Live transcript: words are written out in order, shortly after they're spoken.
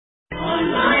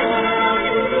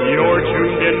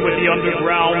merged in with the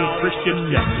underground Christian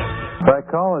network.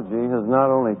 Psychology has not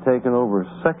only taken over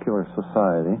secular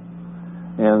society,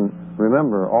 and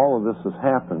remember, all of this has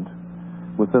happened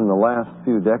within the last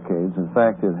few decades. In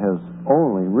fact, it has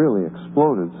only really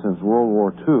exploded since World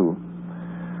War II.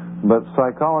 But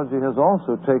psychology has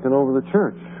also taken over the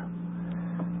church.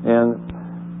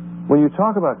 And when you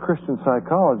talk about Christian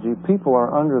psychology, people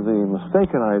are under the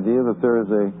mistaken idea that there is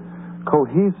a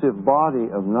cohesive body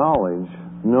of knowledge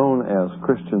known as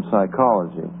Christian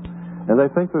psychology. And they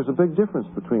think there's a big difference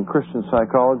between Christian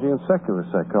psychology and secular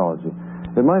psychology.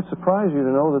 It might surprise you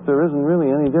to know that there isn't really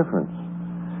any difference,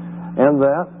 and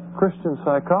that Christian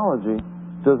psychology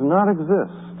does not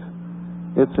exist.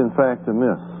 It's in fact a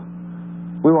myth.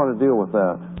 We want to deal with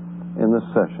that in this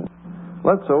session.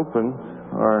 Let's open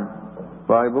our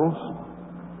Bibles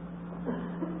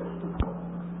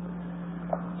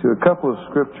to a couple of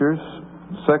scriptures.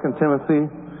 2 Timothy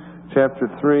chapter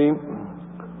 3,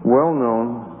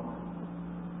 well-known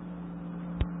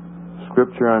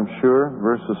scripture, I'm sure,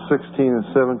 verses 16 and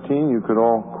 17. You could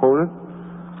all quote it.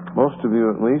 Most of you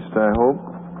at least, I hope.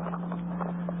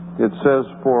 It says,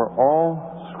 "For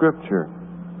all scripture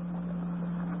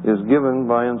is given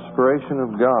by inspiration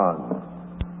of God."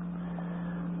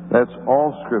 That's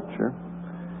all scripture.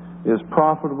 Is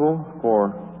profitable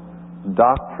for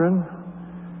doctrine.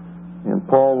 And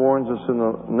Paul warns us in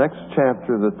the next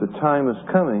chapter that the time is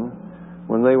coming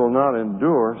when they will not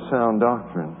endure sound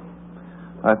doctrine.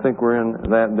 I think we're in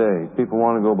that day. People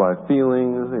want to go by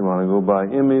feelings, they want to go by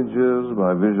images,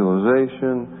 by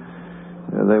visualization,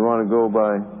 they want to go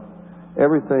by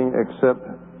everything except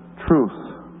truth.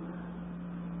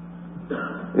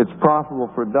 It's profitable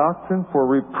for doctrine, for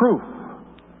reproof.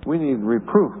 We need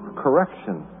reproof,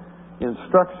 correction,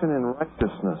 instruction in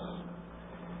righteousness.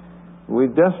 We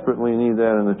desperately need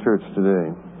that in the church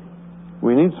today.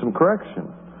 We need some correction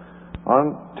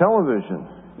on television,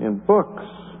 in books.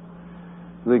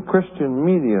 The Christian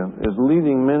media is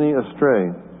leading many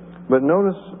astray. But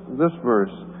notice this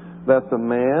verse, that the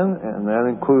man, and that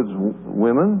includes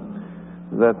women,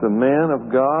 that the man of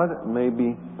God may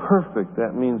be perfect.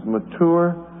 That means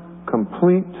mature,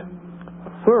 complete,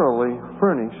 thoroughly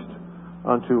furnished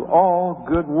unto all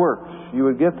good works. You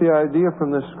would get the idea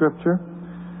from this scripture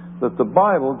that the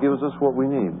Bible gives us what we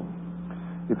need.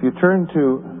 If you turn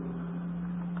to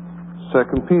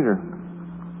 2 Peter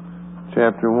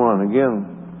chapter 1, again,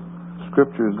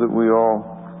 scriptures that we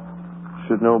all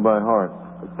should know by heart.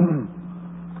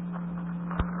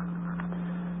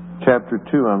 Chapter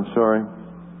 2, I'm sorry.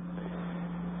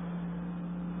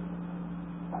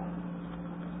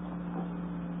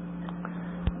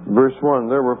 Verse 1,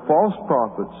 "There were false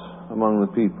prophets among the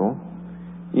people,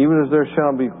 even as there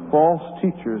shall be false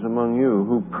teachers among you,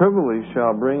 who privily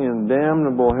shall bring in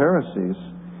damnable heresies,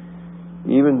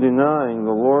 even denying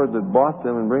the Lord that bought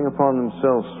them, and bring upon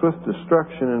themselves swift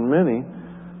destruction, and many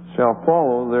shall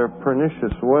follow their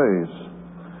pernicious ways."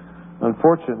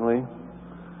 Unfortunately,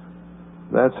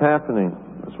 that's happening.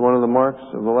 It's one of the marks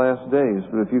of the last days.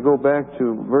 But if you go back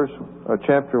to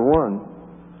chapter 1,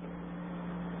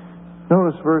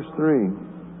 notice verse 3.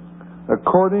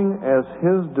 "According as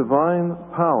His divine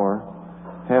power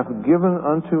hath given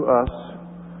unto us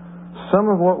some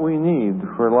of what we need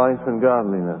for life and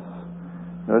godliness."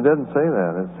 No, it doesn't say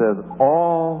that. It says,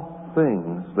 "all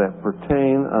things that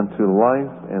pertain unto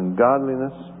life and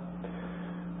godliness,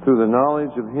 through the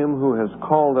knowledge of Him who has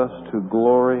called us to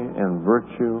glory and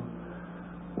virtue,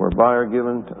 whereby are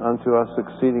given unto us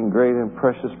exceeding great and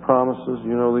precious promises."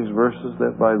 You know these verses,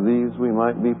 "that by these we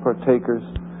might be partakers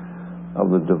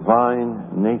of the divine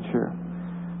nature."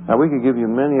 Now we could give you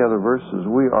many other verses.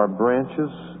 We are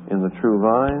branches in the true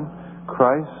vine.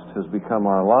 Christ has become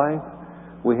our life.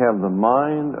 We have the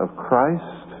mind of Christ.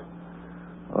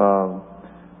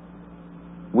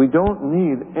 We don't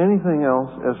need anything else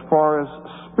as far as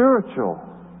spiritual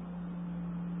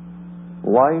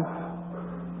life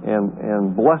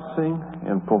and blessing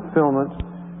and fulfillment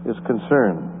is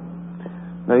concerned.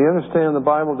 Now you understand the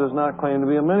Bible does not claim to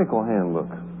be a medical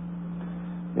handbook.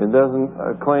 It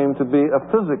doesn't claim to be a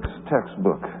physics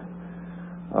textbook.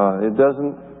 It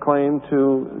doesn't claim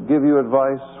to give you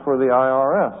advice for the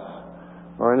IRS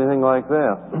or anything like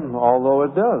that, although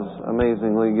it does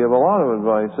amazingly give a lot of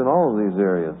advice in all of these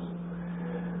areas.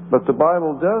 But the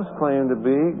Bible does claim to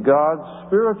be God's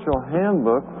spiritual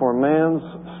handbook for man's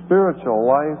spiritual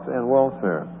life and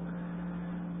welfare.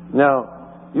 Now,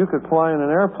 you could fly in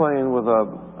an airplane with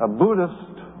a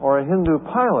Buddhist or a Hindu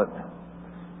pilot,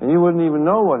 and you wouldn't even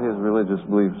know what his religious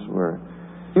beliefs were.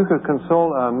 You could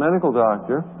consult a medical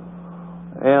doctor,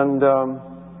 and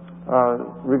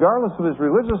regardless of his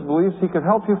religious beliefs, he could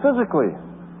help you physically.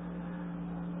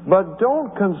 But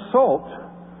don't consult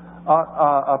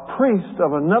a priest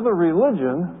of another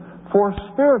religion for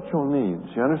spiritual needs.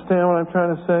 You understand what I'm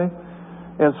trying to say?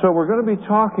 And so we're going to be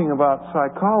talking about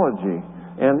psychology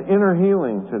and inner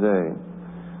healing today.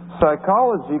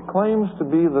 Psychology claims to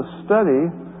be the study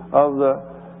of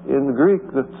in the Greek,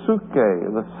 the psyche,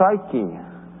 the psyche,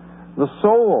 the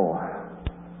soul.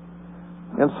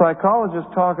 And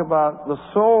psychologists talk about the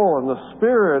soul and the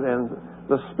spirit and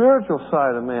the spiritual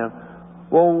side of man.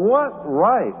 Well, what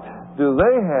right do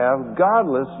they have,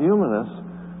 godless humanists,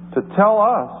 to tell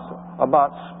us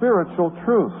about spiritual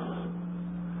truth?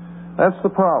 That's the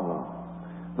problem.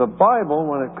 The Bible,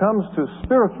 when it comes to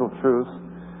spiritual truth,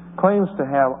 claims to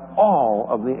have all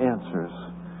of the answers,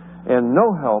 and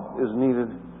no help is needed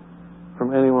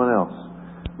from anyone else.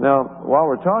 Now, while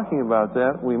we're talking about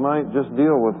that, we might just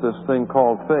deal with this thing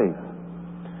called faith,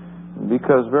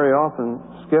 because very often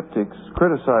skeptics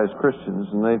criticize Christians,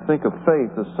 and they think of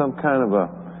faith as some kind of a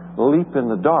leap in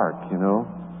the dark, you know.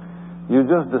 You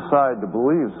just decide to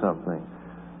believe something.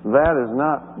 That is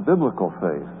not biblical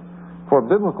faith. For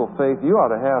biblical faith, you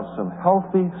ought to have some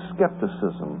healthy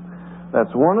skepticism.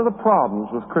 That's one of the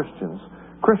problems with Christians.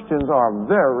 Christians are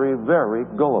very, very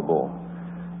gullible.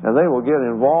 And they will get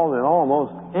involved in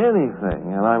almost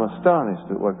anything. And I'm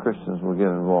astonished at what Christians will get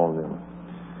involved in.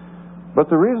 But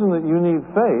the reason that you need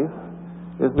faith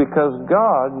is because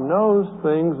God knows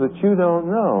things that you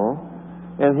don't know.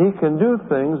 And He can do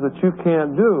things that you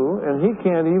can't do, and He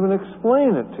can't even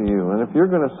explain it to you. And if you're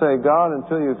going to say, God,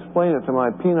 until you explain it to my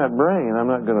peanut brain, I'm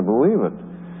not going to believe it.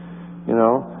 You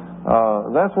know,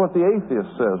 that's what the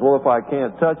atheist says. Well, if I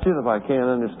can't touch it, if I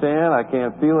can't understand, I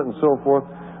can't feel it, and so forth.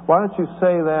 Why don't you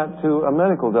say that to a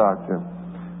medical doctor?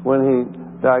 When he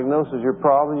diagnoses your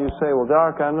problem, you say, well,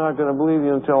 Doc, I'm not going to believe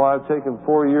you until I've taken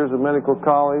 4 years of medical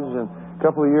college and a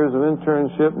couple of years of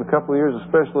internship and a couple of years of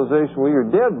specialization. Well, you're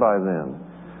dead by then.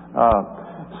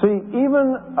 See,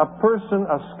 even a person,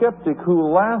 a skeptic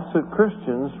who laughs at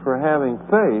Christians for having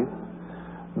faith,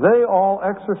 they all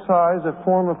exercise a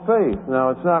form of faith. Now,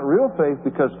 it's not real faith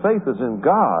because faith is in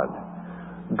God.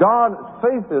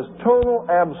 Faith is total,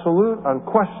 absolute,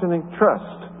 unquestioning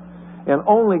trust. And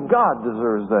only God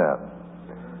deserves that.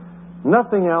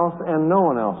 Nothing else and no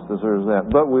one else deserves that.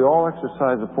 But we all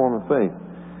exercise a form of faith.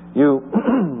 You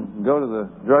go to the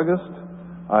druggist,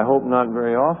 I hope not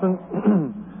very often,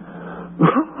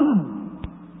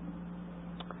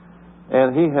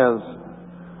 and he has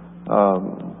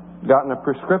gotten a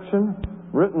prescription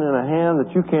written in a hand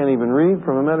that you can't even read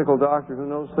from a medical doctor who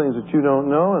knows things that you don't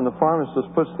know, and the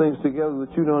pharmacist puts things together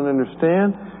that you don't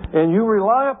understand, and you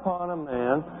rely upon a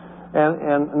man,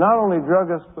 and not only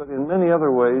druggists, but in many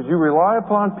other ways, you rely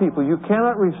upon people. You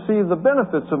cannot receive the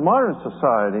benefits of modern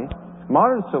society,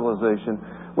 modern civilization,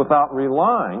 without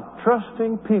relying,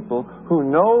 trusting people who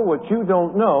know what you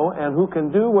don't know and who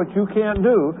can do what you can't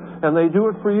do, and they do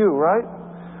it for you, right?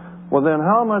 Well, then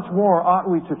how much more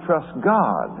ought we to trust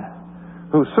God,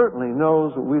 who certainly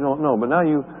knows what we don't know? But now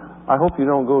I hope you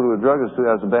don't go to a druggist who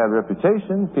has a bad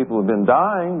reputation. People have been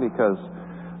dying because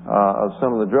of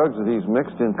some of the drugs that he's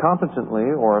mixed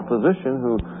incompetently, or a physician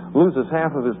who loses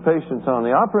half of his patients on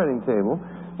the operating table.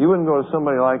 You wouldn't go to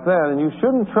somebody like that, and you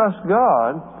shouldn't trust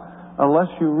God unless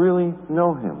you really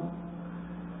know Him.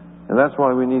 And that's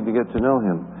why we need to get to know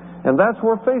Him. And that's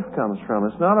where faith comes from.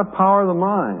 It's not a power of the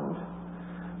mind.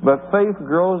 But faith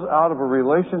grows out of a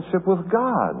relationship with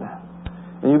God.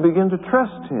 And you begin to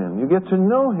trust Him. You get to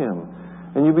know Him.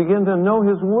 And you begin to know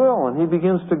His will. And He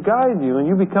begins to guide you. And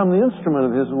you become the instrument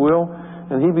of His will.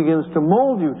 And He begins to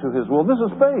mold you to His will. This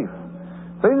is faith.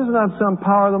 Faith is not some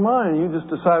power of the mind. You just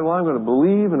decide, well, I'm going to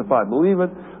believe. And if I believe it,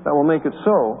 that will make it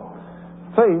so.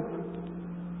 Faith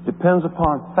depends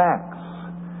upon facts.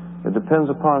 It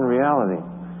depends upon reality.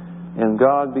 And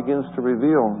God begins to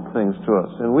reveal things to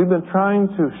us. And we've been trying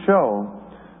to show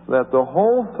that the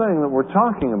whole thing that we're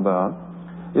talking about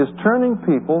is turning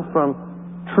people from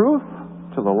truth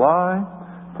to the lie,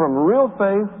 from real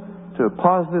faith to a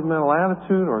positive mental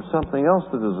attitude or something else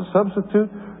that is a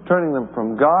substitute, turning them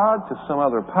from God to some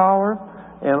other power,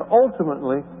 and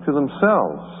ultimately to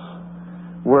themselves,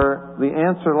 where the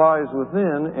answer lies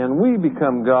within, and we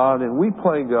become God, and we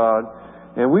play God,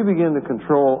 and we begin to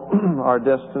control our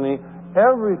destiny.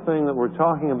 Everything that we're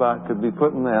talking about could be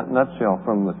put in that nutshell,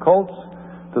 from the cults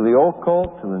to the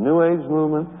occult to the New Age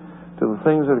movement to the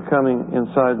things that are coming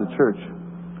inside the Church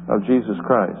of Jesus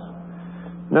Christ.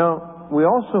 Now, we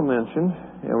also mentioned,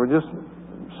 and we're just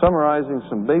summarizing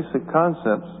some basic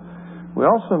concepts, we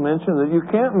also mentioned that you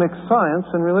can't mix science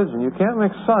and religion. You can't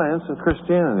mix science and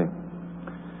Christianity.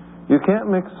 You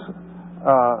can't mix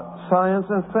science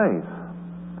and faith.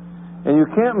 And you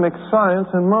can't mix science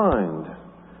and mind.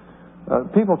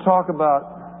 People talk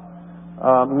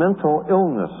about mental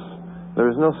illness. There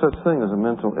is no such thing as a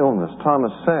mental illness.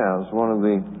 Thomas Szasz, one of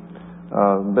the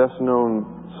best-known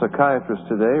psychiatrists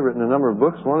today, written a number of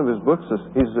books. One of his books is,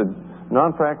 he's a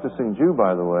non-practicing Jew,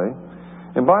 by the way.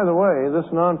 And by the way, this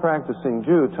non-practicing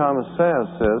Jew, Thomas Szasz,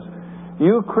 says,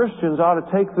 you Christians ought to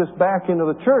take this back into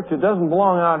the church. It doesn't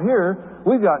belong out here.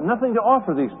 We've got nothing to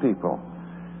offer these people.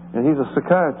 And he's a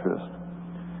psychiatrist.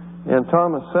 And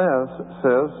Thomas Szasz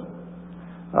says,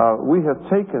 we have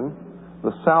taken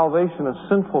the salvation of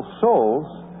sinful souls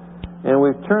and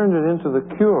we've turned it into the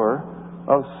cure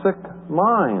of sick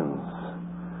minds.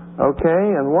 Okay?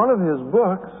 And one of his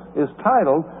books is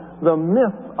titled, The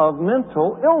Myth of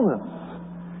Mental Illness.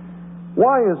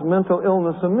 Why is mental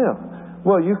illness a myth?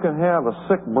 Well, you can have a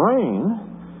sick brain,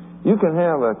 you can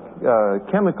have a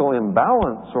chemical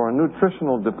imbalance or a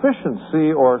nutritional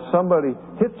deficiency, or somebody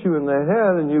hits you in the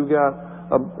head and you've got,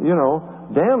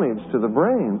 damage to the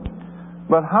brain.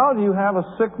 But how do you have a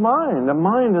sick mind? The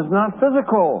mind is not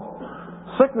physical.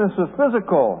 Sickness is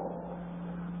physical.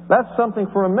 That's something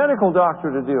for a medical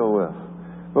doctor to deal with.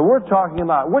 But we're talking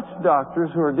about witch doctors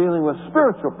who are dealing with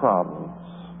spiritual problems.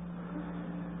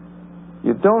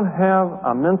 You don't have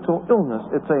a mental illness.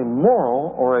 It's a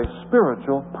moral or a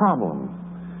spiritual problem.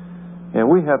 And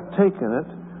we have taken it,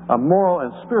 a moral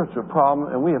and spiritual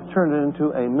problem, and we have turned it into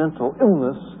a mental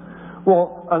illness.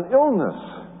 Well, an illness.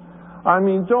 I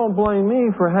mean, don't blame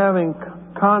me for having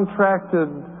contracted,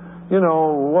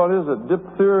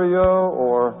 diphtheria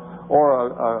or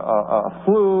a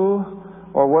flu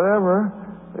or whatever.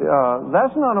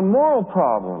 That's not a moral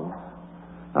problem.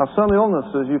 Now, some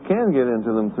illnesses, you can get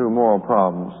into them through moral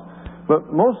problems.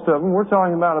 But most of them, we're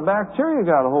talking about a bacteria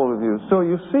got a hold of you. So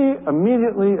you see,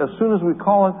 immediately, as soon as we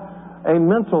call it a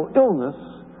mental illness,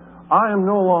 I am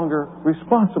no longer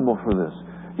responsible for this.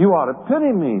 You ought to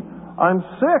pity me. I'm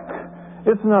sick.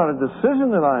 It's not a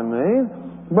decision that I made,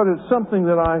 but it's something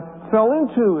that I fell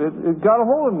into. It got a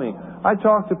hold of me. I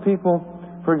talk to people,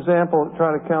 for example,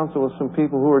 try to counsel with some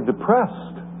people who are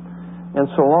depressed. And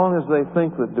so long as they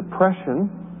think that depression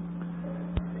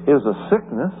is a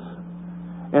sickness,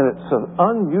 and it's an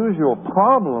unusual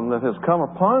problem that has come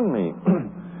upon me,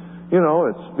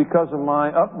 it's because of my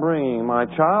upbringing, my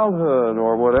childhood,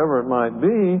 or whatever it might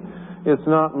be, it's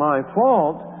not my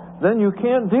fault, then you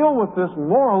can't deal with this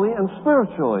morally and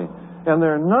spiritually. And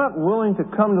they're not willing to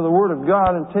come to the Word of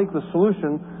God and take the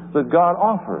solution that God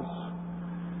offers.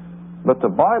 But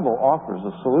the Bible offers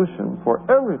a solution for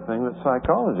everything that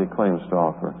psychology claims to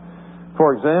offer.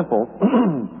 For example,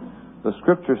 the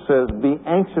Scripture says, be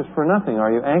anxious for nothing. Are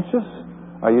you anxious?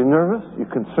 Are you nervous? Are you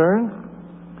concerned?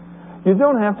 You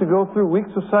don't have to go through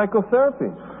weeks of psychotherapy.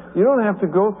 You don't have to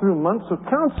go through months of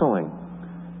counseling.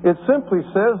 It simply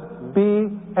says, be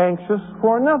anxious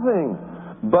for nothing,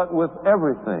 but with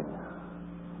everything.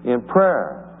 In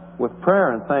prayer, with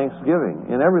prayer and thanksgiving.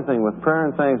 In everything, with prayer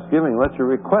and thanksgiving, let your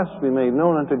requests be made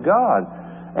known unto God.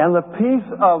 And the peace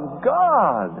of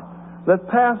God that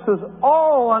passes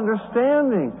all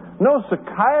understanding. No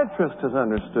psychiatrist has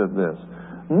understood this.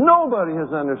 Nobody has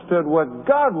understood what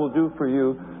God will do for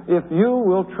you if you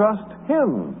will trust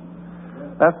Him.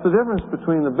 That's the difference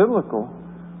between the biblical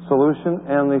solution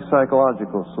and the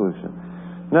psychological solution.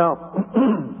 Now,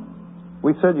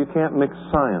 we said you can't mix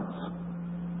science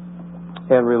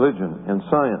and religion and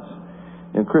science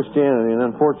and Christianity, and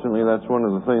unfortunately that's one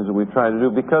of the things that we try to do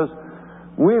because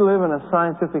we live in a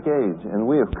scientific age and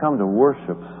we have come to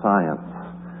worship science.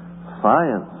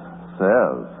 Science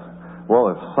says.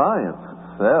 Well, if science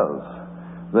says,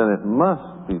 then it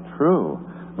must be true.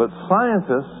 But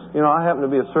scientists, I happen to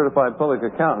be a certified public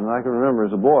accountant. I can remember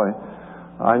as a boy,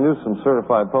 I knew some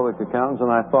certified public accountants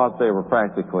and I thought they were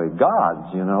practically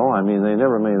gods, they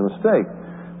never made a mistake.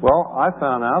 Well, I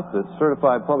found out that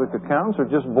certified public accountants are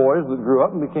just boys that grew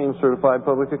up and became certified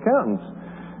public accountants.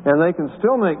 And they can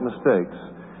still make mistakes.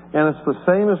 And it's the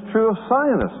same is true of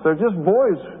scientists. They're just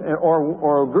boys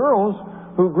or girls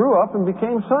who grew up and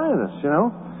became scientists,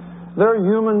 They're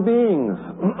human beings.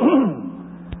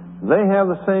 They have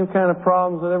the same kind of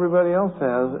problems that everybody else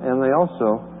has, and they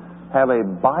also have a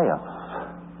bias.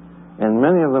 And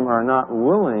many of them are not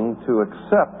willing to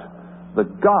accept the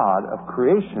God of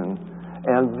creation,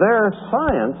 and their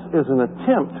science is an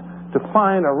attempt to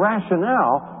find a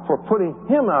rationale for putting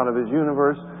Him out of His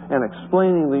universe and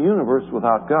explaining the universe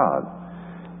without God.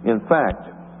 In fact,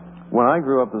 when I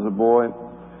grew up as a boy,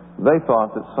 they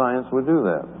thought that science would do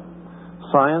that.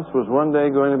 Science was one day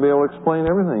going to be able to explain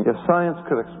everything. If science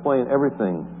could explain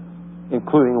everything,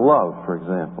 including love, for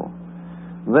example,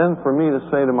 then for me to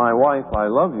say to my wife, I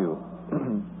love you,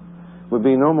 would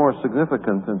be no more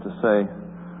significant than to say,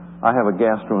 I have a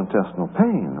gastrointestinal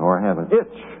pain or I have an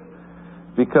itch.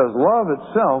 Because love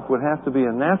itself would have to be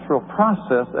a natural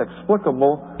process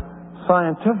explicable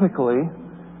scientifically,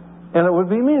 and it would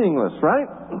be meaningless, right?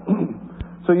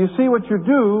 So you see what you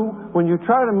do when you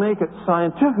try to make it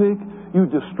scientific, you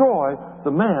destroy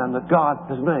the man that God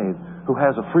has made, who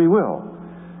has a free will.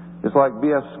 It's like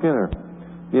B.F. Skinner.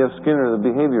 B.F. Skinner, the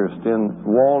behaviorist, in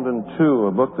Walden 2,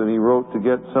 a book that he wrote to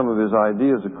get some of his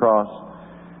ideas across.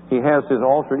 He has his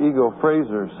alter ego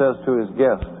Fraser says to his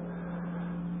guest,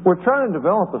 we're trying to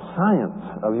develop a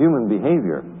science of human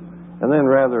behavior. And then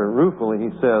rather ruefully he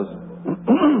says,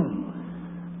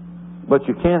 but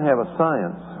you can't have a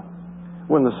science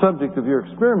when the subject of your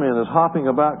experiment is hopping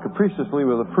about capriciously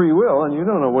with a free will and you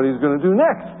don't know what he's going to do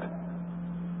next.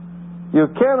 You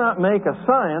cannot make a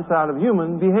science out of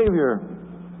human behavior.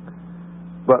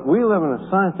 But we live in a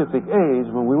scientific age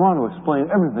when we want to explain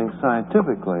everything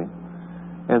scientifically.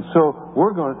 And so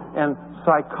and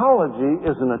psychology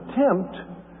is an attempt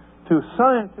to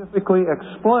scientifically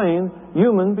explain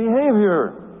human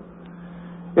behavior.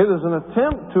 It is an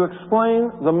attempt to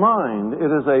explain the mind.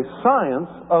 It is a science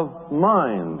of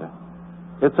mind.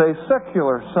 It's a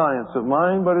secular science of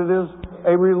mind, but it is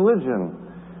a religion.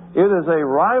 It is a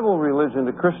rival religion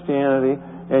to Christianity,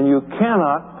 and you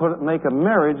cannot make a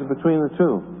marriage between the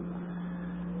two.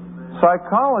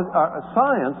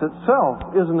 Science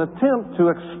itself is an attempt to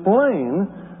explain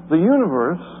the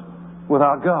universe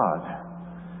without God.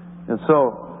 And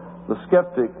so the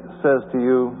skeptic says to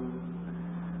you,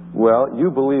 well,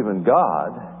 you believe in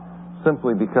God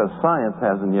simply because science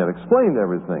hasn't yet explained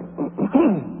everything.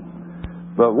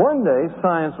 But one day,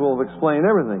 science will have explained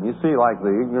everything. You see, like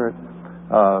the ignorant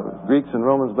Greeks and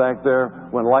Romans back there,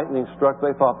 when lightning struck,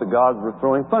 they thought the gods were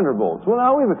throwing thunderbolts. Well,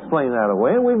 now we've explained that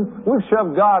away, and we've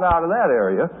shoved God out of that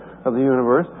area of the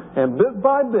universe, and bit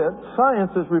by bit,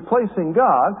 science is replacing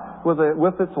God with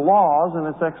its laws and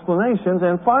its explanations,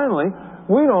 and finally,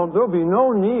 there'll be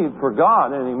no need for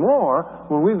God anymore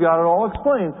when we've got it all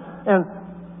explained. And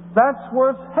that's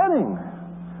where it's heading.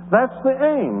 That's the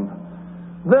aim.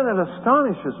 Then it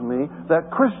astonishes me that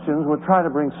Christians would try to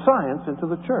bring science into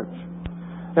the church.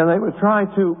 And they would try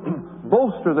to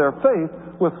bolster their faith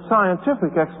with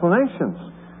scientific explanations.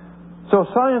 So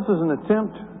science is an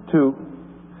attempt to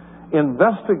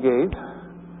investigate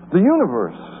the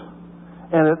universe.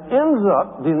 And it ends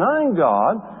up denying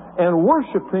God and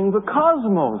worshiping the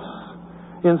cosmos,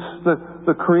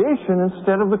 the creation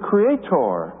instead of the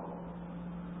creator.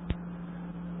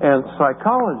 And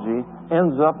psychology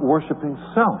ends up worshiping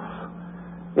self.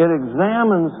 It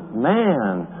examines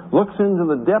man, looks into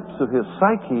the depths of his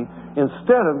psyche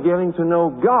instead of getting to know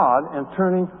God and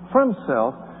turning from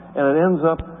self, and it ends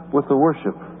up with the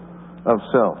worship of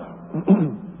self.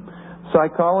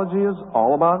 Psychology is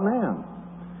all about man.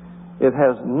 It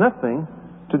has nothing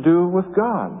to do with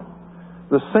God.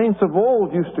 The saints of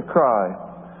old used to cry,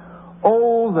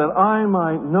 "Oh, that I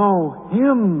might know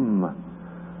Him!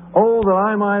 Oh, that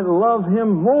I might love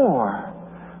Him more!"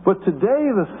 But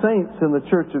today the saints in the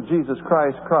Church of Jesus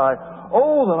Christ cry,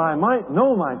 "Oh, that I might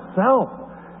know myself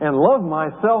and love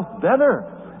myself better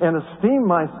and esteem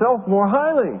myself more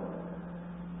highly."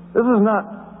 This is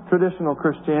not traditional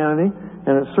Christianity,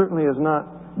 and it certainly is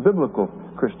not biblical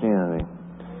Christianity.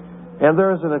 And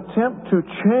there is an attempt to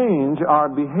change our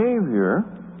behavior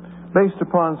based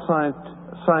upon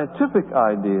scientific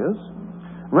ideas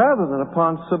rather than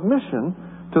upon submission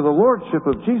to the Lordship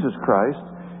of Jesus Christ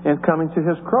and coming to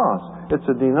His cross. It's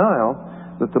a denial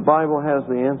that the Bible has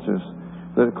the answers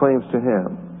that it claims to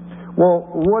have. Well,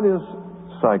 what is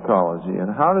psychology,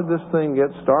 and how did this thing get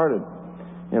started,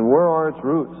 and where are its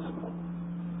roots?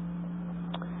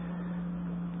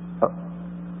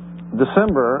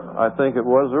 December, I think it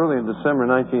was, early in December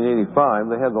 1985,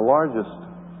 they had the largest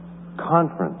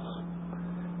conference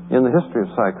in the history of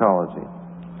psychology.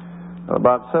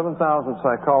 About 7,000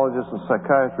 psychologists and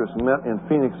psychiatrists met in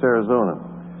Phoenix, Arizona.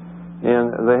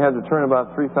 And they had to turn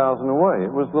about 3,000 away.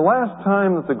 It was the last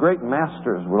time that the great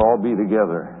masters would all be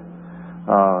together.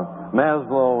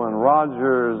 Maslow and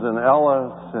Rogers and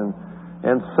Ellis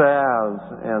and Saz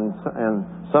and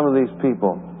some of these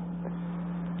people.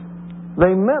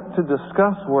 They met to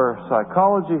discuss where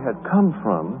psychology had come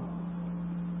from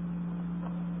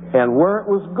and where it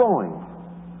was going.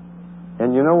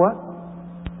 And you know what?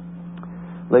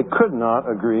 They could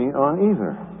not agree on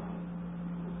either.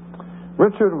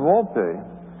 Richard Volpe,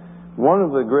 one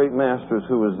of the great masters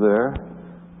who was there,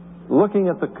 looking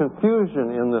at the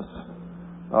confusion in this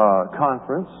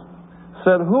conference,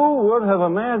 said, "Who would have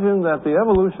imagined that the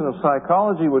evolution of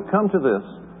psychology would come to this?"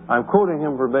 I'm quoting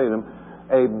him verbatim.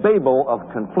 a Babel of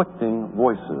conflicting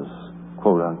voices,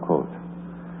 quote unquote.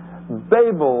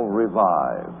 Babel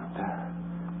revived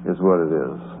is what it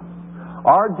is.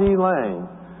 R.D. Laing,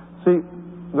 see,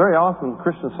 very often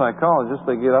Christian psychologists,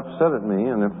 they get upset at me,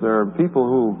 and if there are people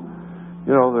who,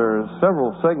 there are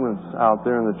several segments out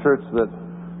there in the church that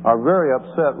are very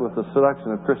upset with the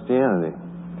seduction of Christianity.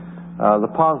 The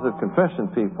positive confession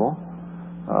people,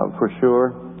 for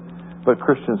sure, but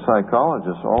Christian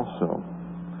psychologists also.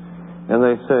 And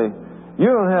they say, you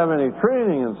don't have any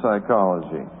training in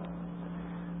psychology.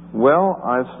 Well,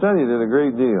 I've studied it a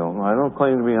great deal. I don't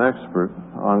claim to be an expert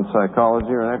on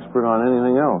psychology or an expert on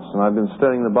anything else. And I've been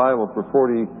studying the Bible for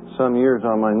 40-some years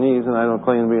on my knees, and I don't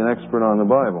claim to be an expert on the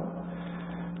Bible.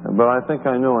 But I think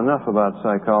I know enough about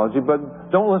psychology. But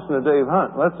don't listen to Dave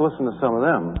Hunt. Let's listen to some of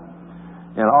them.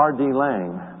 And R.D.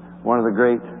 Laing, one of the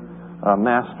great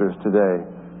masters today,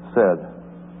 said,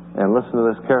 and listen to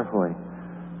this carefully,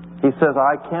 he says,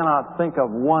 I cannot think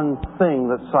of one thing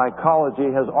that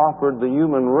psychology has offered the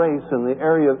human race in the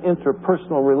area of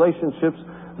interpersonal relationships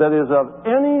that is of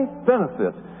any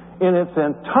benefit in its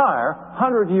entire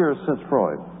 100 years since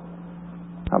Freud.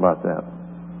 How about that?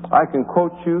 I can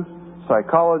quote you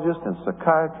psychologists and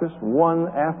psychiatrists, one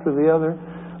after the other.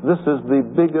 This is the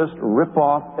biggest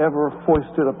ripoff ever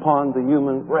foisted upon the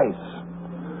human race.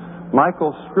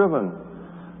 Michael Scriven,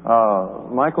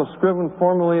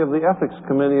 formerly of the Ethics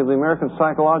Committee of the American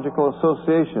Psychological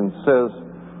Association, says,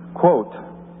 quote,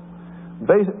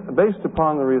 based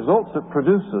upon the results it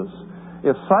produces,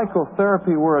 if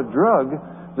psychotherapy were a drug,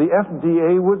 the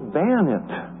FDA would ban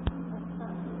it.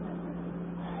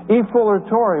 E. Fuller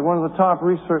Torrey, one of the top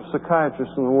research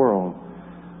psychiatrists in the world,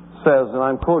 says, and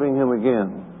I'm quoting him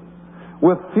again,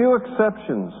 with few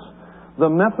exceptions, the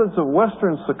methods of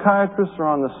Western psychiatrists are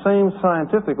on the same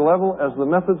scientific level as the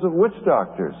methods of witch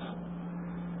doctors.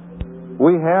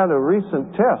 We had a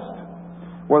recent test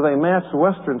where they matched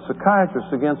Western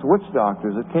psychiatrists against witch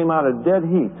doctors. It came out a dead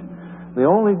heat. The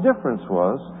only difference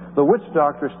was the witch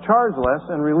doctors charged less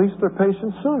and released their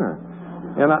patients sooner.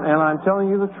 And I'm telling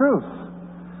you the truth.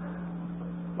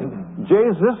 Jay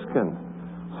Ziskin,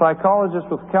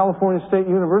 psychologist with California State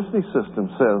University System,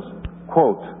 says,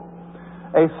 quote,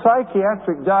 a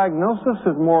psychiatric diagnosis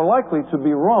is more likely to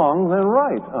be wrong than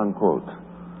right, unquote.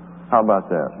 How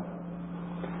about that?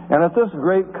 And at this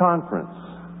great conference,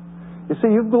 you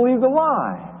see, you've believed a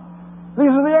lie.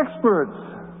 These are the experts.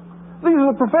 These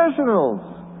are the professionals.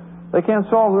 They can't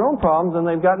solve their own problems, and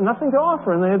they've got nothing to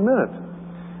offer, and they admit it.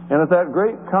 And at that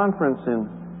great conference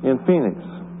in Phoenix,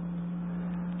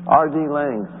 R.D.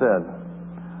 Laing said,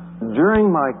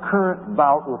 during my current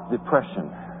bout with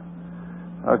depression,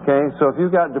 okay, so if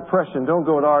you've got depression, don't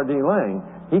go to R.D. Laing.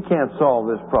 He can't solve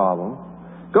this problem.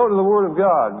 Go to the Word of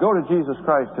God. Go to Jesus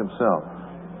Christ Himself.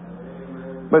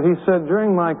 But he said,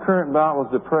 during my current bout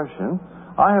with depression,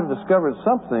 I have discovered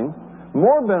something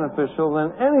more beneficial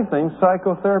than anything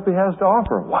psychotherapy has to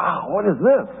offer. Wow, what is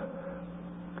this?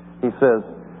 He says,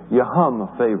 you hum a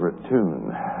favorite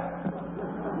tune.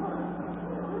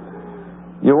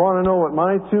 You want to know what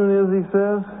my tune is, he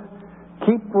says?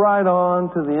 Keep right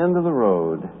on to the end of the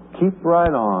road. Keep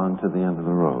right on to the end of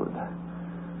the road.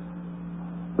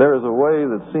 There is a way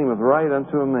that seemeth right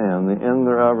unto a man, the end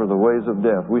thereof are the ways of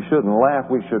death. We shouldn't laugh,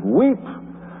 we should weep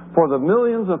for the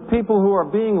millions of people who are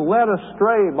being led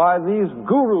astray by these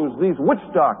gurus, these witch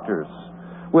doctors,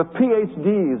 with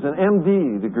PhDs and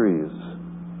MD degrees.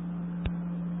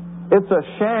 It's a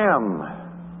sham,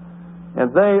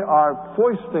 and they are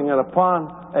foisting it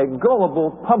upon a gullible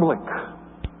public.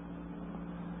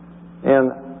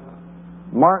 And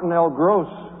Martin L. Gross,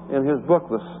 in his book,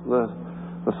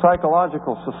 The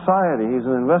Psychological Society, he's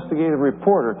an investigative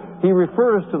reporter. He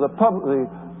refers to the public,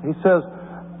 he says,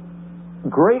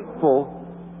 grateful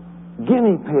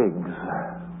guinea pigs.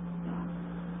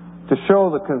 To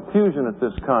show the confusion at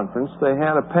this conference, they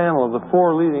had a panel of the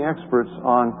 4 leading experts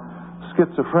on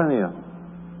schizophrenia.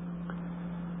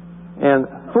 And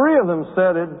 3 of them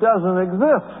said it doesn't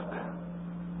exist.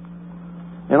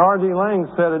 And R.D. Laing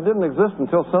said it didn't exist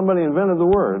until somebody invented the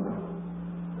word.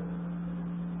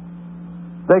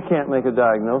 They can't make a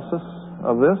diagnosis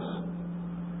of this.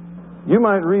 You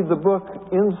might read the book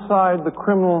Inside the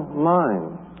Criminal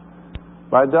Mind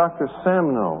by Dr.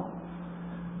 Samno,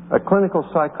 a clinical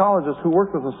psychologist who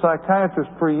worked with a psychiatrist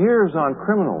for years on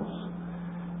criminals.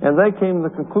 And they came to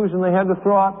the conclusion they had to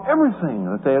throw out everything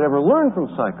that they had ever learned from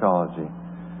psychology.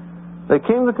 They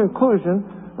came to the conclusion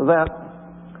that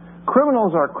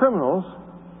criminals are criminals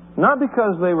not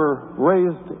because they were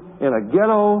raised in a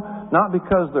ghetto, not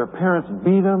because their parents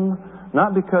beat them,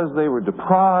 not because they were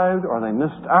deprived or they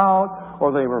missed out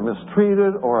or they were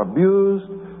mistreated or abused.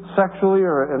 sexually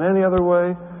or in any other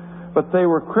way, but they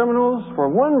were criminals for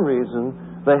one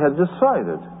reason: they had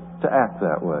decided to act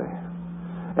that way.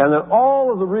 And that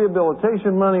all of the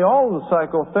rehabilitation money, all of the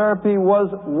psychotherapy was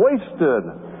wasted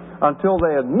until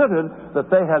they admitted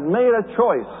that they had made a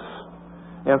choice.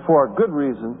 And for a good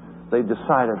reason, they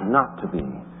decided not to be.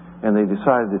 And they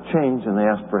decided to change, and they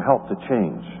asked for help to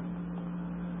change.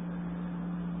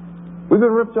 We've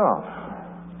been ripped off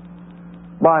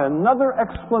by another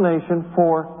explanation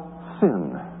for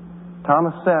sin.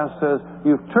 Thomas Sass says,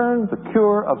 you've turned the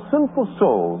cure of sinful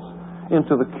souls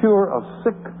into the cure of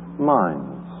sick minds.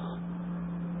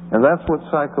 And that's what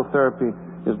psychotherapy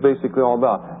is basically all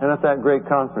about. And at that great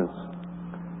conference,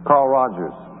 Carl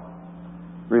Rogers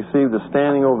received a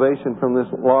standing ovation from this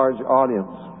large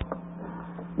audience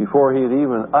before he had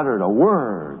even uttered a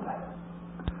word.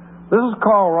 This is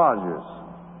Carl Rogers.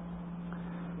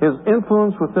 His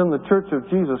influence within the Church of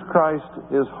Jesus Christ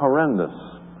is horrendous,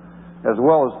 as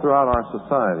well as throughout our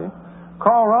society.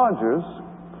 Carl Rogers,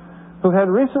 who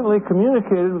had recently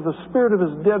communicated with the spirit of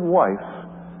his dead wife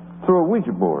through a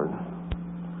Ouija board.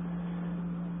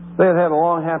 They had had a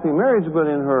long, happy marriage, but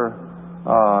in her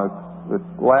the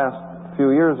last few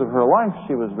years of her life,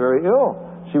 she was very ill.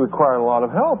 She required a lot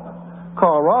of help.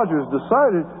 Carl Rogers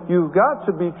decided, you've got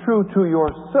to be true to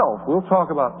yourself. We'll talk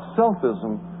about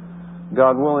selfism,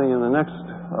 God willing, in the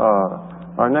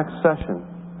our next session.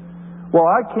 Well,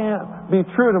 I can't be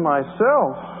true to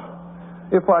myself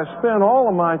if I spend all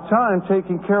of my time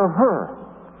taking care of her.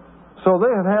 So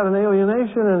they had had an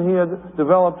alienation, and he had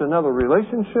developed another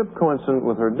relationship coincident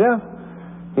with her death.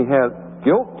 He had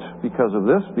guilt because of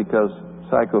this, because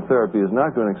psychotherapy is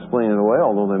not going to explain it away,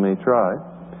 although they may try.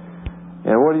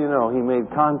 And what do you know? He made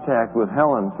contact with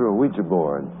Helen through a Ouija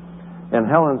board. And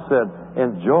Helen said,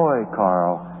 enjoy,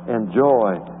 Carl,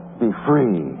 enjoy, be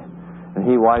free. And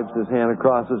he wipes his hand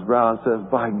across his brow and says,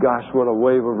 by gosh, what a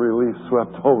wave of relief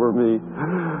swept over me.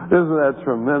 Isn't that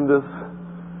tremendous?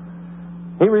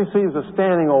 He receives a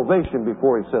standing ovation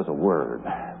before he says a word.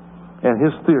 And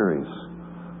his theories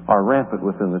are rampant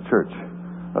within the Church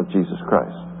of Jesus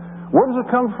Christ. Where does it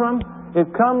come from?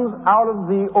 It comes out of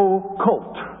the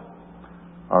occult.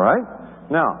 All right?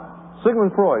 Now,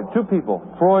 Sigmund Freud, two people,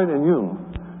 Freud and Jung.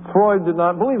 Freud did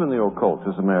not believe in the occult,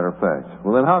 as a matter of fact.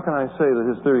 Well, then how can I say that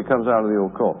his theory comes out of the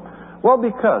occult? Well,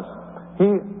 because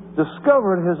he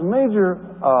discovered his major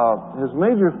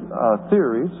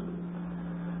theories.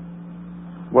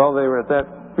 Well, they were at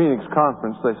that Phoenix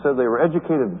conference. They said they were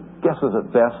educated guesses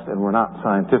at best and were not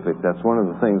scientific. That's one of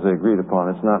the things they agreed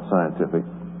upon. It's not scientific.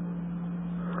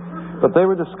 But they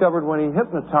were discovered when he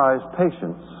hypnotized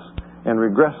patients and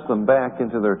regressed them back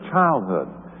into their childhood.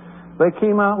 They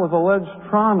came out with alleged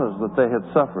traumas that they had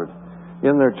suffered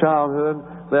in their childhood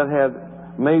that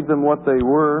had made them what they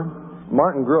were.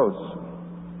 Martin Gross,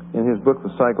 in his book, The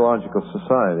Psychological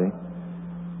Society,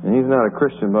 and he's not a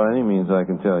Christian by any means, I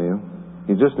can tell you.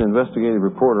 He's just an investigative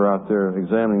reporter out there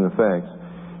examining the facts.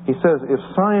 He says, if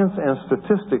science and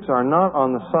statistics are not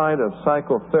on the side of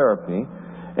psychotherapy,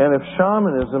 and if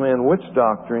shamanism and witch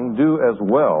doctoring do as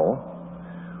well,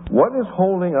 what is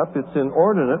holding up its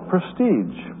inordinate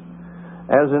prestige?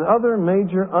 As in other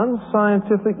major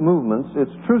unscientific movements,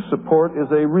 its true support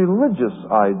is a religious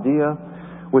idea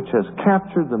which has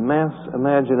captured the mass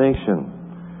imagination.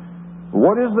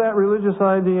 What is that religious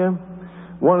idea?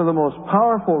 One of the most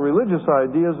powerful religious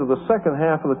ideas of the second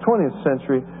half of the 20th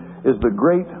century is the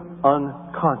great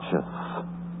unconscious.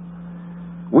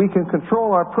 We can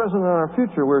control our present and our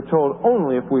future, we're told,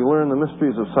 only if we learn the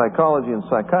mysteries of psychology and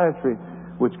psychiatry,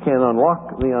 which can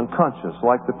unlock the unconscious.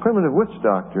 Like the primitive witch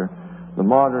doctor, the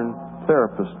modern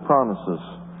therapist promises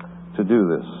to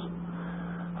do this.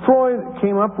 Freud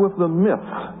came up with the myth,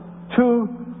 two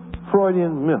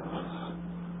Freudian myths.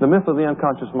 The myth of the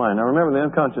unconscious mind. Now remember, the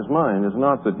unconscious mind is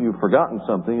not that you've forgotten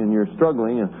something and you're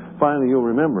struggling and finally you'll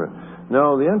remember it.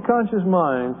 No, the unconscious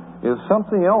mind is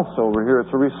something else over here. It's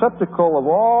a receptacle of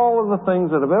all of the things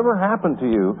that have ever happened to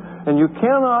you, and you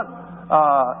cannot,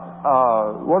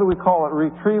 what do we call it,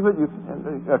 retrieve it,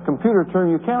 a computer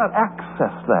term, you cannot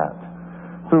access that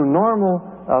through normal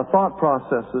thought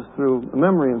processes, through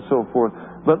memory and so forth,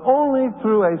 but only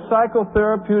through a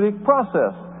psychotherapeutic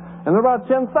process. And there are about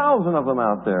 10,000 of them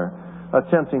out there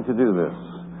attempting to do this.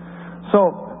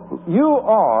 So, you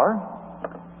are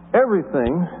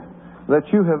everything that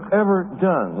you have ever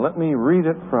done. Let me read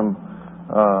it from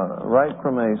right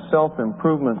from a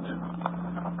self-improvement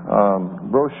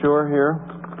brochure here.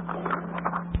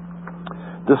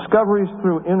 Discoveries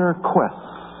through Inner Quests.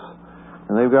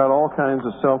 And they've got all kinds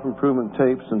of self-improvement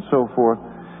tapes and so forth.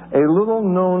 A little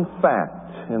known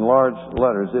fact, in large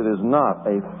letters, it is not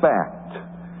a fact.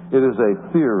 It is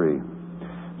a theory.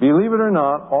 Believe it or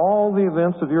not, all the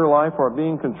events of your life are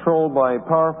being controlled by a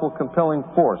powerful, compelling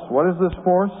force. What is this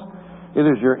force? It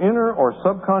is your inner or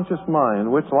subconscious mind,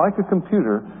 which, like a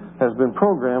computer, has been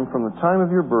programmed from the time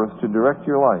of your birth to direct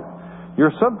your life.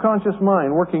 Your subconscious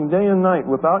mind, working day and night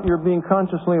without your being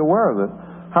consciously aware of it,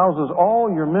 houses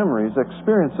all your memories,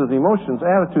 experiences, emotions,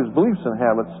 attitudes, beliefs, and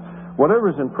habits.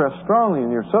 Whatever is impressed strongly in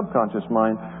your subconscious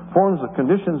mind forms the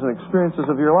conditions and experiences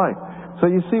of your life. So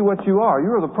you see what you are.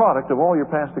 You are the product of all your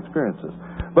past experiences.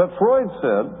 But Freud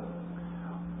said,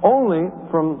 only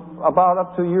from about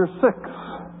up to year 6.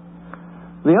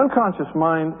 The unconscious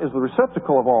mind is the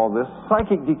receptacle of all this.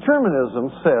 Psychic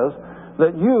determinism says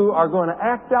that you are going to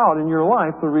act out in your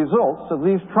life the results of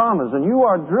these traumas, and you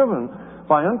are driven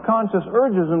by unconscious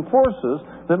urges and forces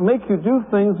that make you do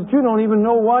things that you don't even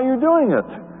know why you're doing it.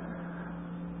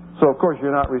 So, of course,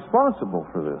 you're not responsible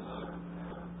for this.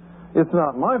 It's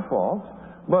not my fault,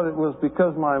 but it was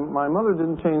because my mother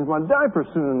didn't change my diaper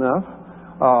soon enough,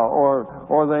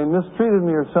 or they mistreated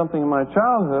me or something in my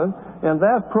childhood, and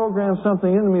that programmed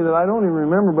something into me that I don't even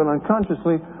remember, but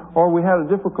unconsciously, or we had a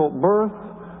difficult birth,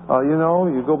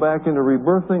 you go back into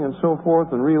rebirthing and so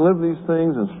forth and relive these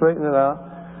things and straighten it out.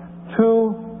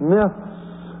 2 myths.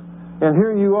 And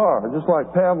here you are, just like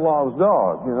Pavlov's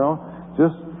dog,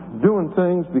 just doing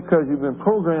things because you've been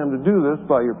programmed to do this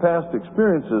by your past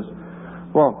experiences.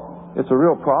 Well, it's a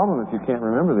real problem if you can't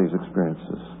remember these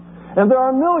experiences. And there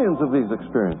are millions of these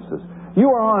experiences.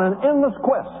 You are on an endless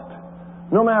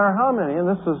quest, no matter how many, and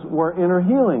this is where inner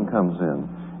healing comes in.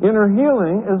 Inner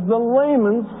healing is the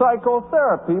layman's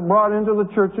psychotherapy brought into the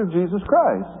Church of Jesus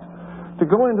Christ. To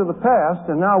go into the past,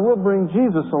 and now we'll bring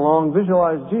Jesus along,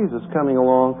 visualize Jesus coming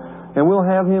along, and we'll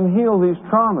have Him heal these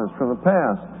traumas from the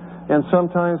past. And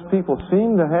sometimes people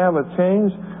seem to have a change,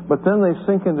 but then they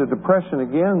sink into depression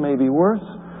again, maybe worse.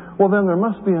 Well, then there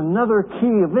must be another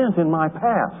key event in my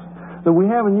past that we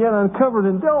haven't yet uncovered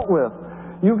and dealt with.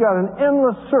 You've got an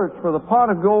endless search for the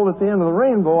pot of gold at the end of the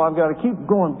rainbow. I've got to keep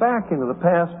going back into the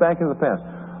past, back into the past.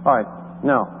 All right,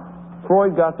 now,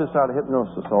 Freud got this out of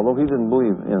hypnosis, although he didn't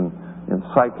believe in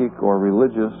psychic or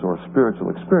religious or spiritual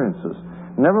experiences.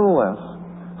 Nevertheless,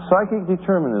 psychic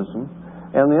determinism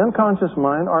and the unconscious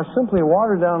mind are simply a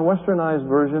watered-down, westernized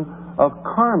version of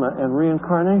karma and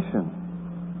reincarnation.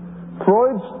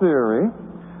 Freud's theory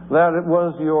that it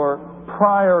was your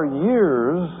prior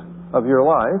years of your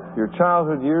life, your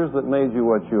childhood years that made you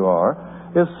what you are,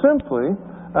 is simply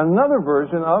another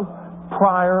version of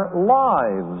prior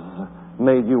lives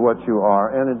made you what you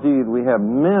are. And indeed, we have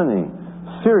many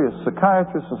serious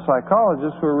psychiatrists and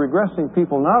psychologists who are regressing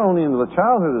people not only into the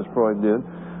childhood as Freud did,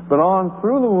 but on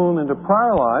through the womb into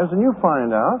prior lives. And you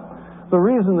find out the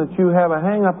reason that you have a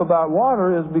hang-up about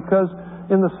water is because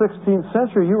in the 16th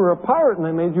century you were a pirate and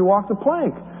they made you walk the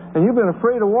plank. And you've been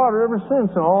afraid of water ever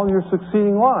since in all your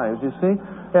succeeding lives, you see.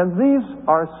 And these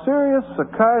are serious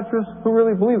psychiatrists who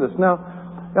really believe this. Now,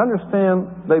 understand,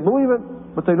 they believe it,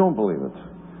 but they don't believe it.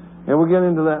 And we'll get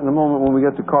into that in a moment when we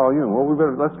get to Carl Jung. Well,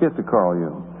 let's get to Carl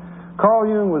Jung. Carl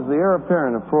Jung was the heir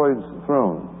apparent of Freud's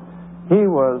throne. He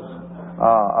was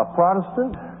a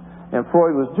Protestant, and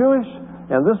Freud was Jewish,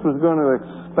 and this was going to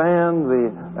expand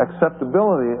the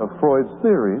acceptability of Freud's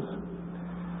theories.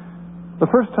 The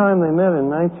first time they met in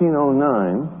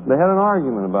 1909, they had an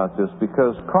argument about this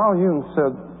because Carl Jung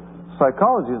said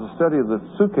psychology is a study of the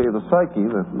psyche,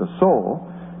 the soul.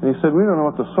 And he said, we don't know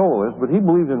what the soul is, but he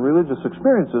believed in religious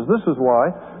experiences. This is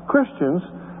why Christians,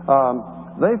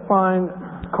 they find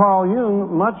Carl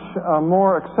Jung much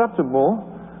more acceptable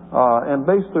and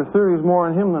base their theories more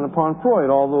on him than upon Freud,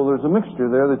 although there's a mixture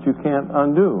there that you can't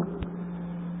undo.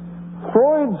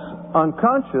 Freud's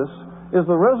unconscious is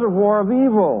the reservoir of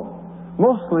evil.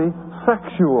 Mostly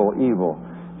sexual evil,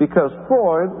 because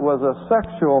Freud was a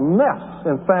sexual mess.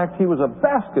 In fact, he was a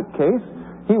basket case.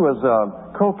 He was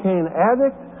a cocaine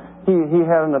addict. He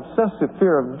had an obsessive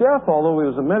fear of death. Although he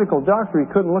was a medical doctor, he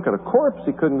couldn't look at a corpse.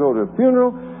 He couldn't go to a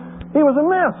funeral. He was a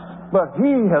mess. But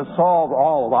he has solved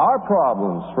all of our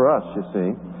problems for us, you see.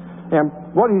 And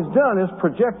what he's done is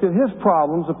projected his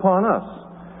problems upon us.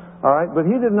 All right? But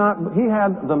he did not, he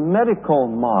had the medical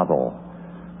model.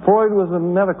 Freud was a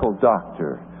medical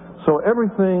doctor, so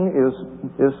everything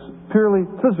is purely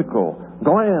physical,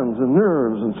 glands and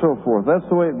nerves and so forth. That's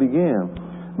the way it began.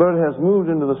 But it has moved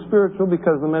into the spiritual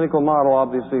because the medical model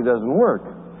obviously doesn't work.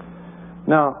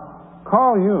 Now,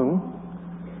 Carl Jung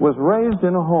was raised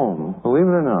in a home, believe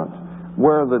it or not,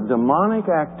 where the demonic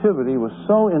activity was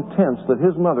so intense that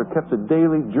his mother kept a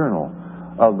daily journal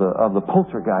the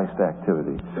poltergeist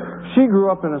activity. She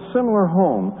grew up in a similar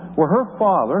home where her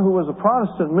father, who was a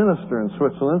Protestant minister in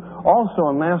Switzerland,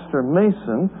 also a master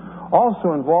mason,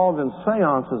 also involved in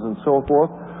seances and so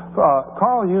forth.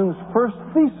 Carl Jung's first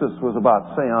thesis was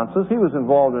about seances. He was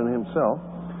involved in it himself.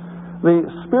 The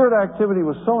spirit activity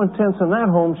was so intense in that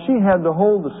home, she had to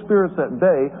hold the spirits at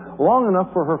bay long enough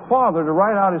for her father to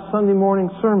write out his Sunday morning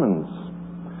sermons.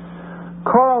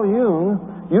 Carl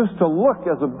Jung used to look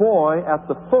as a boy at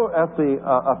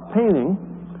a painting,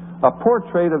 a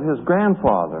portrait of his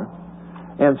grandfather,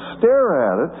 and stare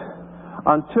at it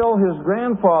until his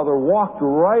grandfather walked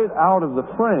right out of the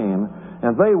frame,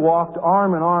 and they walked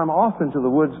arm in arm off into the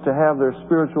woods to have their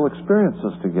spiritual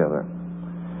experiences together.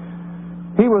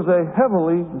 He was a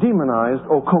heavily demonized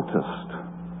occultist.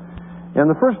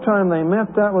 And the first time they met,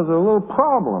 that was a little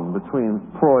problem between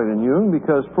Freud and Jung,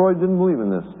 because Freud didn't believe in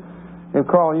this. And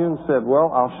Carl Jung said,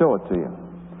 well, I'll show it to you.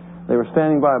 They were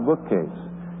standing by a bookcase.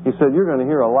 He said, you're going to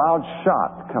hear a loud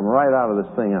shot come right out of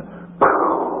this thing. And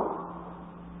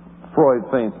Freud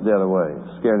faints dead away.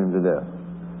 Scared him to death.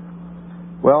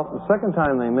 Well, the second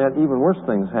time they met, even worse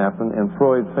things happened, and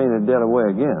Freud fainted dead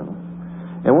away again.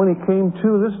 And when he came to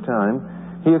this time,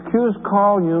 he accused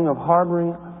Carl Jung of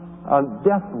harboring a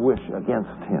death wish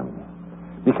against him.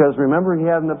 Because remember, he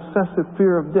had an obsessive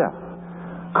fear of death.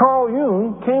 Carl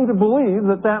Jung came to believe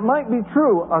that that might be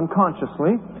true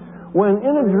unconsciously when,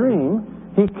 in a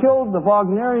dream, he killed the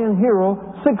Wagnerian hero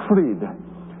Siegfried,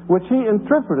 which he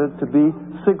interpreted to be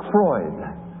Siegfried.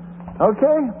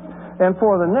 Okay? And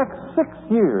for the next 6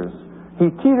 years,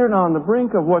 he teetered on the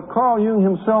brink of what Carl Jung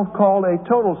himself called a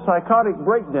total psychotic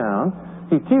breakdown.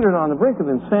 He teetered on the brink of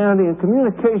insanity and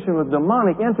communication with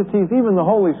demonic entities. Even the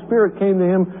Holy Spirit came to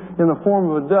him in the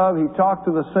form of a dove. He talked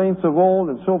to the saints of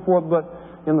old and so forth, but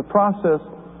in the process,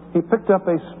 he picked up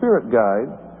a spirit guide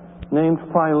named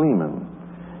Philemon.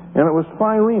 And it was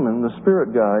Philemon, the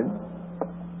spirit guide,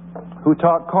 who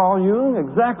taught Carl Jung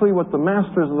exactly what the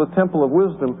masters of the Temple of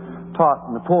Wisdom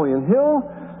taught Napoleon Hill,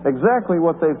 exactly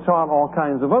what they've taught all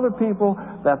kinds of other people,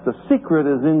 that the secret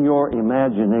is in your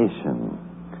imagination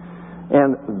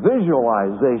and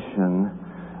visualization.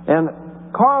 And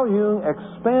Carl Jung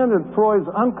expanded Freud's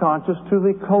unconscious to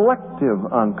the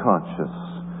collective unconscious,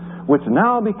 which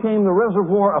now became the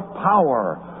reservoir of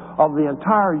power of the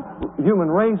entire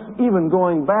human race, even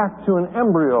going back to an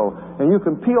embryo. And you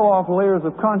can peel off layers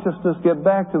of consciousness, get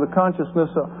back to the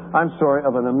consciousness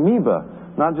of an amoeba.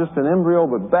 Not just an embryo,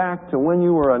 but back to when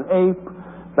you were an ape,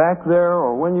 back there,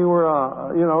 or when you were,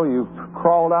 you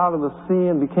crawled out of the sea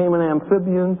and became an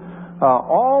amphibian.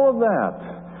 All of that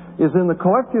is in the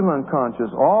collective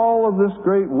unconscious. All of this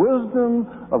great wisdom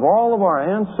of all of our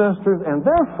ancestors, and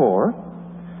therefore,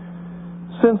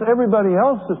 since everybody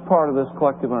else is part of this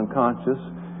collective unconscious,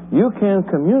 you can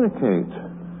communicate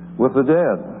with the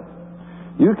dead.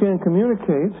 You can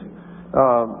communicate,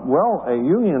 a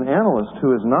Jungian analyst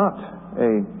who is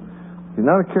he's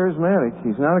not a charismatic,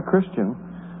 he's not a Christian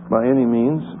by any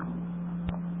means.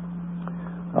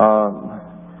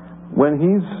 When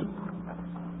he's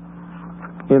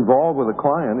involved with a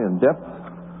client in depth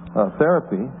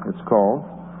therapy, it's called,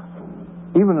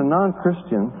 even a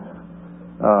non-Christian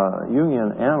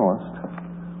Jungian analyst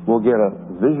will get a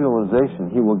visualization.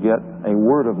 He will get a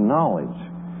word of knowledge.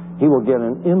 He will get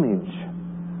an image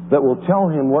that will tell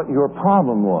him what your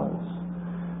problem was.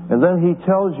 And then he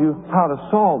tells you how to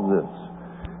solve this.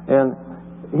 And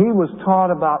he was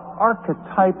taught about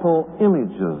archetypal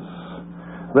images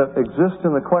that exist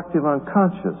in the collective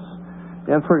unconscious.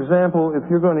 And for example, if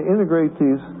you're going to integrate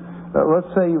these, let's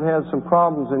say you've had some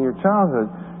problems in your childhood,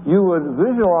 you would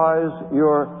visualize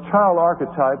your child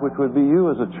archetype, which would be you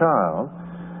as a child,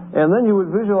 and then you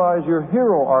would visualize your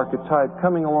hero archetype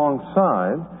coming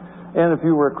alongside. And if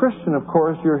you were a Christian, of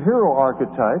course, your hero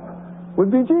archetype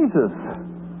would be Jesus.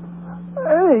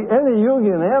 Any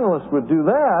Jungian analyst would do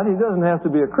that. He doesn't have to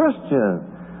be a Christian.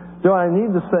 Do I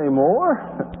need to say more?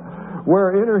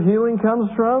 Where inner healing comes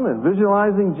from, and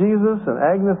visualizing Jesus, and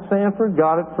Agnes Sanford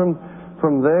got it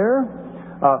from there.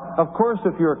 Of course,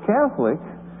 if you're a Catholic,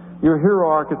 your hero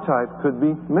archetype could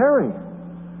be Mary.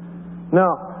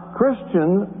 Now,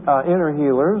 Christian inner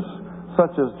healers,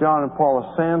 such as John and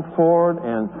Paula Sanford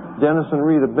and Dennis and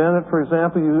Rita Bennett, for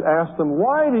example, you ask them,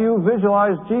 why do you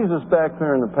visualize Jesus back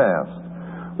there in the past?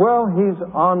 Well, he's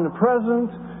omnipresent,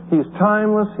 he's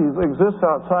timeless, he exists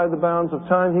outside the bounds of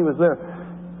time, he was there.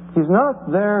 He's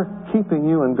not there keeping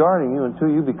you and guarding you until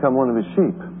you become one of his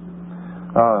sheep.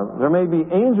 There may be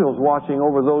angels watching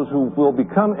over those who will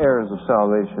become heirs of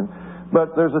salvation,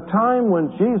 but there's a time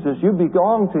when Jesus, you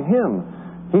belong to him.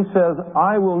 He says,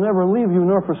 I will never leave you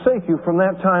nor forsake you from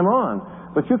that time on.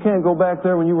 But you can't go back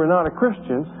there when you were not a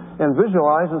Christian and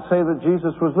visualize and say that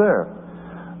Jesus was there.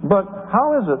 But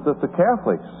how is it that the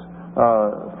Catholics,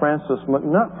 Francis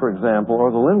McNutt, for example,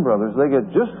 or the Lynn brothers, they get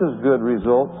just as good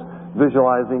results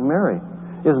visualizing Mary?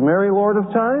 Is Mary Lord of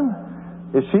time?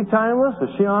 Is she timeless? Is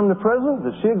she omnipresent?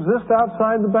 Does she exist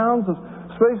outside the bounds of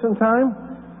space and time?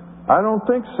 I don't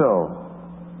think so.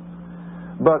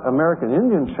 But American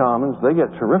Indian shamans, they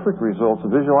get terrific results of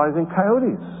visualizing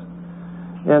coyotes.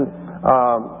 And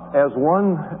as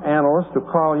one analyst of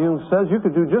Carl Jung says, you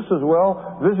could do just as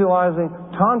well visualizing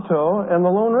Tonto and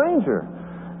the Lone Ranger.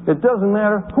 It doesn't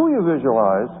matter who you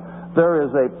visualize. There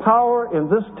is a power in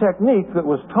this technique that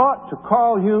was taught to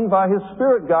Carl Jung by his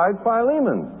spirit guide,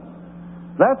 Philemon.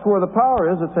 That's where the power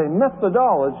is. It's a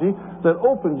methodology that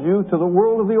opens you to the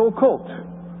world of the occult.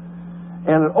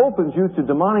 And it opens you to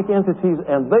demonic entities,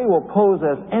 and they will pose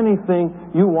as anything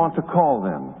you want to call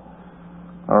them.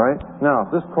 All right? Now,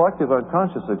 if this collective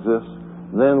unconscious exists,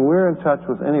 then we're in touch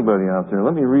with anybody out there.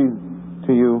 Let me read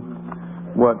to you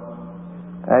what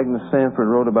Agnes Sanford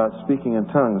wrote about speaking in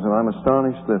tongues. And I'm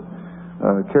astonished that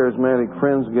charismatic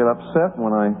friends get upset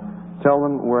when I tell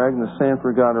them where Agnes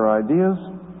Sanford got her ideas.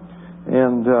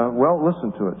 And, well,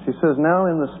 listen to it. She says, now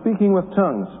in the speaking with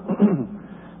tongues,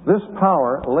 this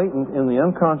power latent in the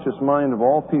unconscious mind of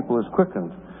all people is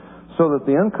quickened, so that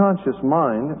the unconscious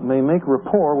mind may make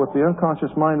rapport with the unconscious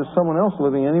mind of someone else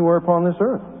living anywhere upon this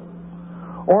earth,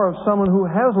 or of someone who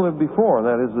has lived before,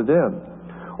 that is the dead,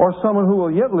 or someone who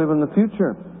will yet live in the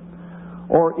future,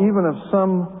 or even of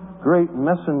some great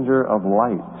messenger of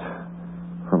light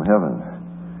from heaven,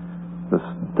 the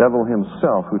devil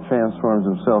himself who transforms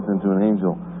himself into an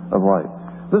angel of light.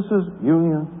 This is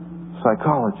Jungian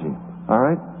psychology, all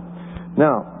right?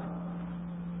 Now,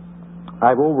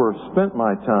 I've overspent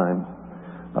my time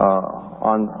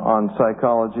on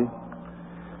psychology.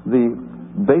 The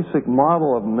basic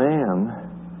model of man,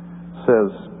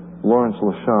 says Lawrence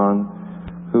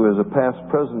LeShan, who is a past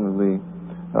president of the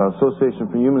Association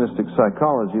for Humanistic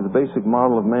Psychology, the basic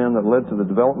model of man that led to the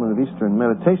development of Eastern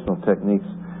meditational techniques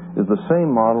is the same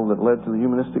model that led to the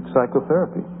humanistic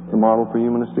psychotherapy, the model for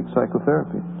humanistic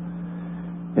psychotherapy.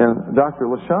 And Dr.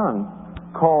 LeShan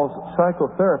calls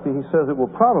psychotherapy, he says it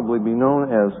will probably be known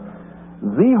as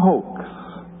the hoax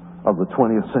of the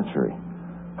 20th century.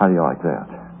 How do you like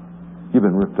that? You've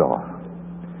been ripped off.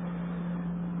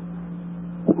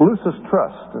 Lucis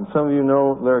Trust, and some of you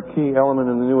know they're a key element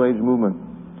in the New Age movement.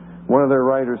 One of their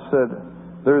writers said,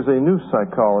 there's a new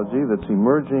psychology that's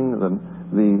emerging.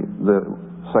 The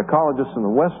psychologists in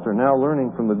the West are now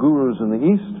learning from the gurus in the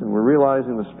East, and we're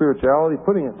realizing the spirituality,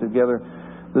 putting it together.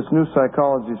 This new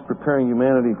psychology is preparing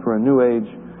humanity for a new age,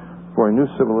 for a new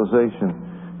civilization,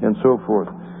 and so forth.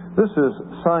 This is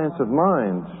Science of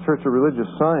Mind, Church of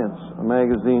Religious Science, a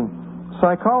magazine,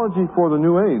 Psychology for the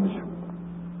New Age,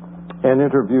 an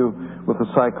interview with a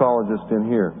psychologist in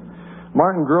here.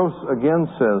 Martin Gross again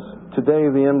says,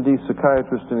 today the MD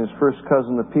psychiatrist and his first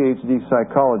cousin, the PhD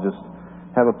psychologist,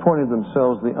 have appointed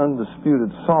themselves the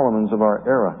undisputed Solomons of our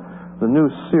era. The new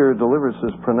seer delivers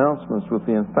his pronouncements with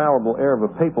the infallible air of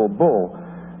a papal bull,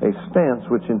 a stance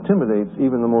which intimidates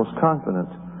even the most confident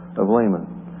of laymen.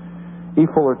 E.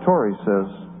 Fuller Torrey says,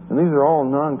 and these are all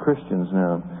non-Christians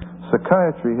now,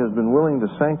 psychiatry has been willing to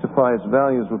sanctify its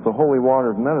values with the holy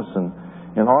water of medicine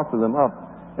and offer them up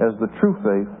as the true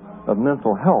faith of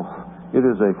mental health. It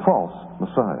is a false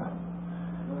Messiah.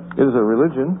 It is a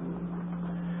religion.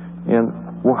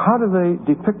 And, well, how do they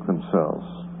depict themselves?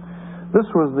 This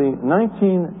was the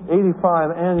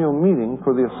 1985 annual meeting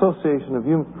for the Association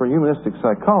for Humanistic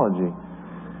Psychology.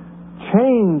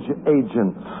 Change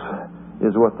agents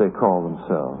is what they call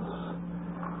themselves.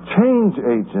 Change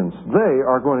agents. They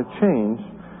are going to change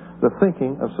the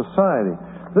thinking of society.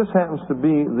 This happens to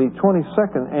be the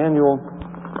 22nd annual,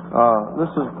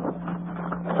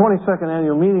 22nd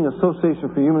annual meeting,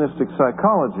 Association for Humanistic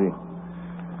Psychology.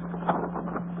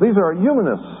 These are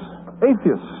humanists,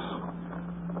 atheists.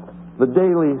 The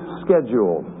daily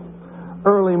schedule.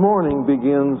 Early morning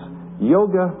begins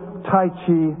yoga, tai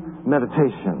chi,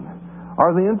 meditation.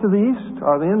 Are they into the East?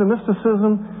 Are they into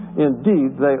mysticism?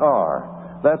 Indeed, they are.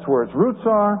 That's where its roots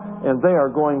are, and they are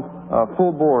going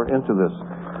full bore into this.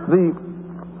 The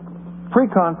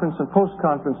pre-conference and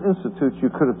post-conference institutes you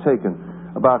could have taken,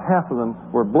 about half of them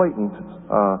were blatant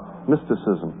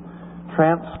mysticism.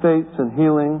 Trance states and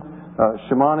healing,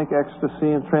 shamanic ecstasy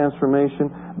and transformation,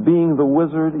 being the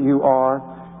wizard you are.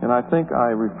 And I think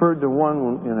I referred to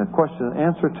one in a question and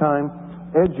answer time,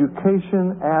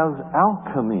 education as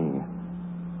alchemy.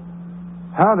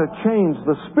 How to change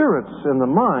the spirits and the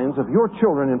minds of your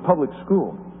children in public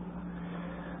school.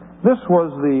 This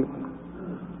was the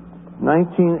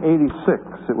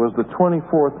 1986, it was the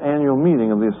 24th annual meeting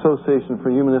of the Association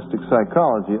for Humanistic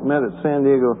Psychology. It met at San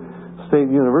Diego State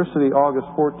University August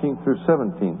 14th through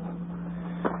 17th.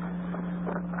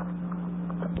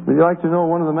 Would you like to know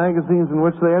one of the magazines in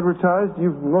which they advertised?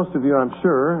 Most of you, I'm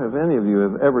sure, if any of you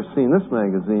have ever seen this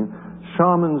magazine,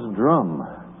 Shaman's Drum.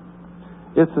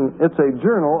 It's a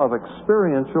journal of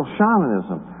experiential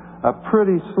shamanism, a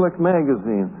pretty slick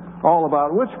magazine all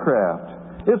about witchcraft.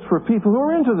 It's for people who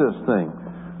are into this thing.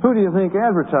 Who do you think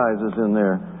advertises in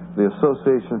there? The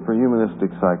Association for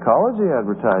Humanistic Psychology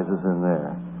advertises in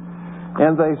there.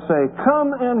 And they say,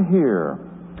 come and hear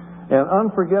an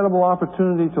unforgettable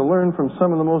opportunity to learn from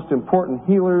some of the most important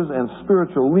healers and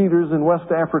spiritual leaders in West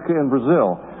Africa and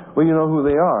Brazil. Well, you know who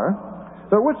they are.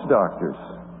 They're witch doctors.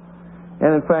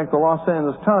 And in fact, the Los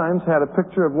Angeles Times had a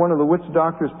picture of one of the witch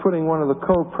doctors putting one of the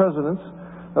co-presidents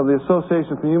of the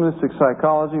Association for Humanistic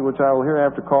Psychology, which I will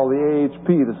hereafter call the AHP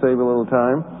to save a little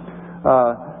time,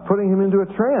 putting him into a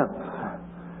trance.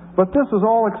 But this is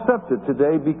all accepted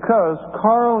today because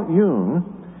Carl Jung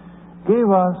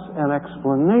gave us an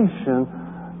explanation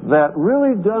that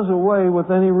really does away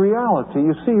with any reality.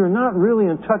 You see, you're not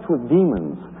really in touch with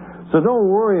demons. So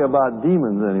don't worry about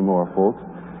demons anymore, folks.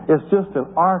 It's just an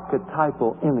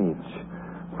archetypal image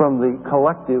from the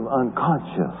collective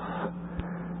unconscious.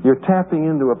 You're tapping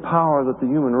into a power that the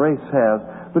human race has,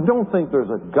 but don't think there's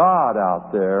a God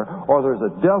out there, or there's a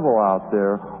devil out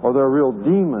there, or there are real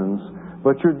demons,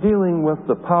 but you're dealing with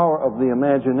the power of the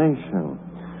imagination.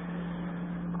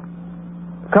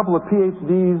 A couple of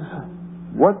PhDs,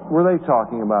 what were they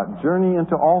talking about? Journey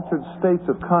into altered states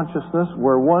of consciousness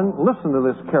where one, listen to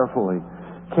this carefully,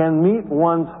 can meet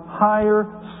one's higher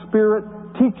spirit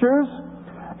teachers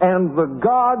and the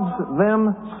gods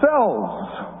themselves.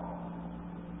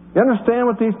 You understand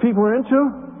what these people are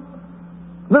into?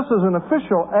 This is an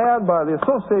official ad by the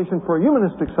Association for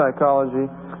Humanistic Psychology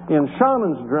in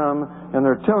Shaman's Drum, and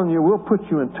they're telling you, we'll put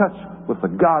you in touch with the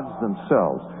gods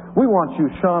themselves. We want you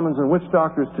shamans and witch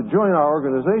doctors to join our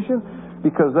organization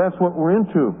because that's what we're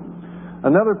into.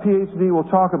 Another PhD will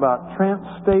talk about trance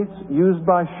states used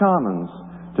by shamans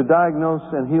to diagnose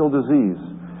and heal disease.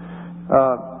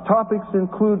 Topics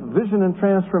include vision and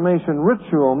transformation,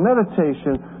 ritual,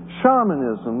 meditation,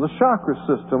 shamanism, the chakra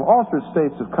system, altered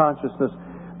states of consciousness,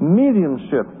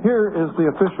 mediumship. Here is the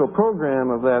official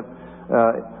program of that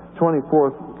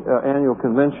 24th annual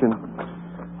convention.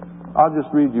 I'll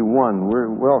just read you one.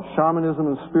 Shamanism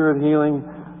and spirit healing.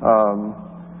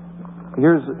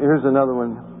 Here's another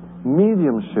one.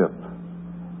 Mediumship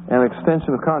and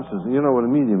extension of consciousness. You know what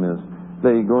a medium is.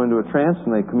 They go into a trance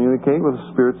and they communicate with the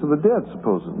spirits of the dead,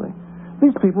 supposedly.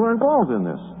 These people are involved in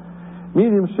this.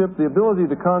 Mediumship, the ability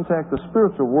to contact the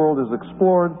spiritual world, is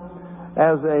explored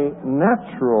as a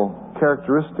natural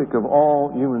characteristic of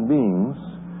all human beings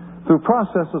through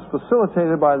processes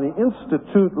facilitated by the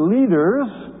Institute leaders.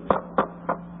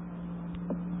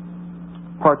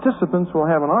 Participants will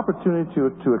have an opportunity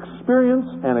to experience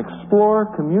and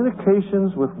explore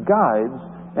communications with guides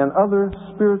and other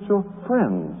spiritual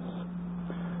friends.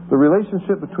 The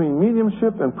relationship between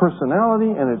mediumship and personality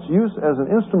and its use as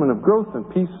an instrument of growth and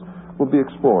peace will be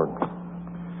explored.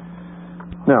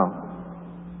 Now,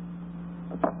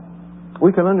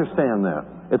 we can understand that.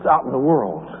 It's out in the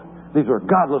world. These are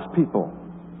godless people.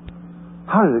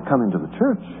 How did it come into the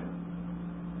church?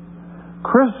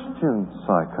 Christian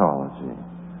psychology.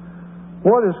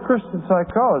 What is Christian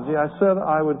psychology? I said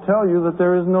I would tell you that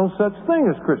there is no such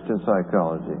thing as Christian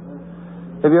psychology.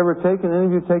 Have you ever any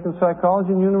of you taken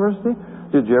psychology in university?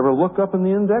 Did you ever look up in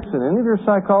the index in any of your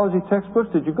psychology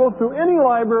textbooks? Did you go through any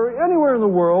library anywhere in the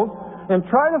world and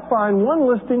try to find one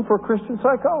listing for Christian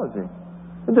psychology?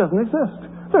 It doesn't exist.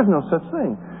 There's no such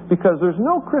thing. Because there's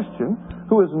no Christian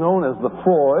who is known as the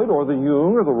Freud or the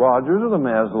Jung or the Rogers or the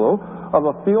Maslow of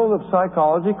a field of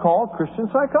psychology called Christian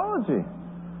psychology.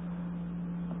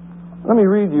 Let me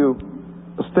read you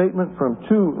a statement from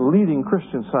two leading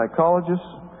Christian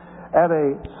psychologists at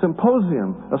a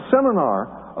symposium, a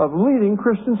seminar of leading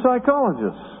Christian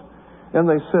psychologists. And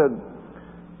they said,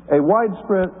 let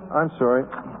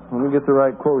me get the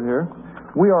right quote here.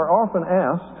 We are often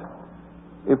asked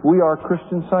if we are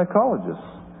Christian psychologists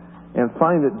and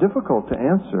find it difficult to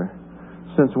answer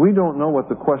since we don't know what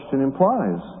the question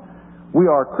implies. We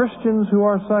are Christians who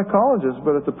are psychologists,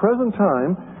 but at the present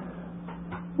time,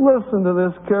 listen to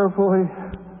this carefully.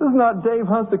 This is not Dave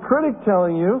Hunt the critic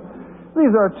telling you.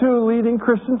 These are two leading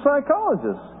Christian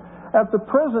psychologists. At the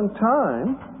present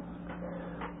time,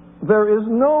 there is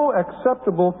no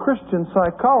acceptable Christian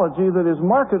psychology that is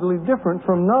markedly different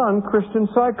from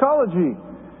non-Christian psychology.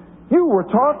 You were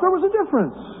taught there was a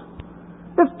difference.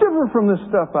 It's different different from this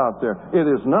stuff out there. It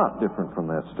is not different from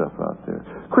that stuff out there.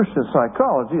 Christian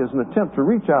psychology is an attempt to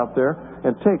reach out there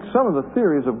and take some of the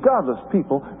theories of godless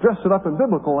people, dress it up in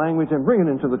biblical language, and bring it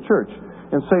into the church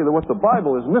and say that what the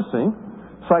Bible is missing,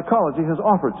 psychology has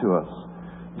offered to us.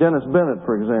 Dennis Bennett,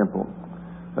 for example,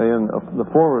 in the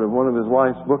foreword of one of his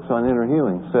wife's books on inner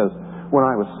healing, says, when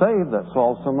I was saved, that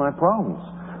solved some of my problems.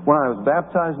 When I was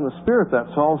baptized in the Spirit, that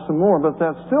solved some more, but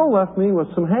that still left me with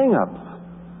some hang-ups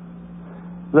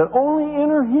that only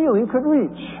inner healing could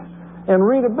reach. And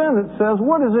Rita Bennett says,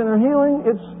 what is inner healing?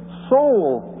 It's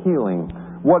soul healing.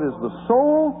 What is the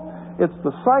soul? It's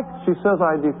the she says,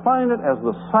 I define it as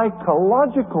the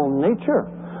psychological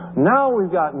nature. Now we've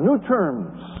got new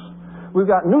terms. We've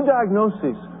got new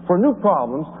diagnoses for new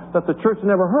problems that the church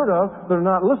never heard of, that are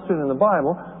not listed in the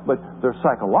Bible, but they're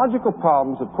psychological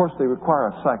problems. Of course, they require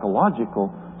a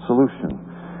psychological solution.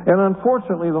 And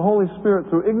unfortunately, the Holy Spirit,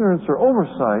 through ignorance or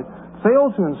oversight,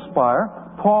 failed to inspire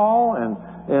Paul and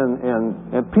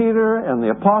Peter and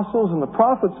the apostles and the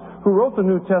prophets who wrote the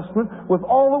New Testament with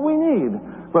all that we need.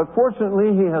 But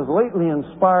fortunately, he has lately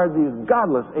inspired these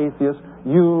godless atheists,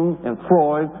 Jung and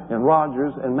Freud and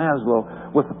Rogers and Maslow,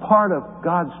 with a part of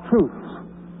God's truth.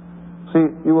 See,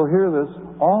 you will hear this,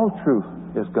 all truth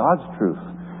is God's truth.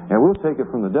 And we'll take it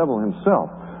from the devil himself.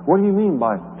 What do you mean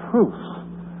by truth?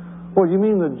 Well, you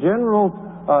mean the general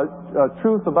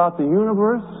truth about the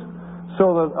universe? So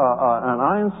that an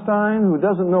Einstein who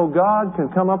doesn't know God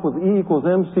can come up with E equals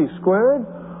MC squared?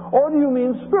 Or do you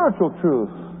mean spiritual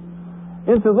truth?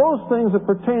 Into those things that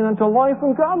pertain unto life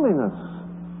and godliness.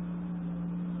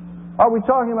 Are we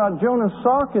talking about Jonas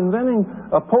Salk inventing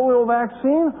a polio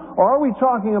vaccine? Or are we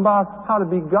talking about how to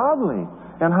be godly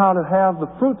and how to have the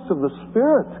fruits of the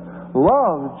Spirit?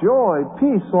 Love, joy,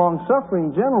 peace,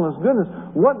 long-suffering, gentleness, goodness.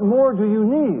 What more do you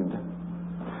need?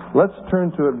 Let's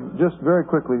turn to it just very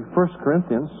quickly. 1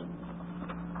 Corinthians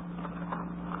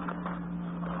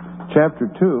chapter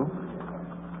 2.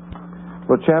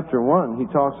 Well, chapter 1,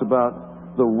 he talks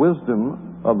about the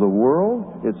wisdom of the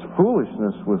world, its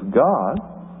foolishness with God.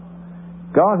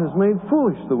 God has made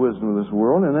foolish the wisdom of this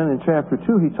world. And then in chapter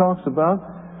 2, he talks about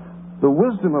the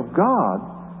wisdom of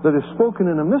God that is spoken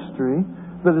in a mystery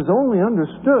that is only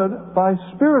understood by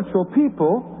spiritual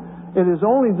people. It is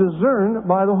only discerned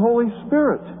by the Holy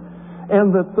Spirit.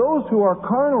 And that those who are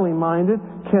carnally minded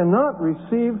cannot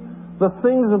receive the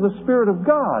things of the Spirit of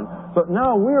God. But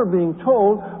now we are being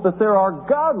told that there are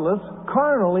godless,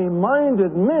 carnally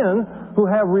minded men who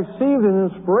have received an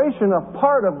inspiration, a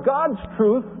part of God's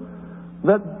truth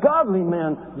that godly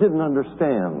men didn't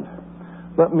understand.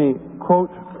 Let me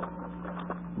quote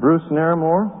Bruce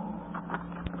Naramore,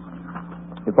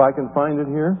 if I can find it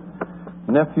here,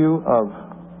 nephew of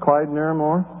Clyde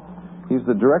Naramore. He's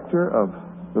the director of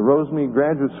the Rosemead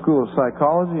Graduate School of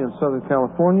Psychology in Southern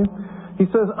California. He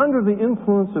says, under the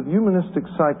influence of humanistic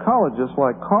psychologists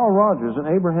like Carl Rogers and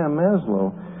Abraham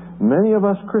Maslow, many of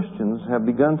us Christians have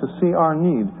begun to see our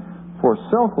need for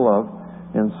self-love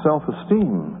and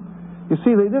self-esteem. You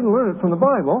see, they didn't learn it from the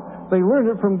Bible. They learned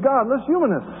it from godless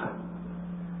humanists.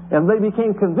 And they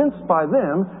became convinced by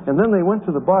them, and then they went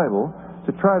to the Bible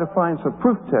to try to find some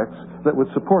proof texts that would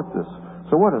support this.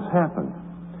 So what has happened?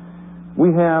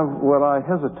 We have what I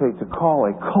hesitate to call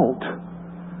a cult,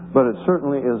 but it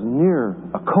certainly is near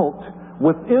a cult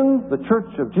within the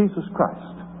Church of Jesus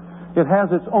Christ. It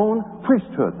has its own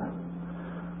priesthood.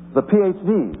 The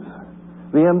PhDs,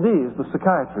 the MDs, the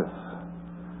psychiatrists,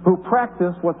 who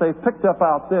practice what they've picked up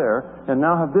out there and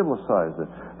now have biblicized it.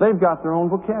 They've got their own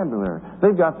vocabulary.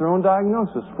 They've got their own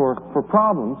diagnosis for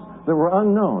problems that were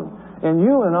unknown. And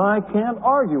you and I can't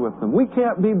argue with them. We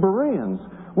can't be Bereans.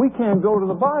 We can't go to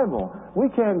the Bible. We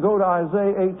can't go to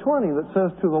Isaiah 8:20 that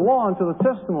says, to the law and to the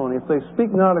testimony, if they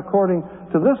speak not according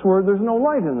to this word, there's no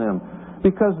light in them.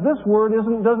 Because this word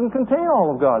doesn't contain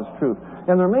all of God's truth.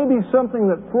 And there may be something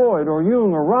that Freud or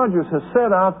Jung or Rogers has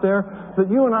said out there that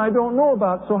you and I don't know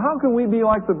about. So how can we be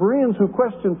like the Bereans who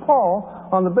questioned Paul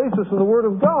on the basis of the Word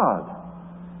of God?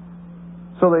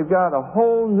 So they've got a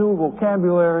whole new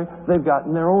vocabulary. They've got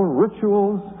their own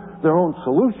rituals, their own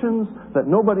solutions that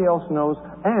nobody else knows.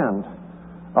 And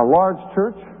a large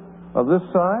church of this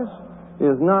size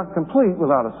is not complete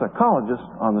without a psychologist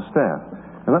on the staff.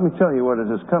 And let me tell you what it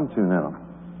has come to now.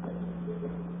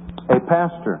 A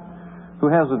pastor who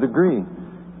has a degree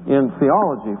in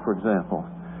theology, for example,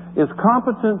 is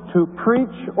competent to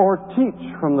preach or teach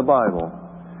from the Bible.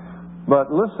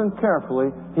 But listen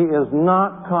carefully, he is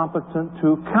not competent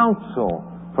to counsel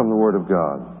from the Word of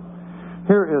God.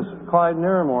 Here is Clyde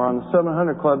Naramore on the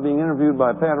 700 Club being interviewed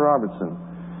by Pat Robertson.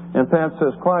 And Pat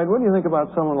says, Clyde, what do you think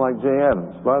about someone like Jay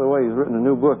Adams? By the way, he's written a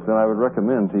new book that I would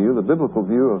recommend to you, The Biblical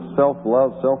View of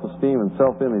Self-Love, Self-Esteem, and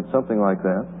Self-Image, something like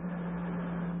that.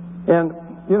 And,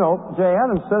 you know, Jay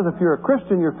Adams says if you're a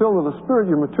Christian, you're filled with the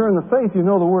Spirit, you're mature in the faith, you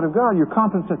know the Word of God, you're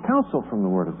competent to counsel from the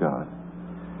Word of God.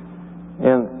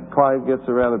 And Clyde gets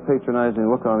a rather patronizing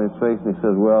look on his face, and he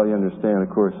says, well, you understand, of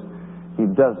course, he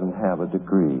doesn't have a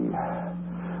degree.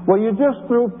 Well, you just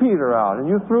threw Peter out, and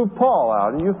you threw Paul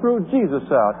out, and you threw Jesus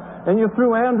out, and you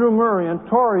threw Andrew Murray, and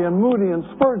Torrey, and Moody, and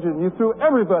Spurgeon, and you threw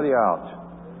everybody out.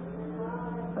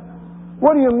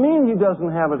 What do you mean he doesn't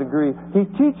have a degree? He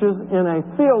teaches in a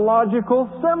theological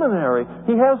seminary.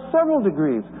 He has several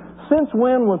degrees. Since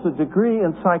when was a degree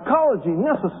in psychology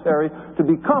necessary to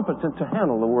be competent to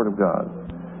handle the Word of God?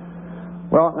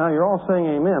 Well, now you're all saying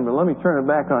amen, but let me turn it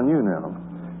back on you now,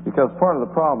 because part of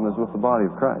the problem is with the body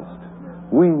of Christ.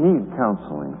 We need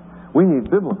counseling. We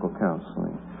need biblical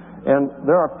counseling. And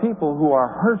there are people who are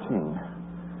hurting,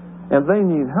 and they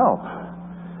need help.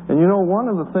 And you know, one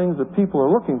of the things that people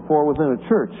are looking for within a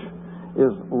church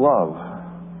is love.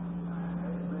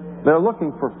 They're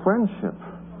looking for friendship.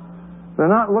 They're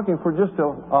not looking for just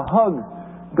a hug,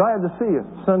 glad to see you,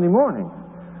 Sunday morning.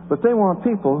 But they want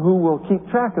people who will keep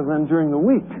track of them during the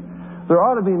week. There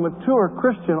ought to be mature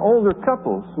Christian, older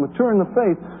couples, mature in the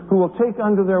faith, who will take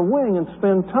under their wing and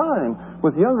spend time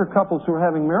with younger couples who are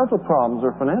having marital problems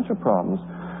or financial problems.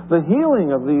 The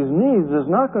healing of these needs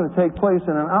is not going to take place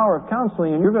in an hour of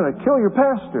counseling, and you're going to kill your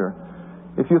pastor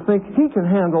if you think he can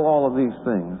handle all of these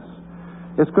things.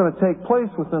 It's going to take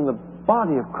place within the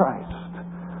body of Christ.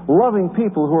 Loving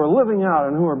people who are living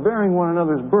out and who are bearing one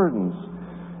another's burdens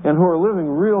and who are living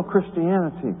real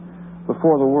Christianity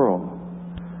before the world.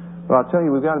 But I'll tell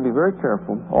you, we've got to be very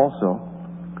careful also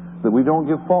that we don't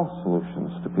give false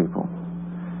solutions to people.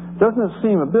 Doesn't it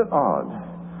seem a bit odd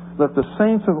that the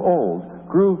saints of old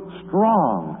grew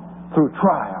strong through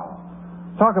trial?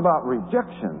 Talk about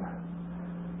rejection.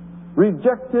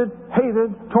 Rejected,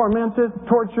 hated, tormented,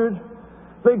 tortured.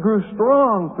 They grew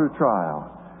strong through trial.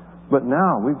 But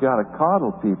now we've got to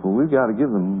coddle people. We've got to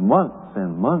give them months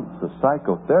and months of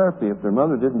psychotherapy if their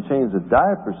mother didn't change the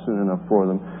diaper soon enough for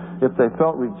them. If they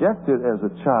felt rejected as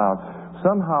a child,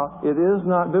 somehow it is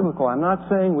not biblical. I'm not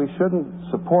saying we shouldn't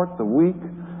support the weak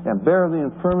and bear the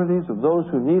infirmities of those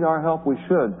who need our help. We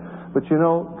should. But you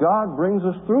know, God brings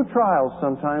us through trials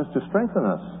sometimes to strengthen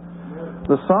us.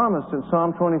 The psalmist in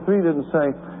Psalm 23 didn't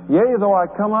say, yea, though I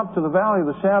come up to the valley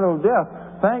of the shadow of death,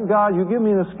 thank God you give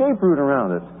me an escape route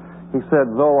around it. He said,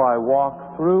 though I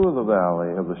walk through the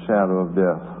valley of the shadow of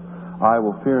death, I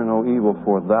will fear no evil,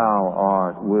 for thou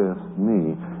art with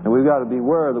me. And we've got to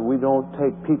beware that we don't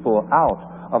take people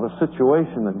out of a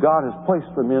situation that God has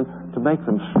placed them in to make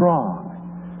them strong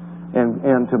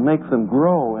and to make them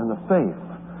grow in the faith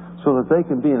so that they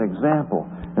can be an example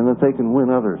and that they can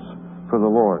win others for the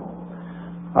Lord.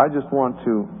 I just want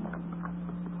to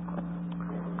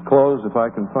close, if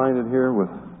I can find it here, with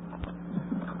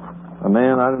a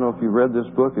man. I don't know if you read this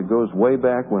book. It goes way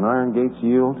back when Iron Gates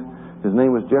Yield. His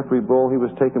name was Jeffrey Bull. He was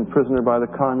taken prisoner by the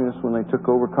communists when they took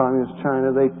over communist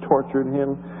China. They tortured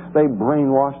him. They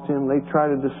brainwashed him. They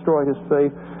tried to destroy his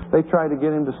faith. They tried to get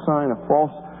him to sign a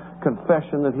false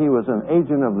confession that he was an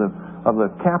agent of the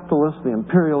capitalists, the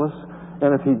imperialists,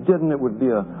 and if he didn't, it would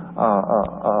be a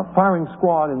firing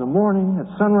squad in the morning at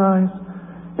sunrise.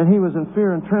 And he was in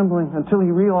fear and trembling until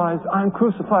he realized, I'm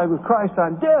crucified with Christ.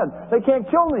 I'm dead. They can't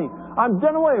kill me. I'm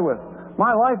done away with.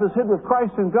 My life is hid with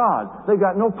Christ in God. They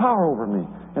got no power over me.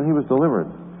 And he was delivered.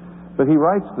 But he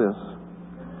writes this.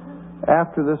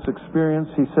 After this experience,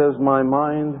 he says, my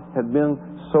mind had been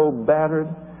so battered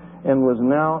and was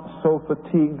now so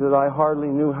fatigued that I hardly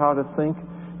knew how to think.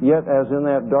 Yet, as in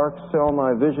that dark cell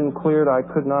my vision cleared, I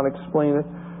could not explain it,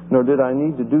 nor did I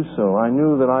need to do so. I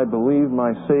knew that I believed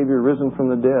my Savior risen from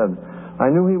the dead. I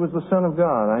knew He was the Son of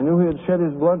God. I knew He had shed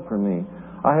His blood for me.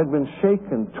 I had been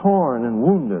shaken, torn, and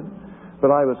wounded, but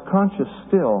I was conscious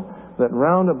still that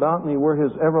round about me were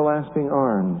His everlasting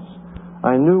arms.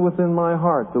 I knew within my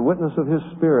heart the witness of His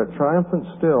Spirit, triumphant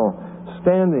still,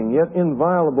 standing yet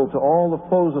inviolable to all the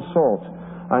foe's assault.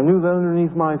 I knew that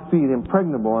underneath my feet,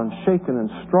 impregnable, unshaken,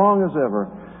 and strong as ever,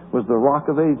 was the Rock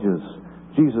of Ages,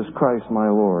 Jesus Christ my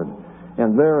Lord.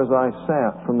 And there as I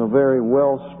sat, from the very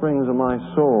well springs of my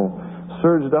soul,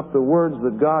 surged up the words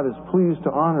that God is pleased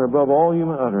to honor above all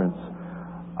human utterance.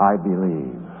 I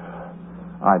believe.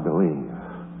 I believe.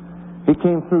 He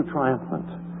came through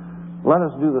triumphant. Let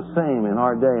us do the same in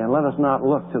our day, and let us not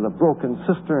look to the broken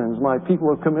cisterns. My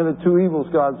people have committed two evils,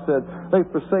 God said. They've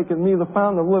forsaken me, the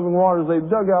fountain of living waters. They've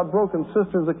dug out broken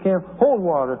cisterns that can't hold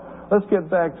water. Let's get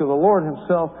back to the Lord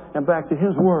Himself and back to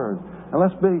His Word And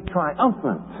let's be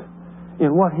triumphant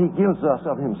in what He gives us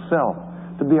of Himself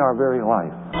to be our very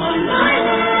life.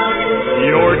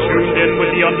 You're tuned in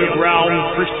with the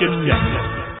Underground Christian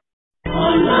Network.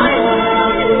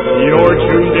 You're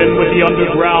tuned in with the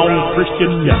Underground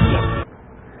Christian Network.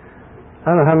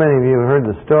 I don't know how many of you have heard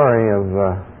the story of...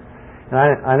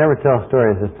 I never tell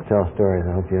stories just to tell stories.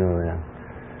 I hope you know that.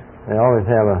 They always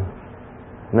have a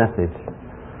message.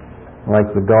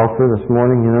 Like the golfer this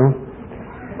morning, you know.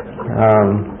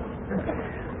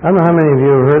 I don't know how many of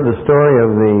you have heard the story of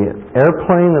the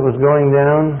airplane that was going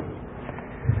down,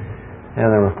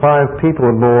 and there were 5 people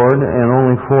aboard and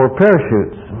only 4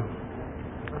 parachutes.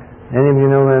 Any of you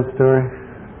know that story?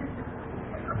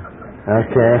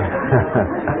 Okay.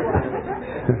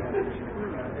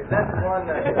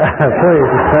 Please.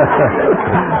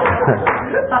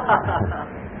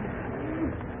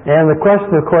 And the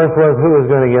question, of course, was who was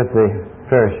going to get the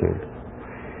parachute.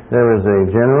 There was a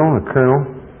general, a colonel,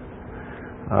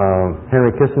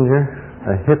 Henry Kissinger,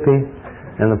 a hippie,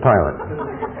 and the pilot.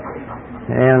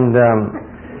 And,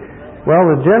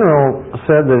 well, the general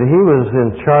said that he was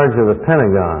in charge of the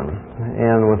Pentagon,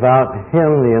 and without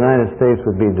him, the United States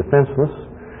would be defenseless.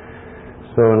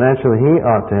 So naturally, he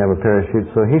ought to have a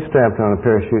parachute, so he strapped on a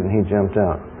parachute and he jumped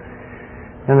out.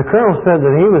 And the colonel said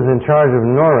that he was in charge of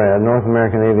NORAD, North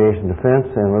American Aviation Defense,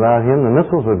 and without him, the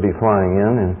missiles would be flying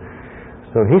in, and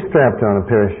so he strapped on a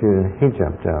parachute and he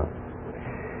jumped out.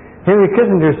 Henry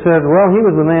Kissinger said, well, he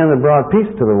was the man that brought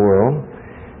peace to the world,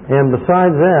 and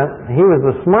besides that, he was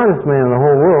the smartest man in the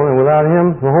whole world, and without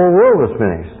him, the whole world was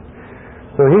finished.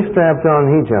 So he strapped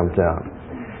on and he jumped out.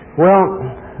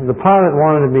 Well, the pilot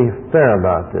wanted to be fair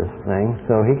about this thing,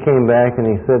 so he came back and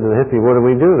he said to the hippie, what do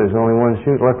we do? There's only one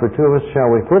chute left for 2 of us.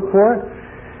 Shall we flip for it?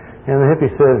 And the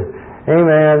hippie said, hey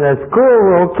man, that's cool,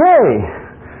 we're okay.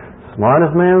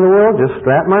 Smartest man in the world, just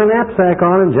strapped my knapsack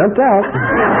on and jumped out.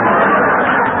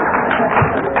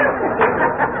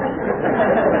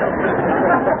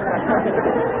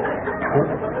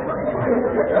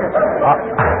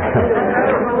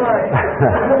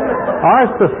 Our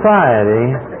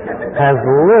society has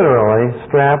literally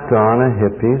strapped on a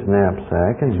hippie's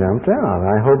knapsack and jumped out.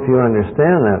 I hope you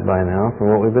understand that by now from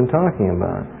what we've been talking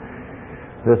about.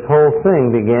 This whole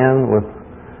thing began with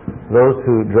those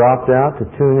who dropped out to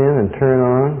tune in and turn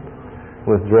on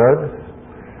with drugs,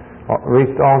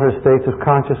 reached altered states of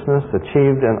consciousness,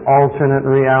 achieved an alternate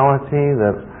reality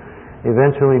that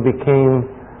eventually became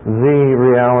the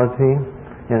reality,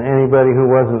 and anybody who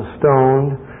wasn't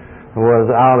stoned was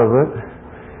out of it.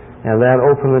 And that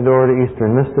opened the door to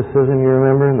Eastern mysticism, you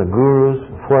remember? And the gurus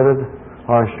flooded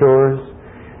our shores,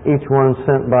 each one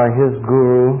sent by his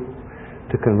guru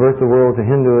to convert the world to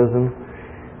Hinduism.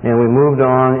 And we moved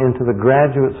on into the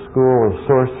graduate school of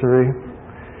sorcery,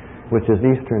 which is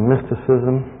Eastern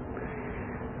mysticism.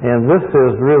 And this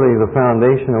is really the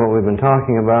foundation of what we've been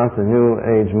talking about, the New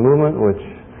Age movement, which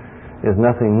is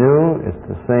nothing new. It's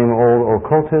the same old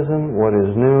occultism. What is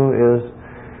new is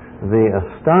the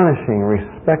astonishing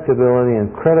respectability and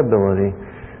credibility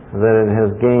that it has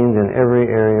gained in every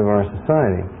area of our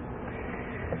society.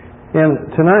 And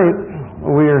tonight,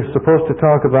 we are supposed to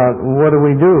talk about what do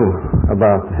we do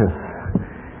about this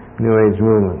New Age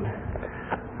movement.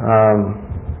 I'm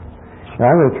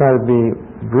going to try to be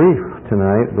brief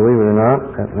tonight, believe it or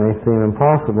not. That may seem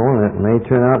impossible, and it may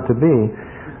turn out to be.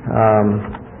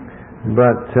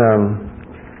 But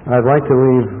I'd like to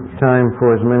leave time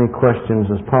for as many questions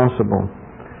as possible.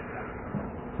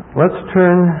 Let's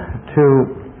turn to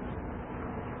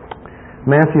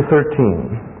Matthew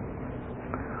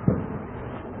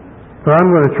 13. So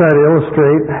I'm going to try to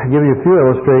give you a few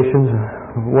illustrations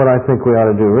of what I think we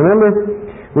ought to do. Remember,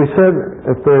 we said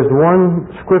if there's one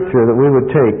scripture that we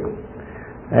would take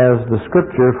as the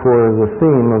scripture for the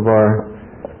theme of our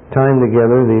time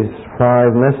together, these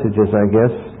 5 messages, I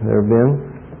guess, there have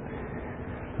been,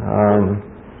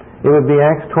 it would be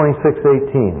Acts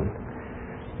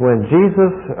 26:18. When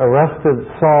Jesus arrested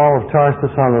Saul of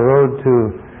Tarsus on the road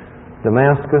to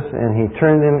Damascus and he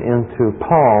turned him into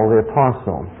Paul the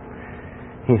Apostle,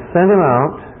 he sent him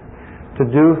out to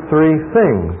do 3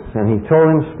 things, and he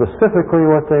told him specifically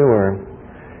what they were.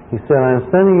 He said, I'm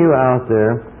sending you out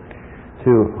there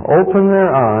to open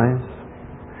their eyes,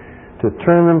 to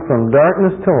turn them from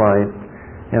darkness to light,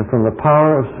 and from the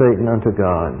power of Satan unto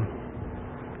God.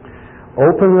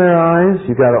 Open their eyes.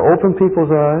 You've got to open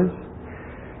people's eyes.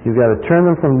 You've got to turn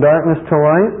them from darkness to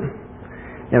light,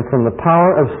 and from the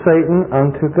power of Satan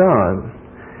unto God.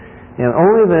 And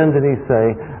only then did he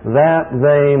say, that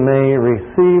they may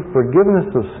receive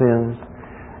forgiveness of sins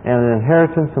and an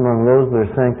inheritance among those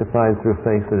that are sanctified through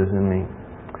faith that is in me.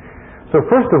 So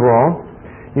first of all,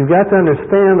 You've got to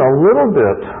understand a little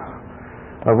bit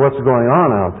of what's going on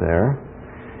out there.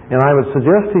 And I would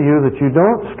suggest to you that you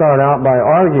don't start out by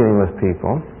arguing with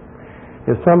people.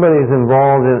 If somebody's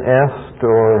involved in EST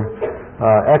or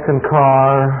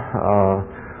Ekankar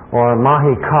or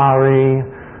Mahikari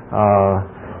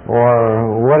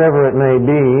or whatever it may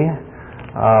be,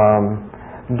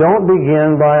 don't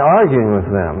begin by arguing with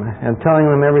them and telling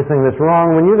them everything that's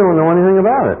wrong when you don't know anything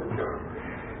about it.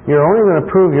 You're only going to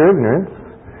prove your ignorance,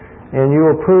 and you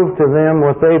will prove to them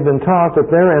what they've been taught,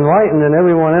 that they're enlightened and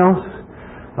everyone else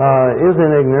is in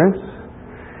ignorance.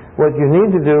 What you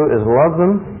need to do is love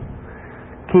them,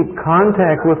 keep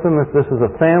contact with them if this is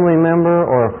a family member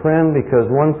or a friend, because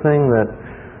one thing that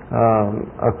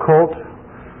a cult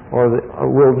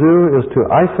will do is to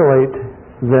isolate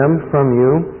them from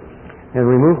you and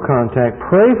remove contact.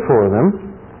 Pray for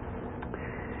them,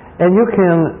 and you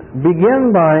can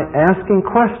begin by asking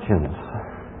questions.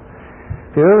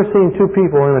 If you've ever seen two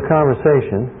people in a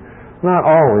conversation, not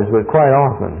always, but quite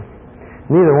often,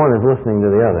 neither one is listening to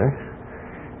the other,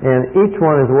 and each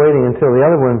one is waiting until the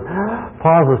other one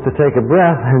pauses to take a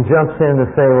breath and jumps in to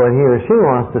say what he or she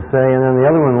wants to say, and then the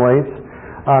other one waits.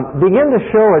 Begin to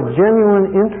show a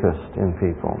genuine interest in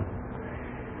people.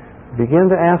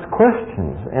 Begin to ask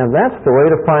questions, and that's the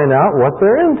way to find out what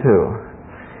they're into.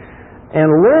 And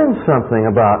learn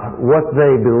something about what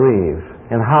they believe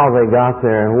and how they got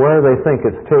there and where they think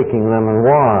it's taking them and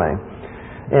why.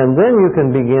 And then you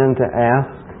can begin to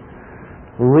ask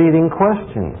leading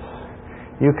questions.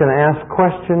 You can ask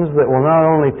questions that will not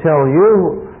only tell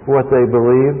you what they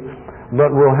believe,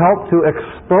 but will help to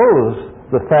expose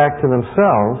the fact to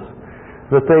themselves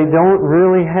that they don't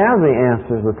really have the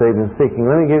answers that they've been seeking.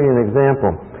 Let me give you an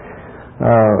example.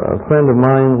 A friend of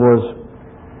mine was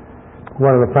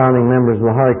one of the founding members of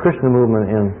the Hare Krishna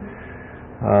movement in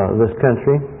this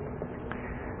country,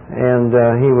 and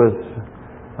he was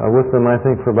with them, I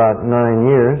think, for about 9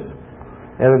 years,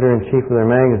 editor-in-chief of their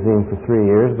magazine for 3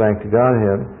 years, Back to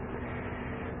Godhead.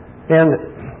 And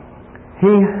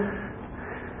he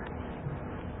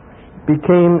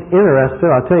became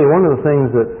interested. I'll tell you, one of the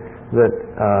things that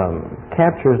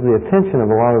captures the attention of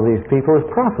a lot of these people is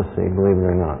prophecy, believe it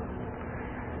or not.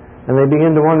 And they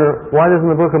begin to wonder, why doesn't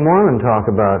the Book of Mormon talk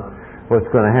about what's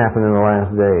going to happen in the last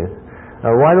days?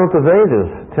 Why don't the Vedas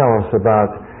tell us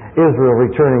about Israel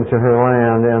returning to her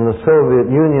land and the Soviet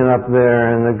Union up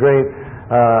there and the great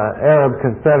Arab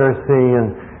Confederacy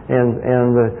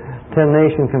and the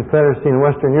 10-nation Confederacy in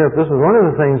Western Europe? This was one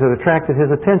of the things that attracted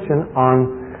his attention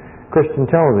on Christian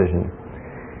television.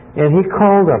 And he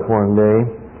called up one day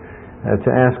to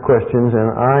ask questions, and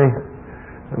I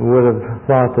would have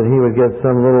thought that he would get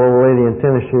some little old lady in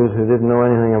tennis shoes who didn't know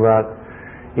anything about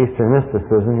Eastern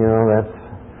mysticism. You know, that's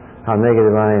how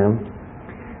negative I am.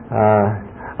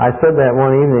 I said that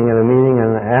one evening at a meeting,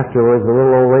 and afterwards the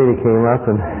little old lady came up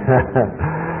and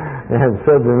and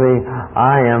said to me,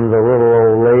 I am the little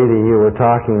old lady you were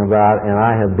talking about, and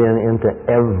I have been into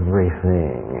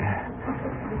everything.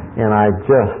 And I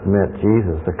just met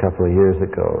Jesus a couple of years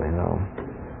ago, you know.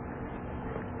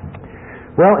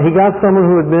 Well, he got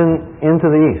someone who had been into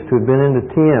the East, who had been into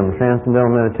TM,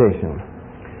 Transcendental Meditation.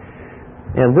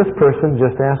 And this person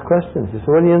just asked questions. He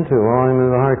said, what are you into? Well, I'm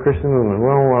into the Hare Krishna movement.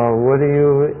 Well, what are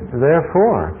you there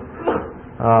for?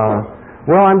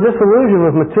 Well, I'm disillusioned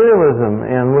with materialism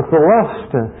and with the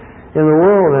lust in the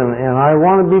world, and I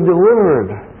want to be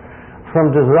delivered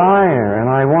from desire,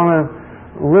 and I want to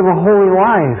live a holy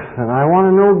life, and I want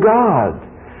to know God.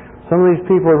 Some of these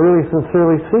people are really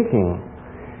sincerely seeking.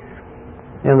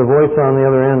 And the voice on the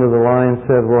other end of the line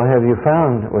said, well, have you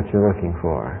found what you're looking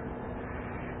for?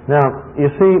 Now, you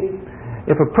see,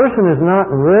 if a person is not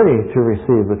ready to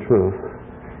receive the truth,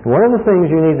 one of the things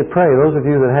you need to pray, those of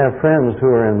you that have friends who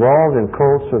are involved in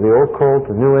cults or the occult,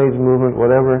 the New Age movement,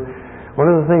 whatever, one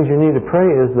of the things you need to pray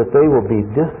is that they will be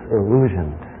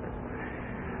disillusioned.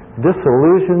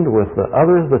 Disillusioned with the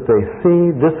others that they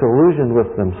see, disillusioned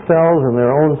with themselves and their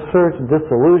own search,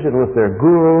 disillusioned with their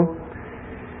guru.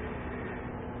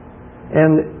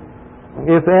 And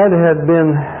if Ed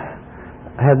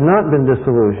had not been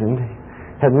disillusioned,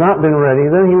 had not been ready,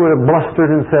 then he would have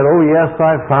blustered and said, oh yes,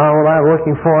 I found what I'm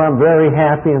looking for, I'm very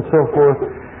happy, and so forth.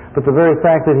 But the very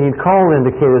fact that he'd called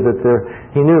indicated that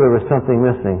he knew there was something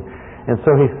missing. And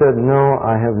so he said, no,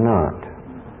 I have not.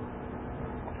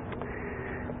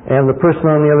 And the person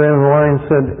on the other end of the line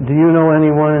said, do you know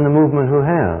anyone in the movement who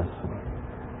has?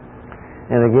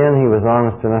 And again, he was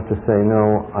honest enough to say,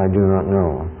 no, I do not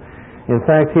know. In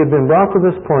fact, he had been brought to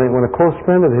this point when a close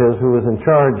friend of his who was in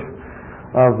charge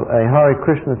of a Hare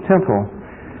Krishna temple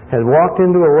had walked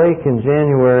into a lake in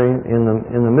January in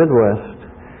the Midwest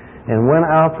and went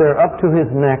out there up to his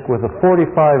neck with a 45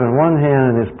 in one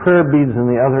hand and his prayer beads in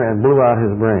the other and blew out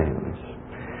his brains.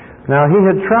 Now he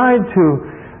had tried to,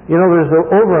 there's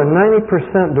over a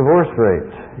 90% divorce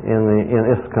rate in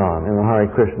ISKCON, in the Hare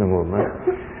Krishna movement.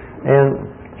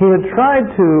 And he had tried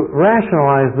to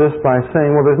rationalize this by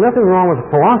saying, well, there's nothing wrong with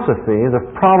philosophy, the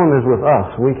problem is with us,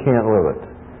 we can't live it.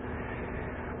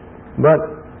 But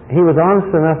he was honest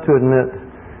enough to admit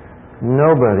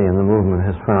nobody in the movement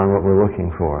has found what we're looking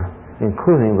for,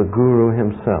 including the Guru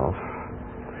himself.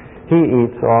 He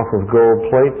eats off of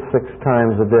gold plates 6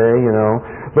 times a day,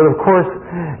 but of course,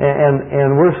 and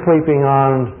we're sleeping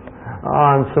on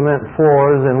cement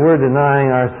floors, and we're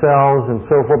denying ourselves and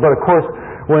so forth. But of course,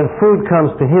 when food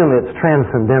comes to him, it's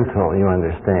transcendental, you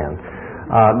understand,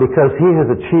 because he has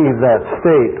achieved that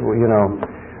state,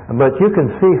 But you can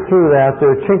see through that.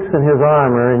 There are chinks in his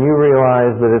armor, and you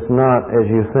realize that it's not as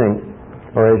you think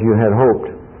or as you had hoped.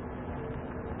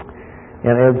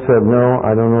 And Ed said, no,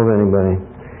 I don't know of anybody.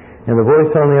 And the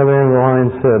voice on the other end of the line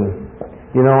said,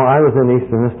 I was in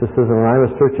Eastern mysticism, and I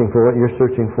was searching for what you're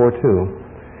searching for too.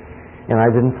 And I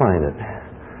didn't find it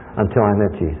until I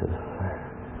met Jesus.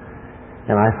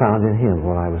 And I found in him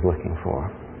what I was looking for.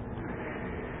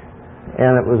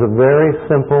 And it was a very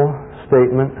simple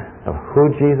statement of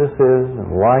who Jesus is and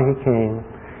why he came.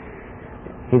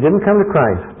 He didn't come to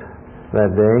Christ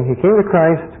that day. He came to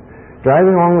Christ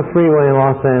driving along the freeway in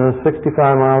Los Angeles, 65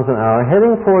 miles an hour,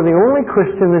 heading for the only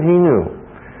Christian that he knew.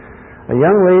 A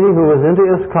young lady who was into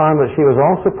ISKCON, but she was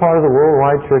also part of the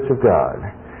Worldwide Church of God.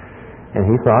 And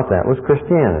he thought that was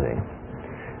Christianity.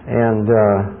 And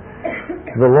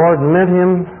the Lord met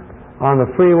him on the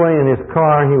freeway in his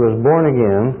car. He was born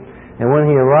again. And when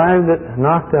he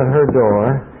knocked at her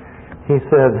door, he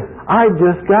said, I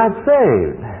just got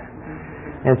saved.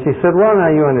 And she said, well, now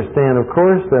you understand, of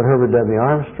course, that Herbert W.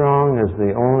 Armstrong is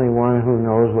the only one who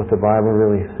knows what the Bible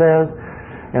really says.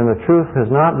 And the truth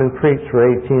has not been preached for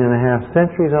 18 and a half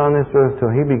centuries on this earth till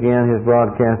he began his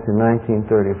broadcast in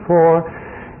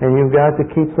 1934. And you've got to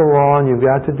keep the law, and you've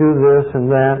got to do this and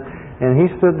that. And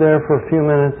he stood there for a few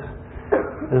minutes.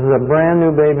 This is a brand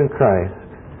new babe in Christ.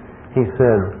 He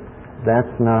said,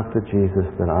 that's not the Jesus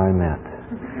that I met.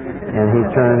 And he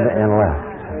turned and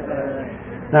left.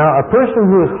 Now, a person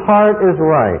whose heart is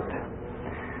right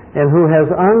and who has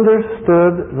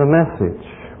understood the message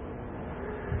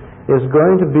is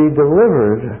going to be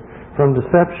delivered from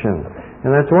deception.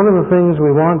 And that's one of the things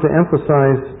we want to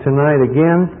emphasize tonight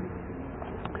again.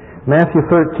 Matthew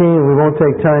 13, we won't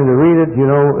take time to read it.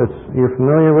 You're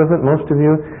familiar with it, most of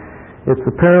you. It's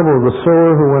the parable of the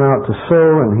sower who went out to sow,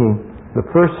 and the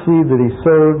first seed that he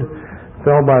sowed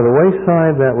fell by the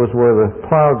wayside. That was where the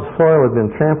plowed soil had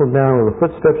been trampled down with the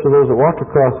footsteps of those that walked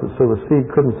across it, so the seed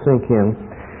couldn't sink in.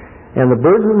 And the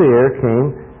birds of the air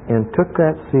came and took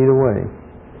that seed away.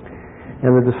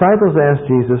 And the disciples asked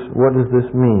Jesus, what does this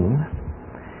mean?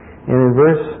 And in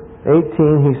verse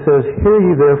 18 he says, hear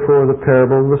ye therefore the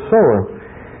parable of the sower.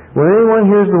 When anyone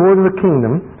hears the word of the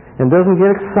kingdom and doesn't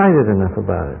get excited enough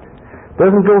about it,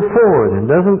 doesn't go forward and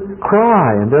doesn't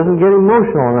cry and doesn't get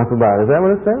emotional enough about it, is that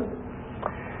what it says?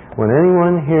 When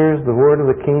anyone hears the word of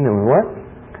the kingdom, what?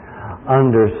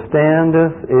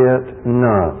 Understandeth it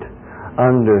not.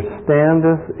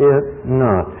 Understandeth it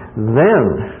not. Then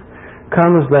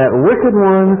comes that wicked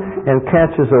one and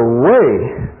catches away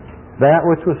that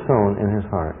which was sown in his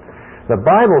heart. The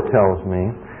Bible tells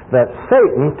me that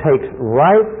Satan takes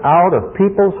right out of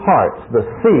people's hearts the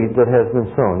seed that has been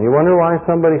sown. You wonder why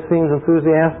somebody seems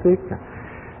enthusiastic?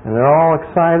 And they're all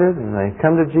excited, and they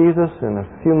come to Jesus, and a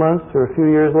few months or a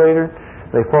few years later,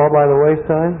 they fall by the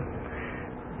wayside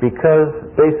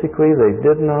because basically they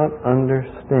did not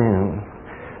understand.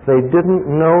 They didn't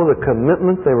know the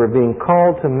commitment they were being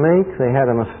called to make. They had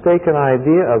a mistaken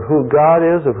idea of who God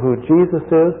is, of who Jesus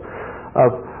is, of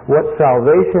what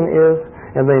salvation is,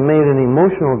 and they made an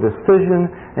emotional decision,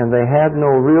 and they had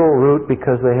no real root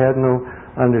because they had no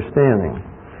understanding.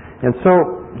 And so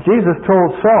Jesus told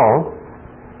Saul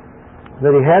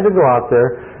that he had to go out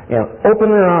there and open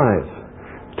their eyes,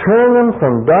 turn them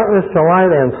from darkness to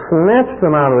light, and snatch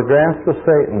them out of the grasp of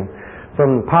Satan,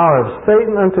 from the power of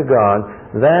Satan unto God,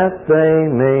 that they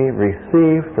may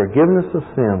receive forgiveness of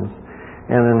sins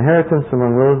and an inheritance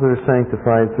among those that are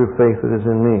sanctified through faith that is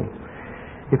in me.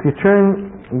 If you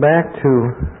turn back to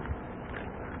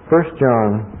 1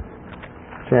 John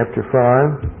chapter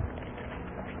 5,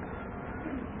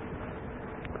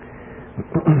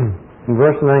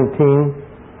 verse 19,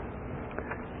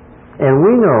 and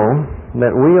we know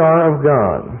that we are of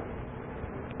God,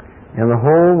 and the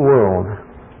whole world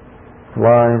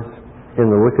lies in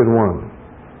the wicked one.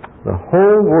 The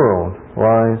whole world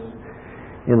lies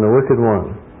in the wicked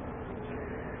one.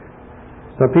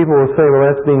 Some people will say, well,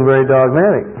 that's being very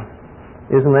dogmatic.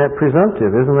 Isn't that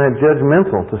presumptive? Isn't that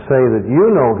judgmental to say that you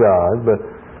know God, but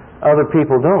other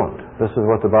people don't? This is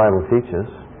what the Bible teaches.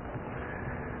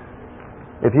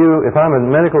 If I'm a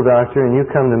medical doctor and you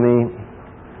come to me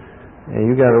and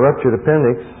you got a ruptured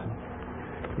appendix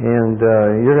and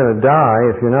you're going to die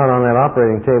if you're not on that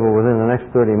operating table within the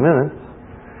next 30 minutes,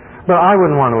 but I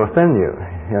wouldn't want to offend you,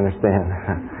 you understand?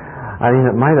 I mean,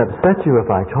 it might upset you if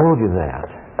I told you that.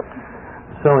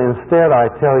 So instead I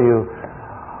tell you,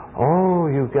 oh,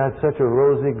 you've got such a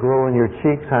rosy glow in your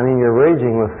cheeks. I mean, you're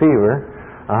raging with fever,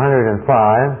 105.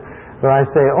 But I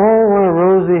say, oh, what a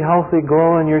rosy, healthy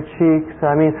glow in your cheeks.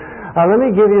 I mean, let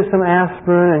me give you some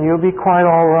aspirin and you'll be quite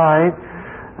all right.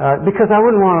 Because I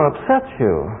wouldn't want to upset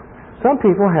you. Some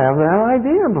people have that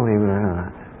idea, believe it or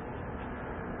not.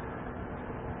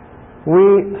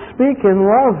 We speak in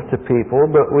love to people,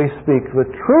 but we speak the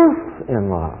truth in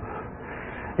love.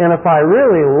 And if I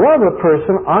really love a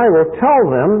person, I will tell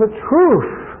them the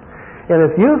truth. And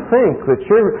if you think that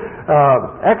you're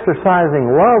exercising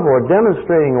love or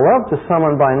demonstrating love to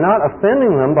someone by not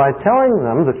offending them, by telling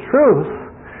them the truth,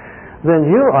 then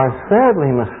you are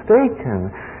sadly mistaken.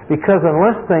 Because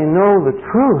unless they know the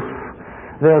truth,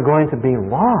 they're going to be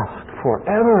lost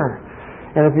forever.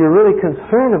 And if you're really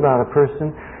concerned about a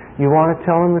person, you want to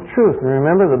tell them the truth. And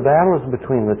remember, the battle is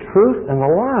between the truth and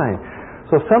the lie.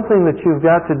 So something that you've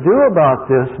got to do about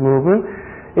this movement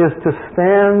is to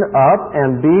stand up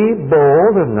and be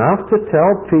bold enough to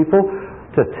tell people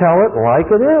to tell it like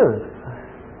it is.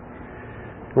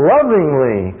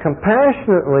 Lovingly,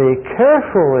 compassionately,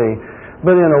 carefully,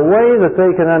 but in a way that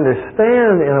they can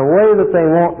understand, in a way that they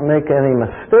won't make any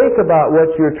mistake about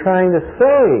what you're trying to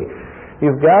say.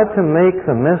 You've got to make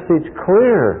the message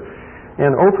clear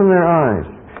and open their eyes.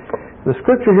 The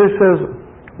scripture here says,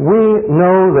 we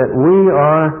know that we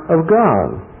are of God,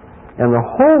 and the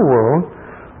whole world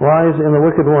lies in the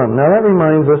wicked one. Now that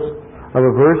reminds us of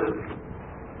a verse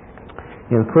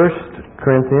in 1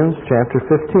 Corinthians chapter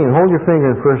 15. Hold your finger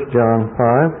in 1 John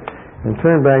 5 and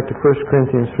turn back to 1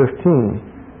 Corinthians 15.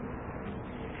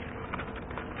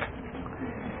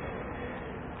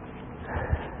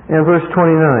 And verse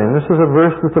 29. This is a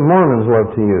verse that the Mormons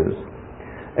love to use.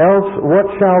 Else, what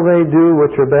shall they do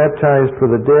which are baptized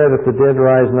for the dead? If the dead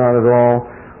rise not at all,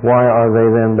 why are they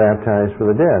then baptized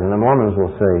for the dead? And the Mormons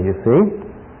will say, you see,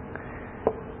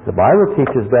 the Bible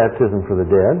teaches baptism for the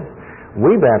dead.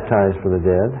 We baptize for the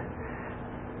dead.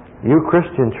 You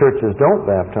Christian churches don't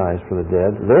baptize for the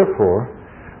dead. Therefore,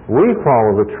 we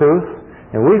follow the truth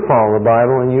and we follow the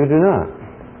Bible and you do not.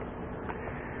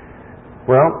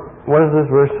 Well, what is this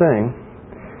verse saying?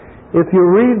 If you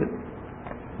read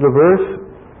the verses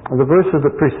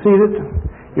that precede it,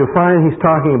 you'll find he's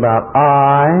talking about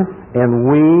I and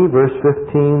we, verse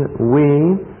 15,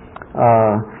 we.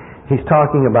 He's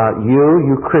talking about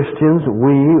you Christians,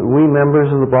 we members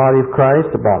of the body of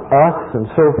Christ, about us and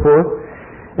so forth.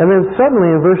 And then suddenly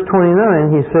in verse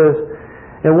 29 he says,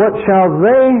 and what shall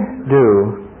they do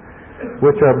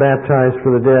which are baptized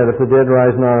for the dead? If the dead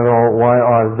rise not at all, why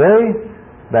are they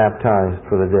baptized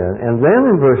for the dead? And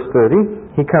then in verse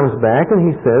 30 he comes back and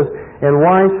he says, and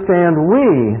why stand we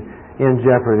in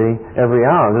jeopardy every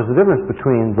hour? There's a difference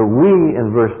between the we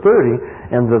in verse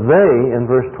 30 and the they in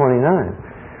verse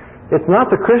 29. It's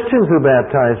not the Christians who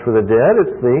baptize for the dead,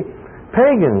 it's the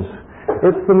pagans.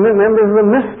 It's the members of the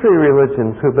mystery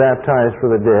religions who baptize for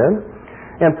the dead.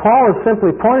 And Paul is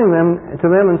simply pointing to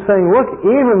them and saying, look,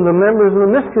 even the members of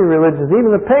the mystery religions,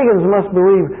 even the pagans must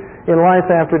believe in life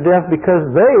after death because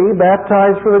they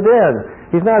baptize for the dead.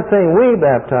 He's not saying we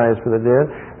baptize for the dead.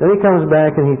 Then he comes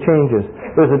back and he changes.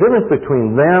 There's a difference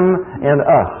between them and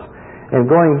us. And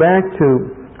going back to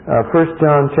 1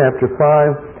 John chapter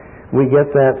 5, we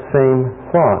get that same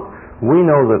thought. We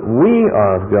know that we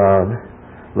are of God.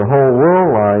 The whole world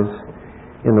lies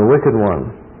in the wicked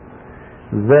one.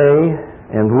 They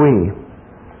and we.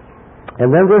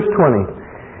 And then verse 20.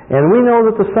 And we know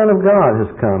that the Son of God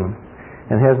has come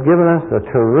and has given us a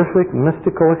terrific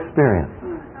mystical experience.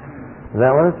 Is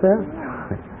that what it says?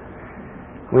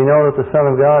 We know that the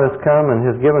Son of God has come and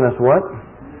has given us what?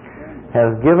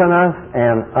 Has given us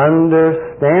an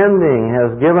understanding.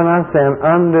 Has given us an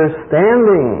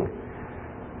understanding.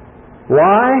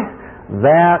 Why?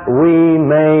 That we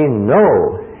may know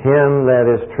Him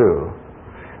that is true.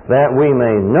 That we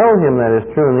may know Him that is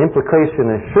true. And the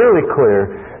implication is surely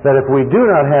clear that if we do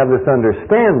not have this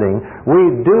understanding,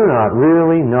 we do not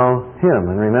really know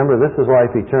Him. And remember, this is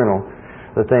life eternal,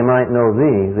 that they might know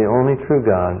Thee, the only true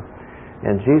God,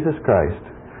 and Jesus Christ,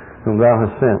 whom Thou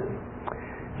hast sent.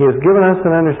 He has given us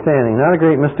an understanding, not a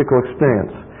great mystical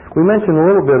experience. We mentioned a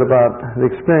little bit about the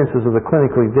experiences of the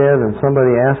clinically dead, and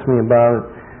somebody asked me about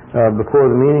it before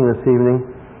the meeting this evening.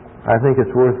 I think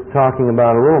it's worth talking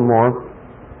about a little more.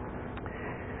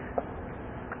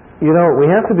 You know, we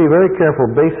have to be very careful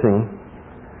basing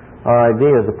our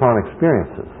ideas upon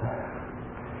experiences.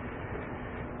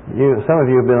 Some of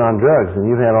you have been on drugs and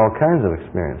you've had all kinds of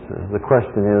experiences. The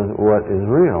question is, what is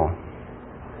real?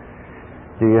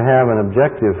 Do you have an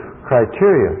objective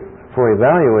criteria for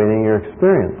evaluating your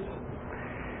experience?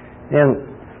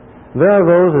 And there are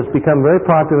those that's become very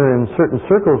popular in certain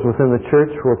circles within the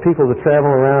church, where people that travel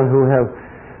around who have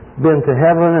been to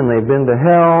heaven and they've been to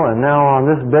hell, and now on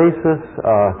this basis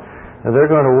they're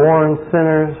going to warn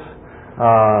sinners,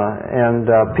 and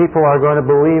people are going to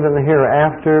believe in the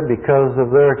hereafter because of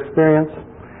their experience.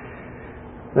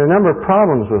 There are a number of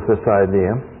problems with this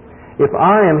idea. If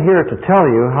I am here to tell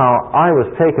you how I was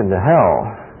taken to hell,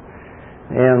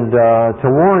 and to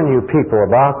warn you people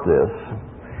about this,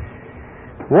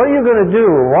 what are you going to do?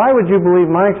 Why would you believe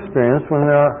my experience when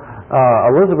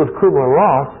Elizabeth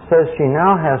Kubler-Ross says she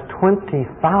now has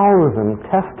 20,000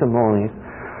 testimonies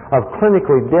of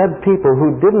clinically dead people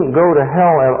who didn't go to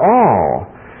hell at all?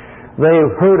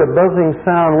 They've heard a buzzing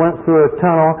sound, went through a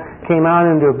tunnel, came out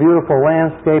into a beautiful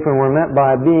landscape, and were met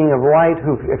by a being of light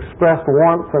who expressed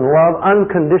warmth and love,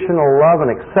 unconditional love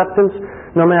and acceptance,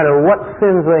 no matter what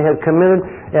sins they had committed,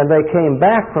 and they came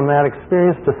back from that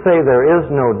experience to say, there is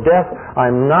no death,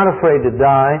 I'm not afraid to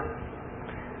die.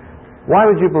 Why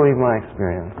would you believe my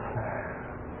experience?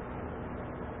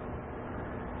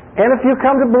 And if you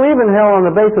come to believe in hell on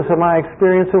the basis of my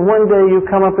experience, and one day you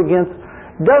come up against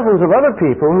dozens of other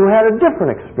people who had a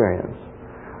different experience,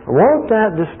 won't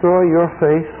that destroy your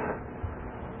faith?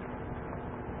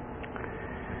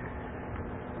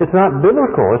 It's not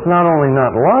biblical. It's not only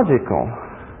not logical,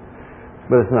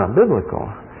 but it's not biblical.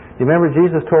 You remember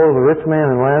Jesus told the rich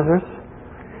man and Lazarus,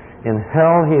 in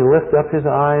hell he lifted up his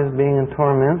eyes being in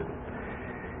torment,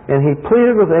 and he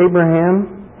pleaded with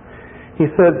Abraham. He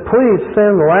said, please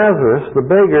send Lazarus, the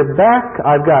beggar, back.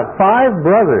 I've got 5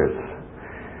 brothers.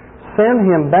 Send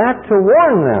him back to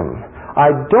warn them. I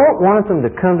don't want them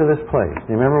to come to this place.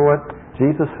 Do you remember what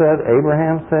Jesus said,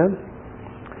 Abraham said?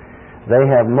 They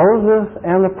have Moses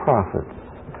and the prophets.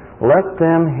 Let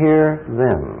them hear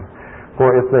them.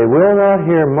 For if they will not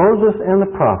hear Moses and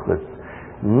the prophets,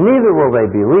 neither will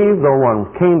they believe though one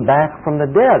came back from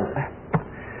the dead.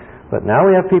 But now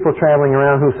we have people traveling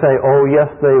around who say, oh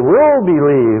yes, they will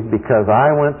believe because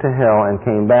I went to hell and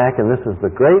came back, and this is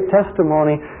the great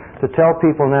testimony to tell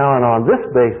people now, and on this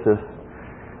basis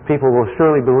people will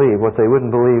surely believe what they wouldn't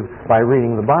believe by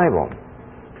reading the Bible.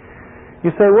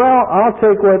 You say, well, I'll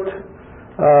take what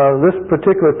this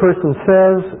particular person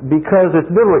says because it's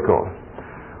biblical.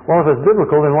 Well, if it's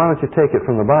biblical, then why don't you take it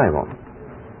from the Bible?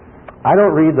 I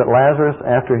don't read that Lazarus,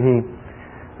 after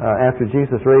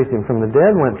Jesus raised him from the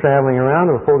dead, went traveling around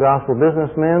to the Full Gospel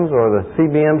Businessmen's or the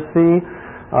CBMC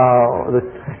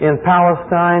in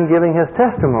Palestine giving his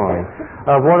testimony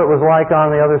of what it was like on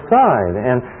the other side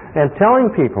and telling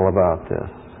people about this.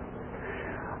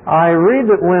 I read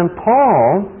that when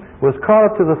Paul was caught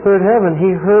up to the third heaven,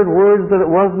 he heard words that it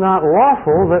was not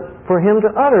lawful for him to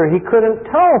utter. He couldn't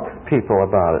tell people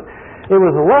about it. It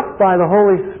was left by the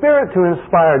Holy Spirit to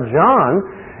inspire John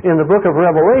in the book of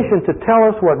Revelation to tell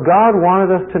us what God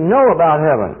wanted us to know about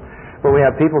heaven. But we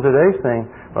have people today saying,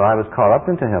 well, I was caught up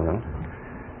into heaven,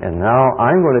 and now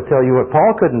I'm going to tell you what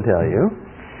Paul couldn't tell you,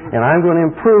 and I'm going to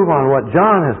improve on what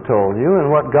John has told you and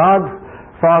what God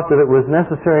thought that it was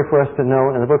necessary for us to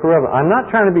know in the book of Revelation. I'm not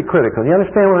trying to be critical. You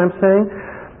understand what I'm saying?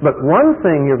 But one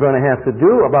thing you're going to have to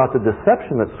do about the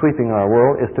deception that's sweeping our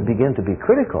world is to begin to be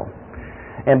critical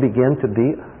and begin to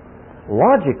be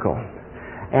logical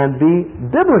and be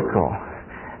biblical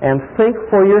and think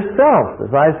for yourself.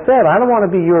 As I said, I don't want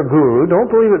to be your guru. Don't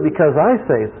believe it because I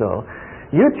say so.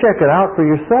 You check it out for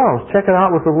yourselves. Check it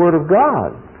out with the Word of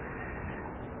God.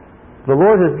 The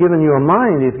Lord has given you a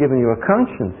mind. He's given you a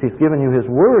conscience. He's given you His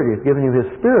Word. He's given you His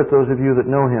Spirit, those of you that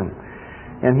know Him.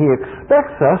 And He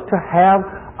expects us to have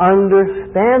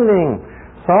understanding.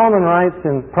 Solomon writes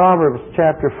in Proverbs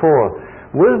chapter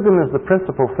 4, wisdom is the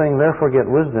principal thing, therefore get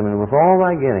wisdom, and with all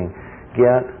thy getting,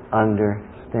 get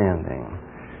understanding.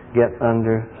 Get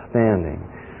understanding.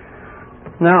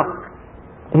 Now,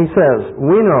 he says,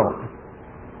 we know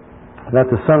that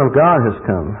the Son of God has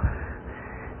come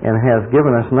and has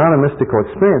given us not a mystical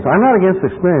experience. I'm not against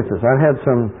experiences. I've had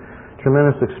some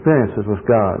tremendous experiences with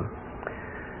God.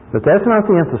 But that's not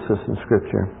the emphasis in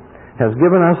Scripture. Has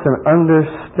given us an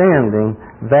understanding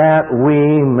that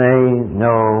we may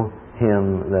know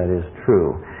Him that is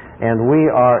true. And we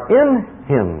are in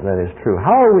Him that is true.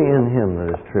 How are we in Him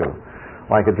that is true?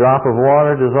 Like a drop of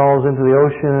water dissolves into the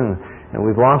ocean, and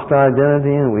we've lost our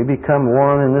identity, and we become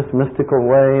one in this mystical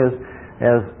way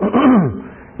as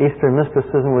Eastern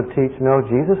mysticism would teach. No,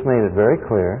 Jesus made it very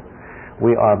clear.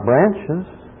 We are branches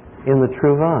in the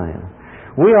true vine.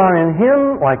 We are in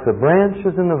Him like the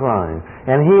branches in the vine.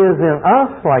 And He is in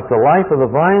us like the life of the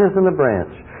vine is in the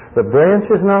branch. The branch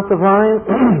is not the vine,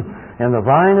 and the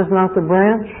vine is not the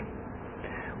branch.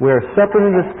 We are separate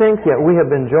and distinct, yet we have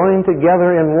been joined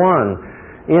together in one,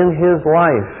 in His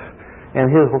life. And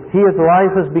His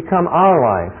life has become our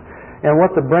life. And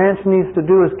what the branch needs to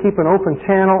do is keep an open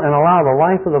channel and allow the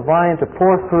life of the vine to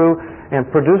pour through and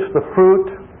produce the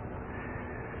fruit.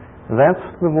 That's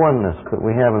the oneness that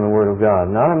we have in the Word of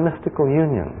God, not a mystical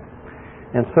union.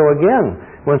 And so again,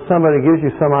 when somebody gives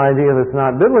you some idea that's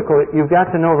not biblical, you've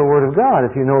got to know the Word of God.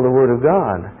 If you know the Word of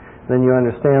God, then you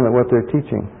understand that what they're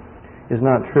teaching is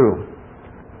not true.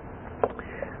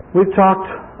 We've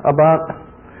talked about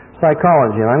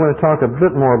psychology, and I'm going to talk a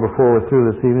bit more before we're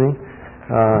through this evening,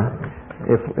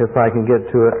 if I can get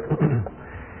to it.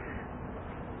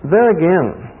 There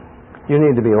again, you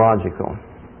need to be logical.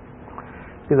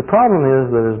 See, the problem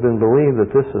is that it's been believed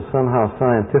that this is somehow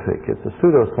scientific. It's a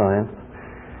pseudoscience.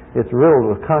 It's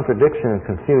riddled with contradiction and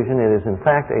confusion. It is, in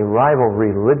fact, a rival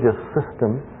religious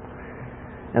system,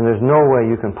 and there's no way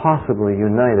you can possibly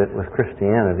unite it with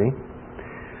Christianity.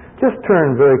 Just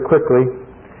turn very quickly,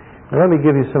 and let me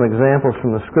give you some examples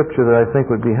from the Scripture that I think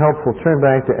would be helpful. Turn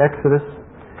back to Exodus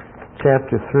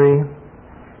chapter 3.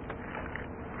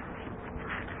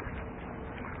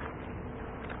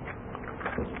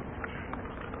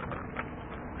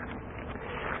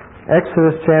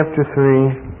 Exodus chapter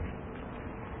 3.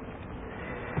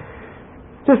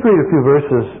 Just read a few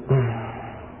verses.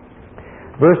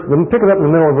 Pick it up in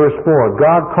the middle of verse 4.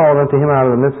 God called unto him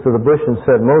out of the midst of the bush and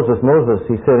said, Moses, Moses.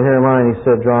 He said, Here am I. And he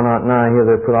said, Draw not nigh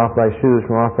hither, put off thy shoes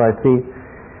from off thy feet.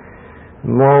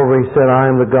 Moreover, he said,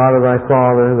 I am the God of thy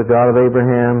father, the God of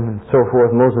Abraham, and so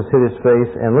forth. Moses hid his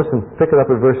face. And listen, pick it up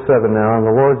at verse 7 now. And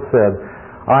the Lord said,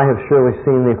 I have surely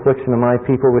seen the affliction of my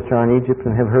people which are in Egypt,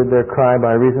 and have heard their cry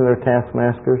by reason of their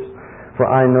taskmasters. For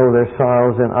I know their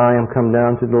sorrows, and I am come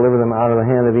down to deliver them out of the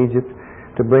hand of Egypt,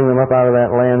 to bring them up out of that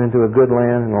land into a good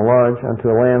land, and a large, unto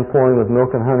a land flowing with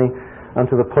milk and honey,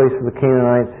 unto the place of the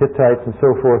Canaanites, Hittites, and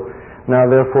so forth. Now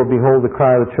therefore, behold the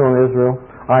cry of the children of Israel.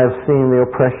 I have seen the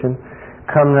oppression.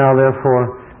 Come now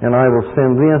therefore, and I will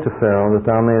send thee unto Pharaoh, that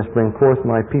thou mayest bring forth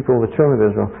my people, the children of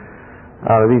Israel,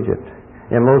 out of Egypt.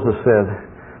 And Moses said,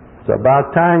 It's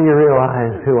about time you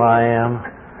realize who I am.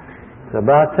 It's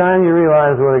about time you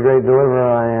realize what a great deliverer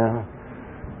I am.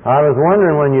 I was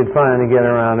wondering when you'd finally get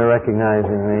around to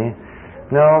recognizing me.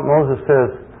 No, Moses says,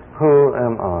 Who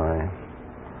am I?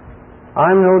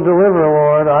 I'm no deliverer,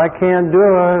 Lord. I can't do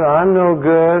it. I'm no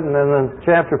good. And then in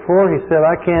chapter 4 he said,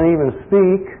 I can't even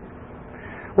speak.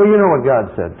 Well, you know what God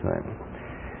said to him.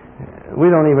 We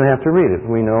don't even have to read it.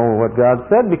 We know what God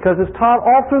said because it's taught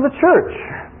all through the church.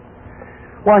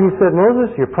 Why, he said,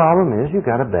 Moses, your problem is you've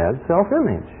got a bad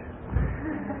self-image.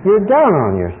 You're down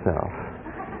on yourself.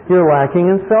 You're lacking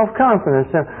in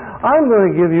self-confidence. And I'm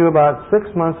going to give you about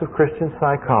 6 months of Christian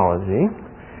psychology.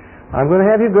 I'm going to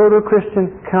have you go to a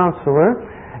Christian counselor,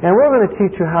 and we're going to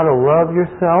teach you how to love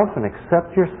yourself and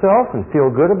accept yourself and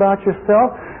feel good about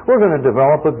yourself. We're going to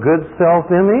develop a good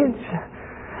self-image.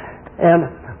 And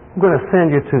I'm going to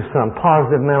send you to some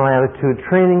positive mental attitude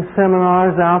training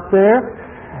seminars out there.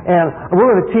 And we're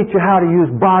going to teach you how to use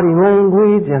body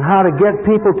language and how to get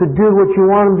people to do what you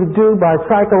want them to do by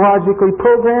psychologically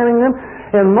programming them.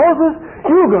 And Moses,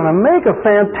 you're going to make a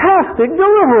fantastic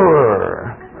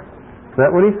deliverer. Is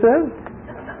that what he said?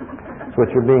 That's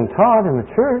what you're being taught in the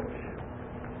church.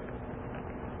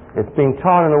 It's being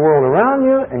taught in the world around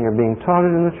you, and you're being taught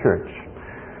it in the church.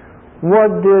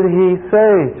 What did he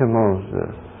say to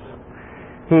Moses?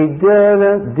 He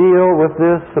didn't deal with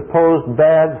this supposed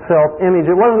bad self-image.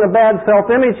 It wasn't a bad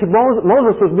self-image.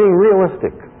 Moses was being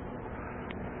realistic.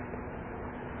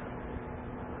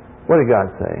 What did God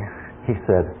say? He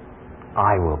said,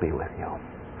 I will be with you.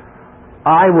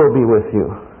 I will be with you.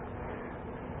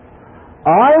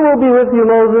 I will be with you,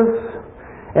 Moses.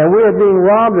 And we are being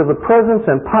robbed of the presence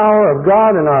and power of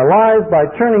God in our lives by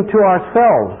turning to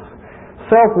ourselves.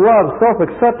 Self-love,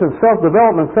 self-acceptance,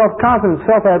 self-development, self-confidence,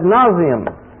 self-ad nauseum.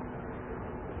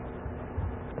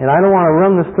 And I don't want to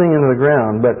run this thing into the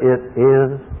ground, but it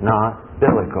is not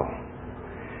biblical.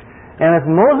 And if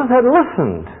Moses had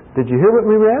listened, did you hear what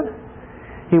we read?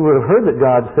 He would have heard that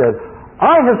God said,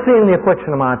 I have seen the affliction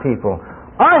of my people.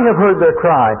 I have heard their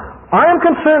cry. I am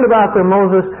concerned about them,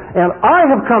 Moses, and I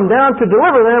have come down to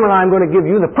deliver them, and I'm going to give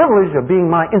you the privilege of being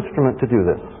my instrument to do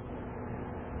this.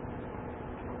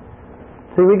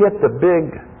 See, we get the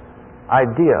big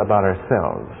idea about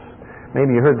ourselves.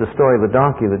 Maybe you heard the story of the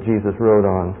donkey that Jesus rode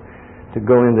on to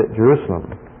go into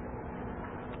Jerusalem.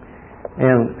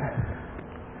 And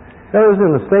that was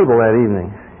in the stable that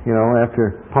evening,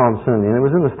 after Palm Sunday. And it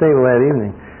was in the stable that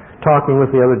evening, talking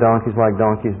with the other donkeys like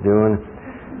donkeys do.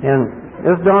 And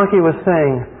this donkey was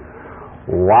saying,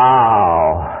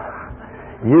 "Wow,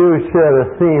 you should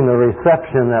have seen the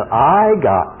reception that I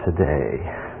got today.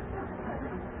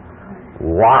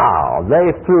 Wow,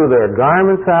 they threw their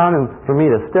garments out and for me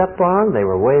to step on. They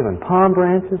were waving palm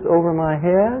branches over my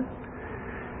head.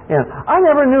 And I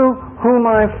never knew who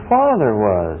my father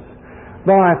was.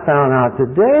 But I found out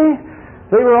today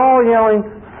they were all yelling,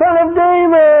 'Son of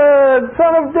David!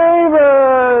 Son of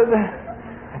David!'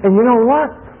 And you know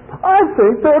what? I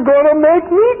think they're going to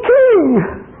make me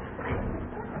king."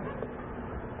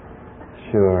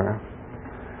 Sure.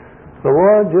 The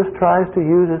Lord just tries to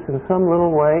use us in some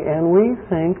little way, and we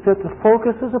think that the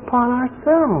focus is upon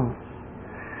ourselves.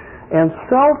 And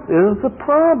self is the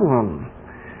problem.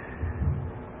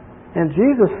 And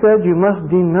Jesus said, "You must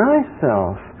deny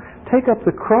self. Take up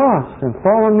the cross and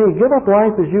follow me. Give up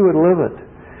life as you would live it.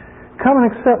 Come and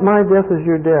accept my death as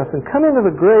your death. And come into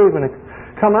the grave and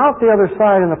come out the other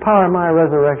side in the power of my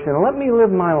resurrection. And let me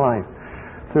live my life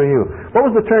through you." What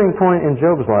was the turning point in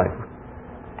Job's life?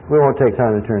 We won't take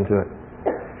time to turn to it.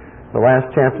 The last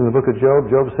chapter in the book of Job,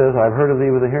 Job says, "I've heard of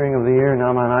thee with the hearing of the ear.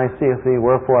 Now mine eye seeth thee.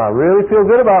 Wherefore I really feel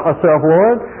good about myself,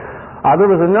 Lord." There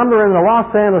was a number in the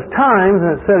Los Angeles Times,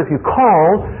 and it said if you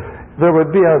called, there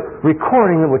would be a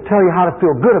recording that would tell you how to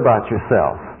feel good about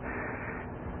yourself.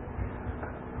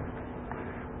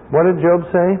 What did Job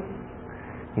say?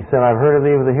 He said, "I've heard of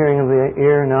thee with the hearing of the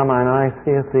ear. Now mine eye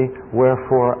seeth thee.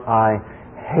 Wherefore I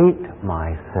hate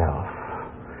myself,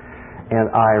 and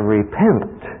I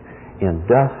repent in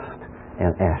dust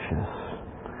and ashes."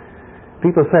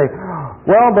 People say,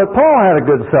 "Well, but Paul had a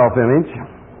good self-image."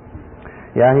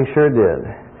 Yeah, he sure did.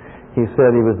 He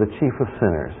said he was the chief of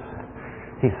sinners.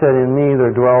 He said, "In me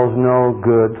there dwells no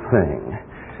good thing."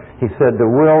 He said, "The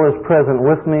will is present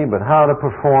with me, but how to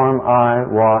perform I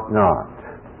wot not."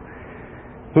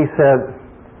 He said,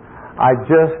 "I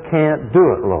just can't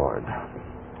do it, Lord."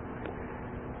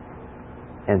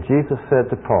 And Jesus said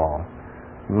to Paul,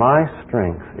 "My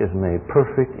strength is made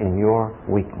perfect in your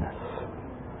weakness."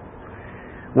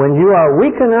 When you are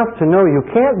weak enough to know you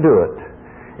can't do it,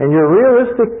 and you're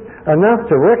realistic enough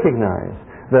to recognize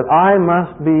that I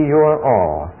must be your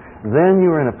all, then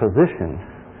you're in a position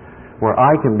where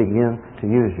I can begin to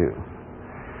use you.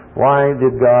 Why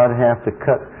did God have to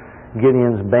cut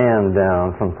Gideon's band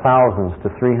down from thousands to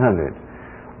 300?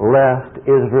 Lest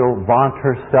Israel vaunt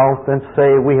herself and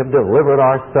say, "We have delivered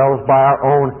ourselves by our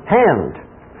own hand."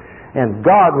 And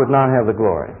God would not have the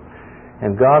glory.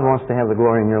 And God wants to have the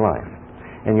glory in your life.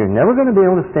 And you're never going to be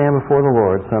able to stand before the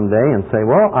Lord someday and say,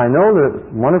 "Well, I know that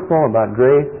it's wonderful about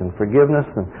grace and forgiveness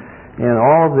and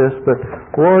all of this, but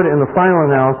Lord, in the final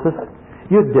analysis,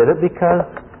 you did it because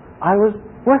I was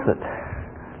worth it."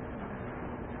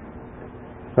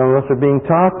 Some of us are being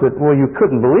taught that, well, you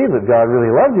couldn't believe that God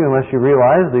really loved you unless you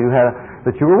realized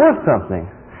that you were worth something.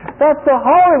 That's the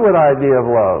Hollywood idea of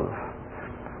love.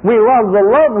 We love the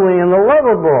lovely and the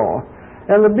lovable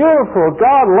and the beautiful.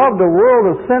 God loved a world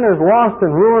of sinners lost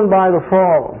and ruined by the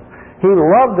fall. He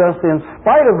loved us in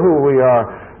spite of who we are,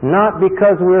 not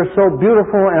because we're so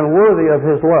beautiful and worthy of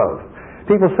His love.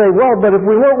 People say, "Well, but if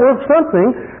we weren't worth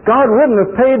something, God wouldn't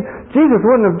have paid, Jesus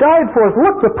wouldn't have died for us.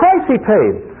 Look, the price He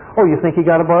paid." Oh, you think He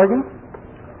got a bargain?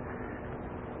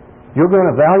 You're going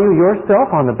to value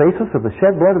yourself on the basis of the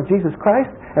shed blood of Jesus Christ,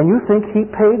 and you think He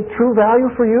paid true value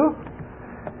for you?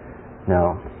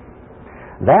 No.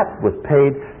 That was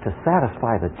paid to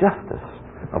satisfy the justice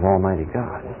of Almighty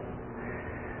God.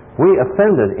 We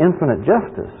offended infinite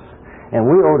justice, and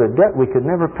we owed a debt we could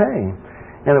never pay,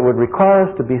 and it would require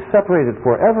us to be separated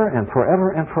forever and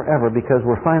forever and forever because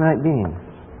we're finite beings.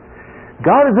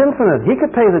 God is infinite. He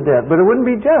could pay the debt, but it wouldn't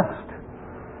be just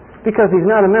because He's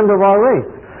not a member of our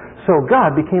race. So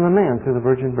God became a man through the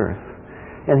virgin birth.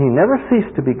 And He never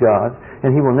ceased to be God,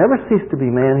 and He will never cease to be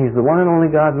man. He's the one and only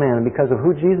God-man, and because of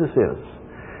who Jesus is,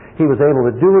 He was able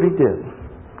to do what He did,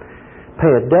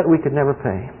 pay a debt we could never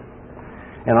pay.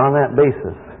 And on that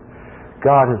basis,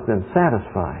 God has been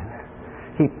satisfied.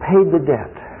 He paid the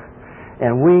debt,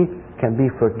 and we can be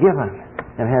forgiven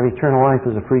and have eternal life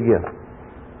as a free gift.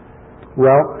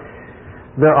 Well,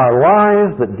 there are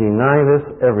lies that deny this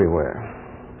everywhere.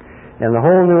 And the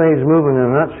whole New Age movement, in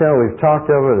a nutshell, we've talked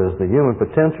of it as the human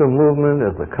potential movement,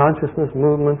 as the consciousness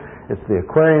movement, it's the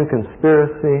Aquarian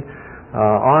conspiracy,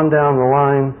 on down the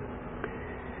line.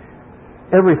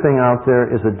 Everything out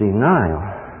there is a denial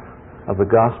of the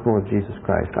gospel of Jesus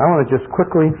Christ. I want to just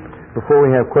quickly, before we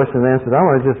have questions and answers, I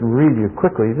want to just read you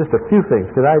quickly just a few things,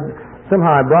 because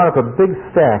somehow I brought up a big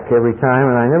stack every time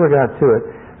and I never got to it,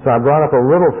 so I brought up a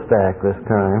little stack this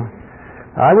time.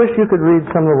 I wish you could read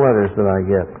some of the letters that I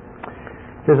get.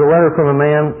 Here's a letter from a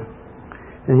man,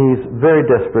 and he's very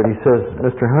desperate. He says,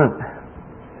 Mr. Hunt,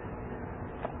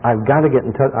 I've got to get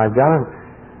in touch. I've got to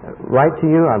write to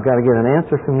you. I've got to get an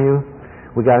answer from you.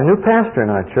 We got a new pastor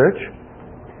in our church,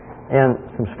 and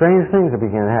some strange things are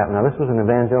beginning to happen. Now, this was an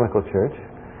evangelical church.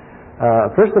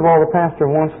 First of all, the pastor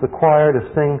wants the choir to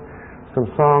sing some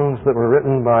songs that were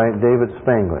written by David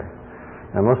Spangler.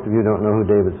 Now, most of you don't know who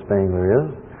David Spangler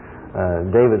is.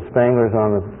 David Spangler is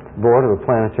on the board of the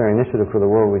Planetary Initiative for the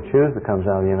World We Choose that comes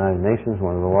out of the United Nations,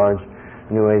 one of the large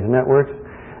New Age networks.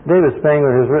 David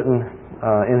Spangler has written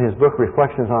in his book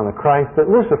Reflections on the Christ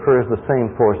that Lucifer is the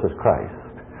same force as Christ.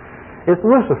 It's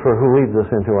Lucifer who leads us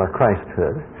into our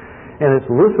Christhood, and it's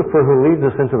Lucifer who leads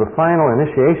us into the final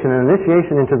initiation, an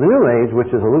initiation into the New Age,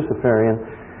 which is a Luciferian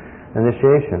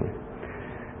initiation.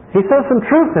 He says some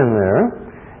truth in there.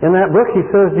 In that book he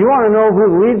says, do you want to know who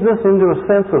leads us into a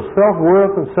sense of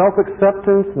self-worth and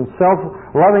self-acceptance and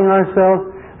self-loving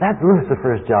ourselves? That's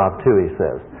Lucifer's job too, he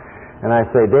says. And I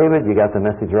say, David, you got the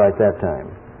message right that time.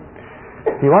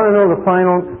 If you want to know the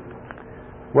final,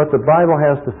 what the Bible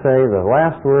has to say, the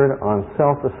last word on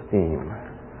self-esteem,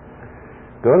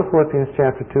 go to Philippians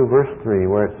chapter 2, verse 3,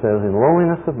 where it says, in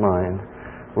lowliness of mind,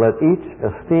 let each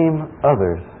esteem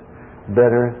others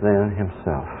better than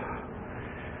himself.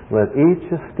 Let each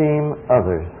esteem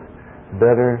others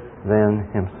better than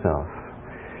himself.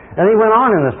 And he went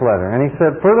on in this letter, and he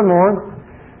said, furthermore,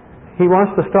 he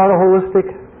wants to start a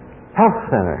holistic health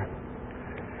center.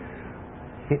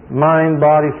 Mind,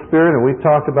 body, spirit, and we've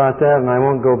talked about that, and I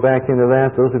won't go back into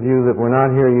that. Those of you that were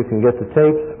not here, you can get the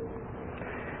tapes.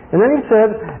 And then he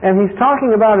said, and he's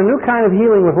talking about a new kind of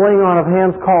healing with laying on of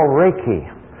hands called Reiki.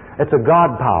 It's a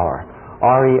God power,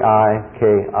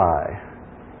 R-E-I-K-I.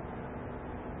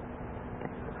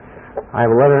 I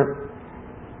have a letter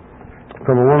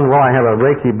from a woman. Well, I have a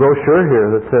Reiki brochure here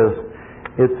that says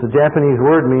it's a Japanese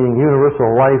word meaning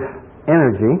universal life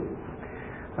energy.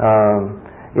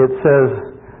 It says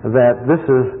that this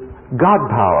is God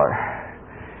power,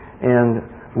 and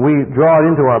we draw it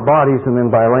into our bodies, and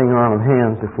then by laying on of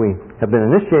hands, if we have been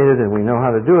initiated and we know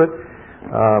how to do it,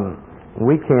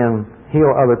 we can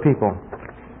heal other people.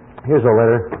 Here's a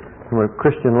letter from a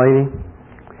Christian lady.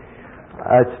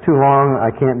 It's too long.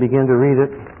 I can't begin to read it.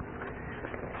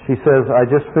 She says, I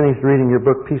just finished reading your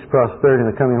book, Peace, Prosperity, and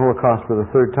the Coming Holocaust for the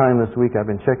third time this week. I've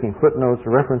been checking footnotes,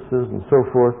 references, and so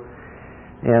forth.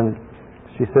 And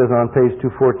she says on page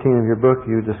 214 of your book,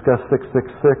 you discuss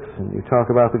 666, and you talk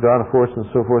about the God of Force and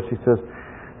so forth. She says,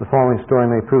 the following story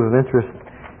may prove of interest,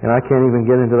 and I can't even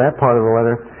get into that part of the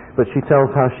letter, but she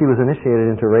tells how she was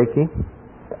initiated into Reiki.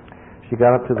 She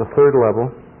got up to the third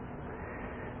level.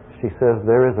 She says,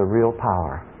 there is a real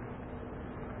power.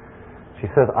 She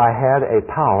says, I had a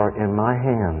power in my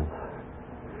hands.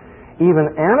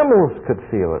 Even animals could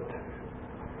feel it.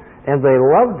 And they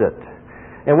loved it.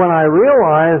 And when I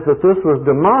realized that this was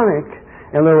demonic,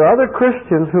 and there were other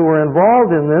Christians who were involved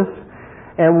in this,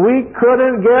 and we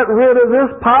couldn't get rid of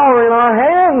this power in our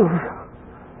hands.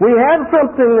 We had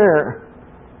something there.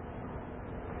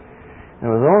 It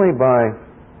was only by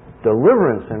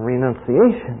deliverance and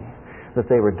renunciation that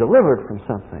they were delivered from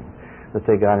something that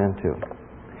they got into.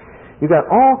 You got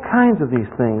all kinds of these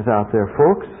things out there,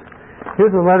 folks.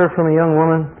 Here's a letter from a young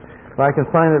woman, if I can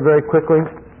find it very quickly.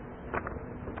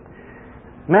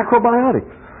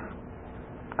 Macrobiotics.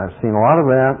 I've seen a lot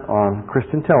of that on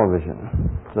Christian television.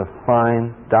 It's a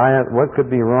fine diet. What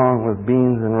could be wrong with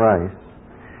beans and rice?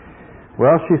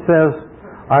 Well, she says,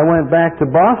 I went back to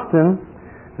Boston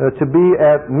to be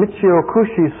at Michio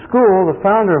Kushi's school, the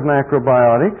founder of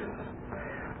macrobiotics.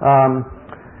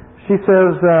 She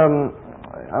says,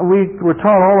 we were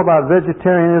taught all about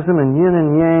vegetarianism and yin and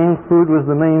yang. Food was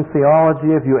the main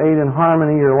theology. If you ate in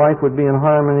harmony, your life would be in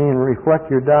harmony and reflect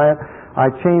your diet. I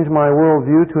changed my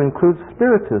worldview to include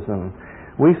spiritism.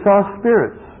 We saw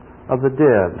spirits of the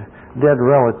dead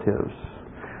relatives.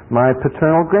 My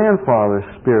paternal grandfather's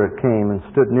spirit came and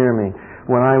stood near me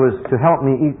when I was to help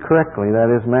me eat correctly,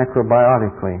 that is,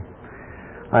 macrobiotically.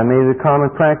 I made it a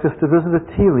common practice to visit a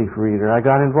tea leaf reader. I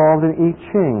got involved in I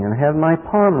Ching and had my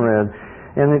palm read,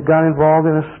 and it got involved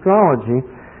in astrology.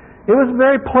 It was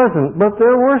very pleasant, but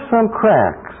there were some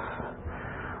cracks.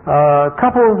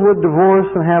 Couples would divorce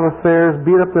and have affairs,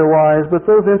 beat up their wives, but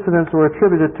those incidents were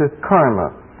attributed to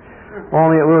karma.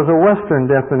 Only it was a Western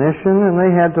definition, and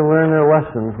they had to learn their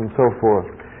lessons and so forth.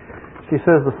 She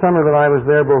says the summer that I was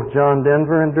there, both John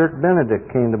Denver and Dirk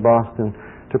Benedict came to Boston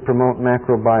to promote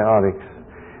macrobiotics.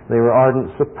 They were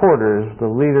ardent supporters. The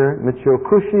leader, Michio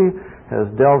Kushi, has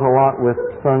dealt a lot with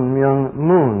Sun Myung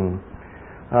Moon.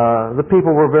 The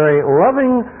people were very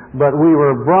loving, but we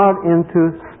were brought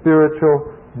into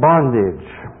spiritual bondage.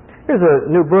 Here's a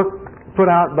new book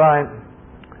put out by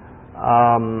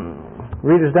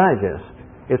Reader's Digest.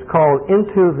 It's called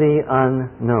Into the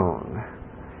Unknown.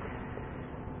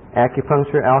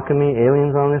 Acupuncture, alchemy,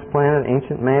 aliens on this planet,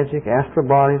 ancient magic, astral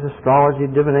bodies, astrology,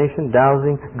 divination,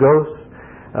 dowsing, ghosts,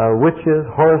 witches,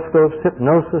 horoscopes,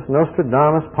 hypnosis,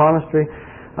 Nostradamus, palmistry,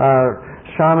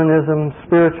 shamanism,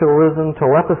 spiritualism,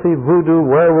 telepathy, voodoo,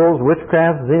 werewolves,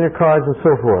 witchcraft, Zener cards, and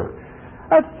so forth.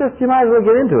 That's just, you might as well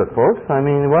get into it, folks. I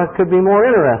mean, what could be more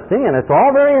interesting? And it's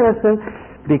all very innocent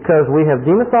because we have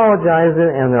demythologized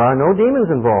it and there are no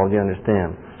demons involved, you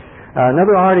understand.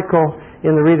 Another article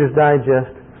in the Reader's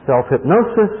Digest,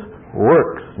 self-hypnosis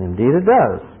works. Indeed it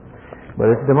does.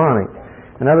 But it's demonic.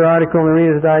 Another article in the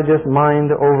Reader's Digest,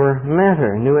 mind over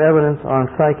matter, new evidence on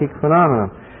psychic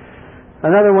phenomena.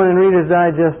 Another one in Reader's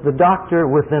Digest, the doctor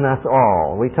within us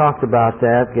all. We talked about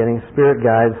that, getting spirit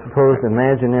guides, supposed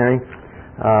imaginary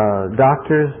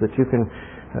doctors that you can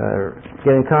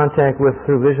get in contact with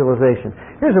through visualization.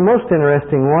 Here's a most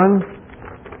interesting one.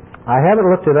 I haven't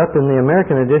looked it up in the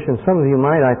American edition. Some of you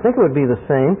might. I think it would be the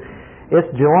same. It's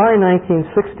July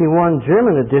 1961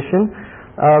 German edition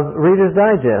of Reader's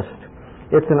Digest.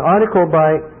 It's an article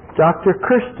by Dr.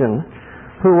 Kirsten,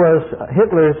 who was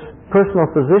Hitler's personal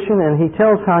physician, and he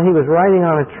tells how he was riding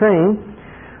on a train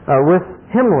with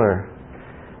Himmler.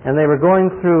 And they were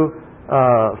going through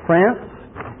France,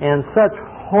 and such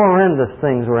horrendous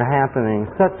things were happening,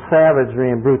 such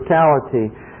savagery and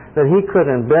brutality that he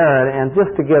couldn't bear it, and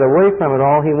just to get away from it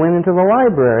all, he went into the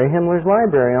library, Himmler's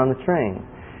library on the train.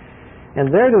 And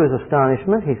there, to his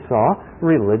astonishment, he saw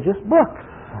religious books.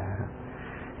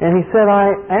 And he said,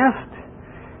 I asked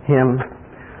him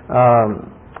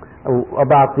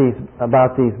about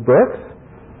these books,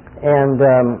 and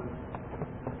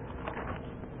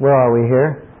where are we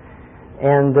here?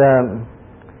 And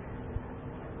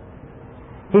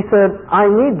he said, I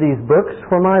need these books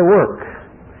for my work.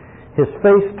 His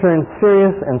face turned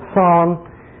serious and solemn,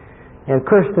 and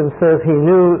Kirsten says he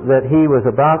knew that he was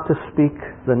about to speak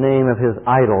the name of his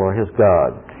idol or his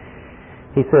god.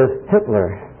 He says,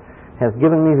 Hitler has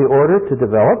given me the order to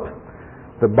develop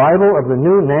the Bible of the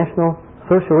new National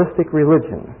Socialistic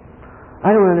Religion.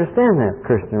 I don't understand that,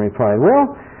 Kirsten replied.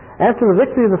 Well, after the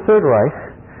victory of the Third Reich,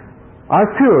 our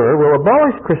Führer will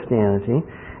abolish Christianity,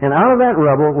 and out of that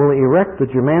rubble will erect the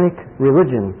Germanic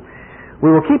religion. We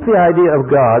will keep the idea of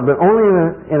God, but only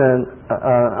in an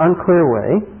unclear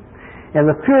way, and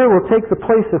the Führer will take the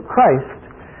place of Christ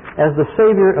as the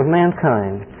Savior of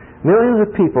mankind. Millions of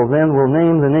people then will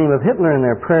name the name of Hitler in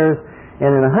their prayers,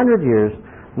 and in 100 years,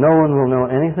 no one will know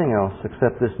anything else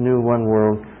except this new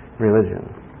one-world religion.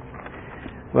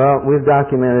 Well, we've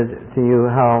documented to you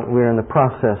how we're in the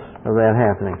process of that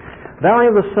happening. Valley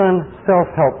of the Sun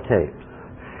self-help tapes.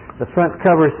 The front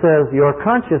cover says, your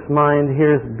conscious mind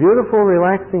hears beautiful,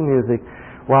 relaxing music,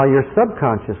 while your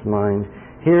subconscious mind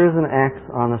hears and acts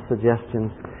on the suggestions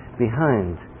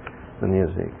behind the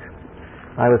music.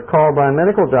 I was called by a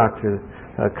medical doctor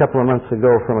a couple of months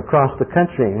ago from across the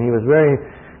country, and he was very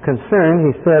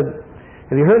concerned. He said,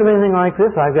 have you heard of anything like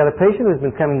this? I've got a patient who's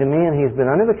been coming to me, and he's been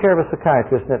under the care of a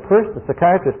psychiatrist. And at first, the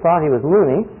psychiatrist thought he was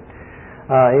loony.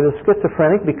 He was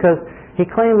schizophrenic because he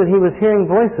claimed that he was hearing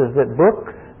voices, that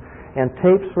books and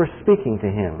tapes were speaking to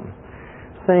him,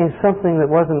 saying something that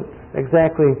wasn't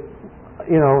exactly,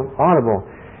 audible.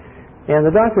 And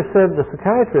the doctor said the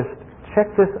psychiatrist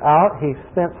checked this out. He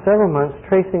spent several months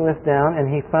tracing this down,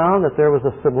 and he found that there was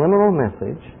a subliminal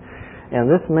message, and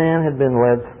this man had been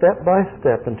led step by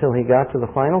step until he got to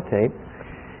the final tape,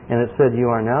 and it said,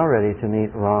 you are now ready to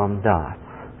meet Ram Dass.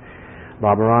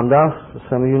 Baba Ram Dass,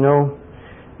 some of you know,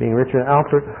 being Richard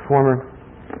Alpert, former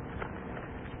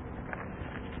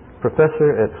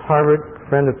professor at Harvard,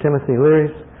 friend of Timothy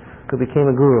Leary's, who became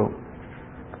a guru.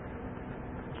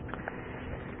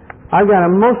 I've got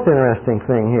a most interesting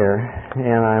thing here,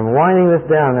 and I'm winding this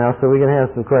down now so we can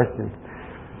have some questions.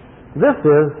 This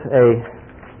is a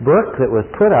book that was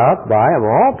put out by, of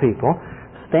all people,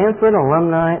 Stanford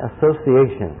Alumni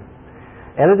Association,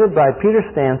 edited by Peter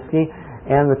Stansky,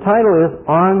 and the title is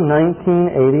On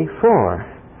 1984.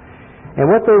 And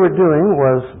what they were doing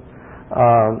was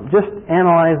just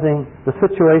analyzing the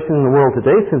situation in the world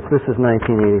today, since this is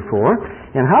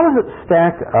 1984, and how does it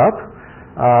stack up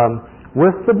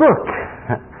with the book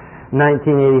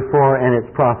 1984 and its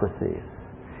prophecies.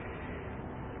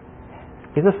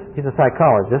 He's a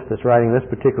psychologist that's writing this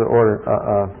particular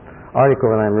article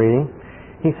that I'm reading.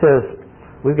 He says,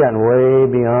 we've gotten way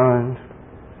beyond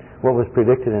what was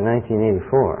predicted in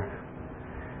 1984.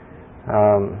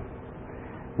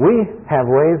 We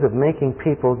have ways of making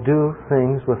people do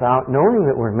things without knowing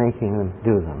that we're making them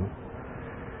do them.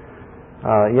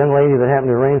 A young lady that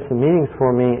happened to arrange some meetings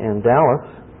for me in Dallas,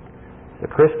 a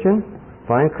Christian,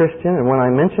 fine Christian, and when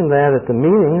I mentioned that at the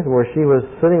meetings where she was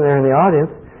sitting there in the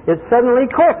audience, it suddenly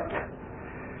clicked.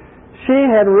 She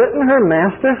had written her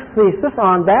master's thesis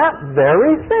on that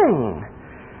very thing,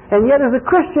 and yet as a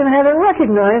Christian hadn't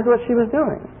recognized what she was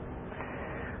doing.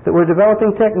 That we're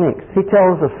developing techniques. He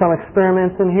tells of some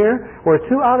experiments in here where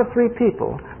 2 out of 3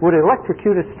 people would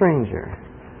electrocute a stranger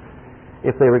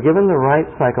if they were given the right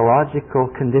psychological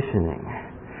conditioning.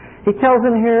 He tells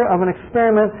in here of an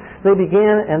experiment they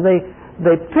began, and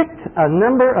they picked a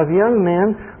number of young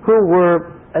men who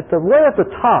were way at the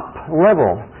top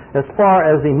level as far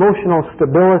as emotional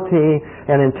stability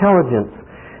and intelligence.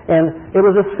 And it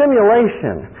was a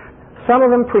simulation. Some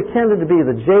of them pretended to be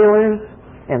the jailers,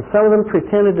 and some of them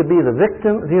pretended to be the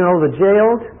victims, the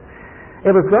jailed.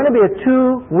 It was going to be a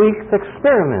 2-week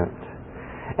experiment.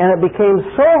 And it became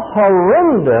so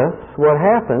horrendous what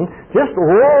happened, just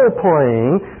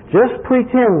role-playing, just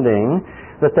pretending,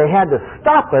 that they had to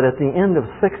stop it at the end of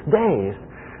 6 days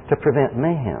to prevent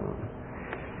mayhem.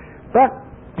 But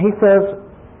he says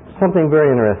something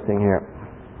very interesting here.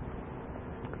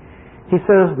 He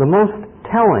says the most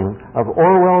telling of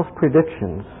Orwell's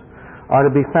predictions are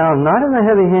to be found not in the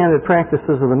heavy-handed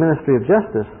practices of the Ministry of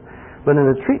Justice, but in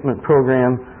the treatment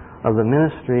program of the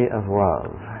Ministry of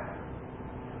Love.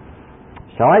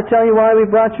 Shall I tell you why we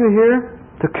brought you here?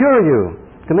 To cure you,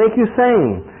 to make you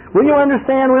sane. Will you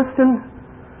understand, Winston?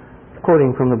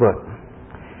 Quoting from the book.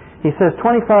 He says,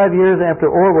 25 years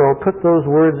after Orwell put those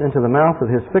words into the mouth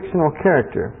of his fictional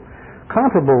character,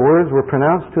 comparable words were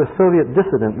pronounced to a Soviet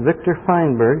dissident, Viktor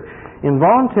Feinberg,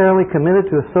 involuntarily committed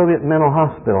to a Soviet mental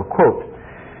hospital. Quote,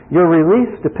 your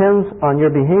release depends on your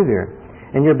behavior,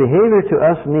 and your behavior to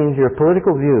us means your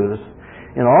political views.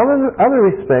 In all other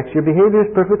respects, your behavior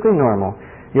is perfectly normal.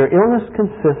 Your illness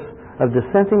consists of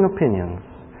dissenting opinions.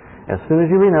 As soon as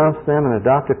you renounce them and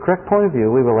adopt a correct point of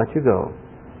view, we will let you go.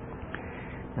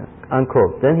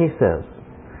 Unquote. Then he says,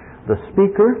 the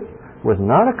speaker was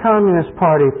not a Communist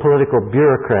Party political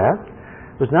bureaucrat,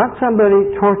 was not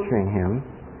somebody torturing him,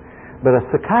 but a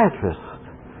psychiatrist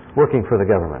working for the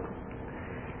government.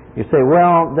 You say,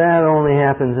 well, that only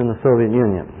happens in the Soviet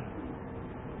Union.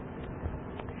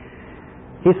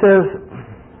 He says,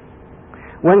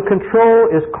 when control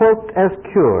is cloaked as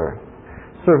cure,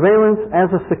 surveillance as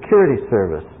a security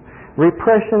service,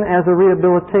 repression as a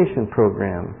rehabilitation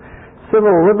program,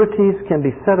 civil liberties can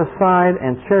be set aside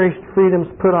and cherished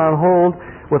freedoms put on hold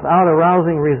without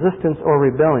arousing resistance or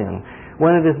rebellion.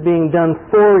 When it is being done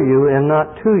for you and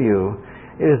not to you,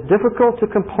 it is difficult to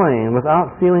complain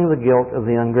without feeling the guilt of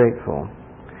the ungrateful.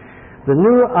 The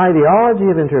new ideology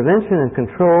of intervention and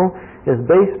control is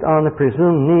based on the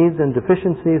presumed needs and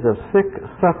deficiencies of sick,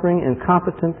 suffering,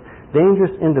 incompetent,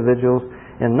 dangerous individuals,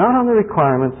 and not on the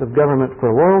requirements of government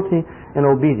for loyalty and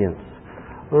obedience.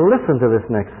 Listen to this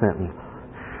next sentence.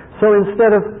 So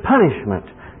instead of punishment,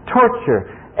 torture,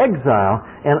 exile,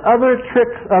 and other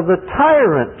tricks of the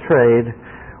tyrant trade,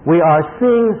 we are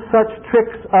seeing such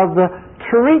tricks of the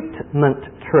treatment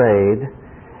trade,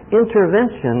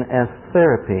 intervention as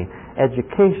therapy,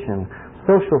 education,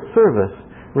 social service,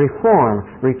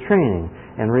 reform, retraining,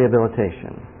 and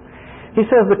rehabilitation. He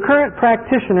says the current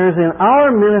practitioners in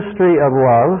our ministry of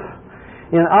love,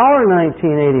 in our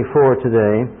 1984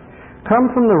 today,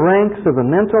 come from the ranks of the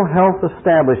mental health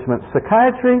establishment,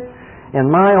 psychiatry,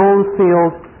 and my own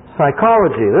field,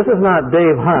 psychology. This is not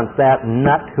Dave Hunt, that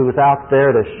nut who's out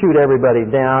there to shoot everybody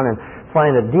down and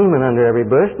find a demon under every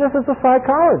bush. This is a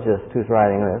psychologist who's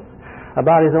writing this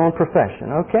about his own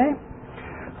profession, okay?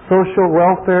 Social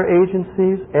welfare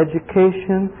agencies,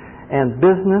 education, and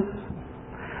business.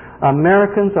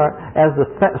 Americans are, as the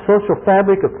social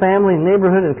fabric of family,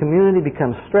 neighborhood, and community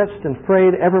becomes stretched and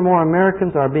frayed, ever more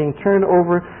Americans are being turned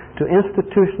over to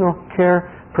institutional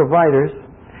care providers.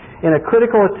 In a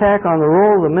critical attack on the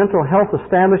role of the mental health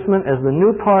establishment as the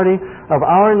new party of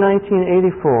our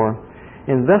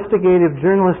 1984, investigative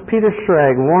journalist Peter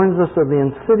Schrag warns us of the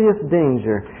insidious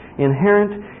danger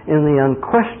inherent in the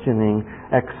unquestioning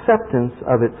acceptance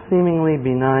of its seemingly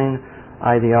benign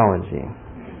ideology.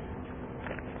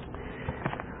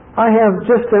 I have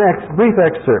just a brief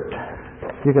excerpt.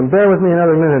 You can bear with me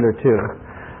another minute or two,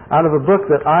 out of a book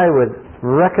that I would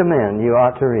recommend you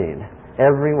ought to read,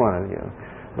 every one of you,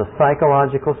 The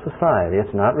Psychological Society.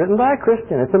 It's not written by a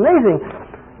Christian. It's amazing.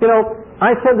 You know,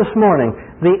 I said this morning,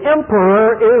 the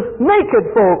emperor is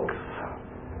naked, folks.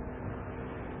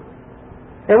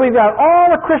 And we've got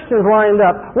all the Christians lined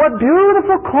up. What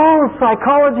beautiful clothes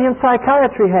psychology and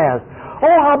psychiatry has.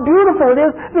 Oh, how beautiful it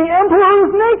is. The emperor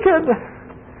is naked.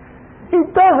 He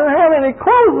doesn't have any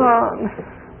clothes on.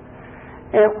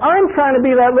 And I'm trying to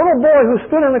be that little boy who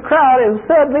stood in the crowd and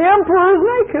said, the emperor is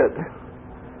naked.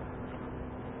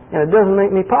 And it doesn't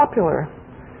make me popular.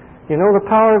 You know the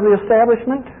power of the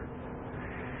establishment?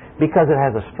 Because it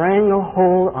has a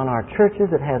stranglehold on our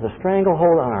churches, it has a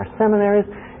stranglehold on our seminaries,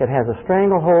 it has a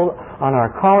stranglehold on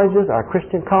our colleges, our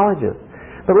Christian colleges.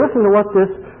 But listen to what this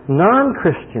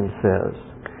non-Christian says.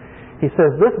 He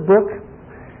says, this book,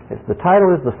 the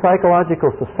title is The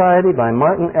Psychological Society by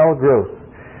Martin L. Gross.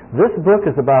 This book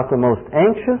is about the most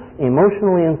anxious,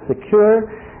 emotionally insecure,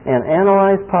 and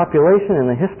analyzed population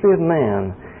in the history of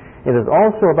man. It is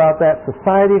also about that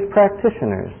society's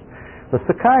practitioners, the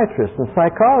psychiatrists and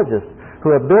psychologists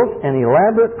who have built an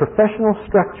elaborate professional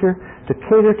structure to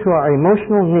cater to our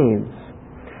emotional needs.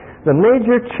 The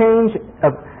major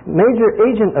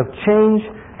agent of change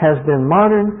has been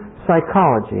modern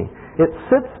psychology. It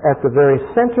sits at the very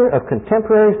center of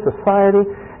contemporary society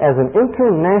as an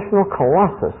international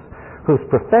colossus whose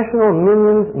professional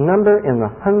minions number in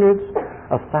the hundreds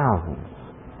of thousands.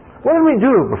 What did we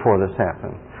do before this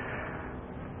happened?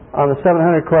 On the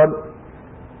 700 Club,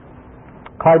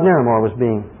 Clyde Naramore was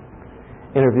being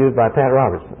interviewed by Pat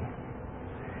Robertson.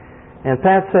 And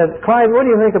Pat said, Clyde, what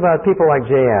do you think about people like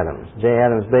Jay Adams? Jay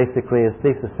Adams basically, his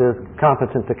thesis is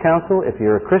competent to counsel. If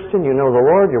you're a Christian, you know the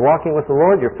Lord, you're walking with the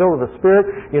Lord, you're filled with the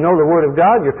Spirit, you know the Word of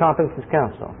God, you're competent to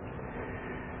counsel.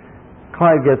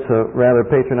 Clyde gets a rather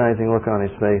patronizing look on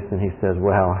his face and he says,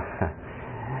 well,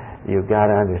 you've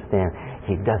got to understand,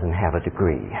 he doesn't have a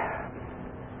degree.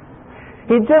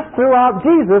 He just threw out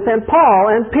Jesus and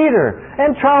Paul and Peter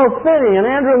and Charles Finney and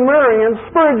Andrew Murray and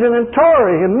Spurgeon and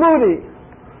Torrey and Moody.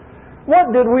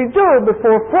 What did we do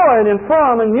before Freud and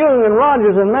Fromm and Jung and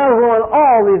Rogers and Maslow and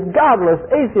all these godless,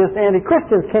 atheist,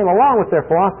 anti-Christians came along with their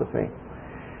philosophy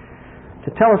to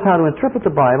tell us how to interpret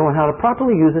the Bible and how to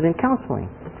properly use it in counseling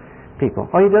people?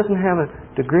 Oh, he doesn't have a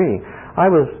degree. I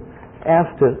was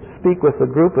asked to speak with a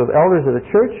group of elders at a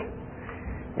church,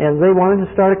 and they wanted to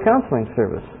start a counseling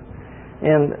service.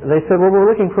 And they said, well, we're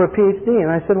looking for a PhD. And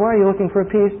I said, why are you looking for a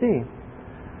PhD?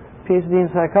 PhD in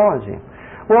psychology.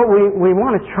 Well, we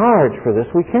want to charge for this.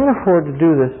 We can't afford to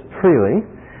do this freely,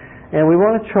 and we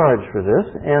want to charge for this.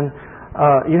 And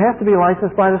you have to be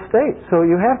licensed by the state. So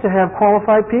you have to have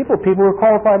qualified people who are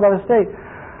qualified by the state.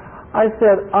 I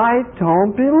said, I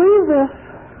don't believe this.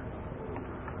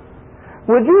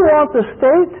 Would you want the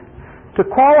state to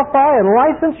qualify and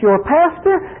license your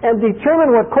pastor and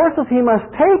determine what courses he must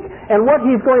take and what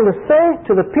he's going to say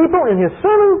to the people in his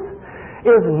sermons?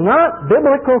 Is not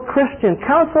biblical Christian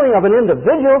counseling of an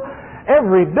individual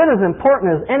every bit as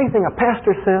important as anything a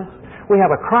pastor says? We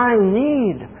have a crying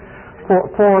need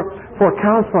for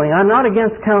counseling. I'm not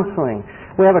against counseling.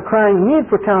 We have a crying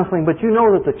need for counseling, but you know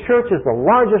that the church is the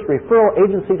largest referral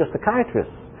agency to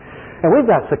psychiatrists. And we've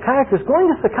got psychiatrists going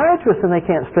to psychiatrists and they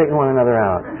can't straighten one another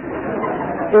out.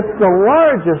 It's the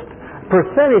largest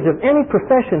percentage of any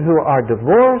profession who are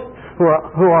divorced, who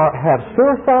have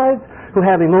suicides, who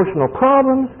have emotional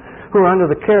problems, who are under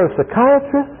the care of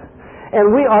psychiatrists.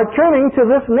 And we are turning to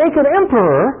this naked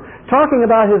emperor, talking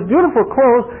about his beautiful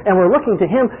clothes, and we're looking to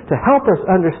him to help us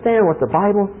understand what the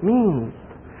Bible means.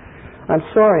 I'm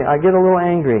sorry, I get a little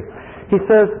angry. He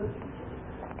says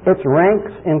its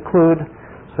ranks include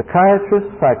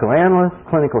psychiatrists, psychoanalysts,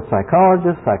 clinical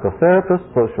psychologists, psychotherapists,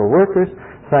 social workers,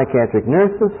 psychiatric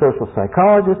nurses, social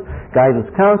psychologists, guidance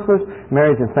counselors,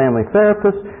 marriage and family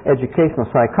therapists, educational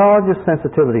psychologists,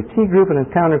 sensitivity T group and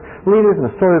encounter leaders,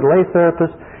 and assorted lay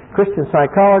therapists, Christian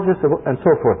psychologists, and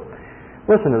so forth.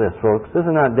 Listen to this, folks. This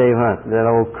is not Dave Hunt, that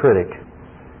old critic.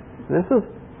 This is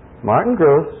Martin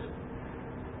Gross.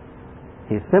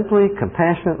 He's simply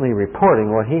compassionately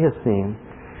reporting what he has seen.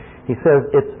 He says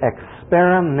its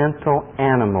experimental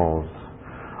animals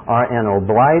are an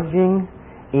obliging,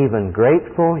 even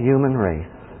grateful human race.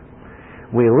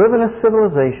 We live in a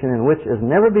civilization in which, as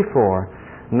never before,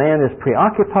 man is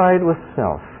preoccupied with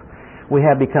self. We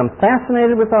have become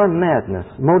fascinated with our madness,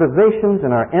 motivations,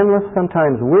 and our endless,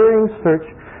 sometimes wearying search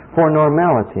for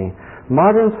normality.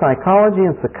 Modern psychology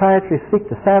and psychiatry seek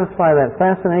to satisfy that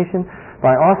fascination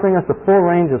by offering us a full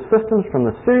range of systems from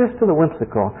the serious to the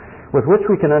whimsical. with which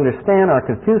we can understand our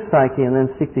confused psyche and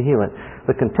then seek to heal it.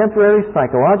 The contemporary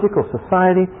psychological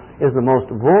society is the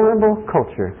most vulnerable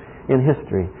culture in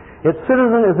history. Its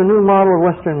citizen is a new model of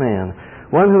Western man,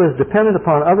 one who is dependent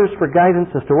upon others for guidance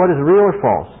as to what is real or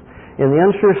false. In the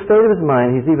unsure state of his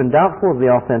mind, he's even doubtful of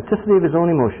the authenticity of his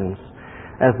own emotions.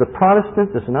 As the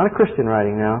Protestant, this is not a Christian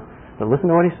writing now, but listen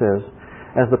to what he says.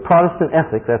 As the Protestant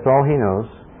ethic, that's all he knows,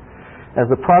 as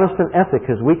the Protestant ethic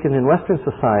has weakened in Western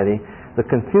society, the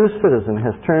confused citizen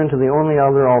has turned to the only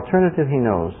other alternative he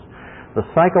knows, the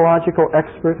psychological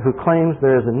expert who claims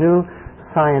there is a new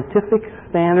scientific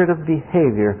standard of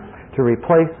behavior to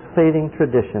replace fading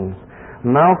traditions.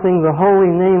 Mouthing the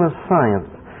holy name of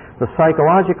science, the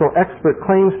psychological expert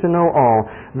claims to know all.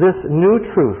 This new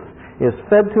truth is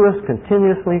fed to us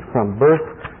continuously from birth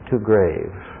to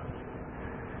grave.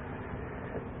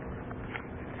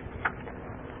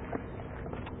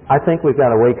 I think we've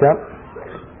got to wake up.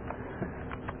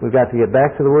 We've got to get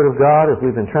back to the Word of God, as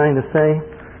we've been trying to say.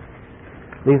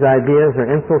 These ideas are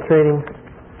infiltrating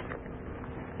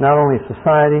not only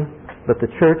society, but the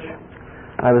church.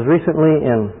 I was recently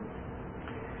in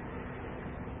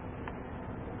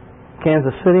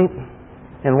Kansas City,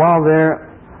 and while there,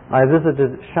 I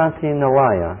visited Shanti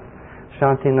Nilaya.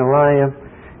 Shanti Nilaya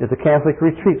is a Catholic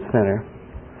retreat center.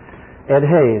 Ed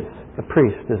Hayes, a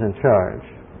priest, is in charge.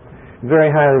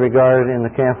 Very highly regarded in the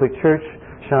Catholic Church.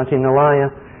 Shanti Nilaya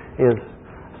is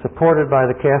supported by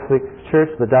the Catholic Church,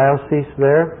 the diocese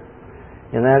there,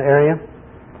 in that area.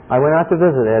 I went out to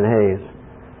visit Ed Hayes,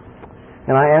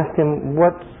 and I asked him,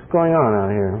 what's going on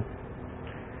out here?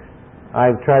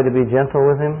 I tried to be gentle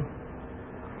with him.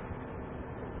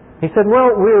 He said,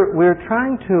 well, we're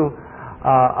trying to,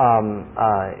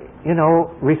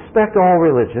 respect all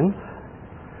religions,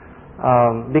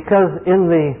 because in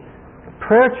the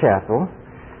prayer chapel,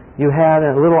 you had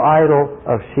a little idol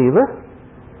of Shiva.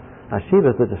 Now, Shiva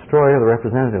is the destroyer, the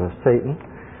representative of Satan,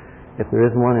 if there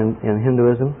is one in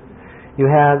Hinduism. You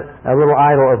had a little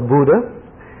idol of Buddha,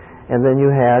 and then you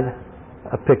had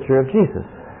a picture of Jesus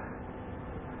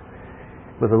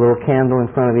with a little candle in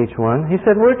front of each one. He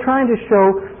said, we're trying to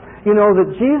show, that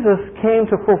Jesus came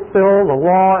to fulfill the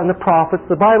law and the prophets.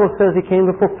 The Bible says he came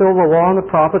to fulfill the law and the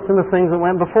prophets and the things that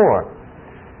went before.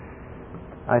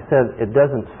 I said, it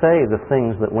doesn't say the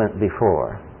things that went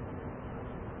before.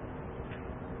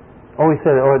 Oh, he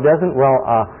said, it doesn't? Well,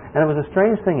 and it was a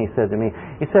strange thing he said to me.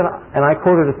 He said, and I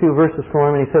quoted a few verses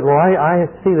for him, and he said, well, I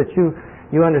see that you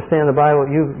understand the Bible,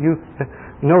 you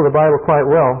know the Bible quite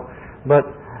well, but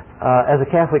as a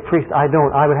Catholic priest, I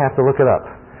don't. I would have to look it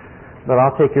up. But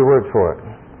I'll take your word for it.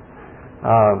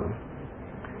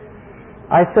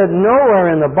 I said, nowhere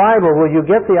in the Bible will you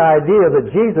get the idea that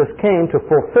Jesus came to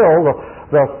fulfill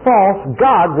the false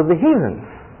gods of the heathen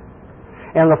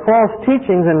and the false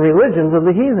teachings and religions of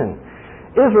the heathen.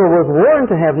 Israel was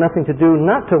warned to have nothing to do,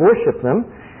 not to worship them.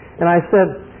 And I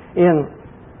said in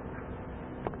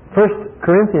 1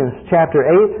 Corinthians chapter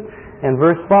 8 and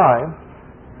verse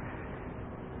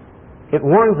 5, it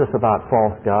warns us about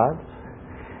false gods.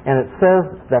 And it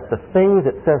says that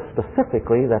it says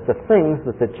specifically that the things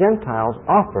that the Gentiles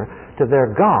offer to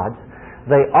their gods,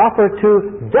 they offer to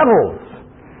devils.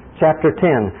 Chapter 10.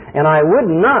 And I would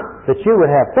not that you would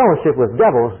have fellowship with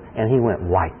devils. And he went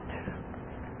white.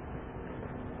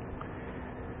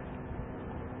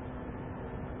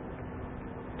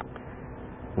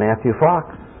 Matthew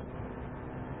Fox,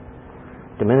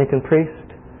 Dominican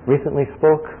priest, recently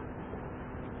spoke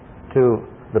to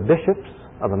the bishops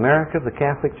of America, the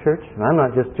Catholic Church. And I'm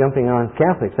not just jumping on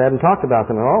Catholics. I haven't talked about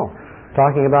them at all.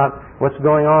 Talking about what's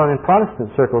going on in Protestant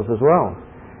circles as well.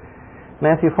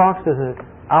 Matthew Fox is an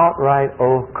outright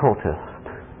occultist.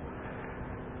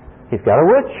 He's got a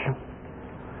witch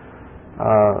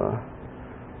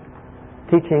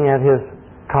teaching at his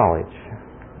college.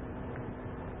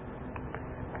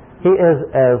 He is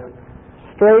as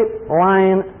straight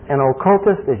line an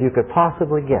occultist as you could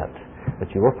possibly get.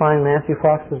 But you will find Matthew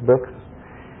Fox's books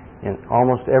in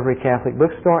almost every Catholic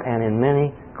bookstore and in many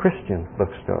Christian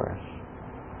bookstores.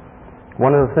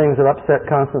 One of the things that upset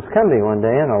Constance Cundy one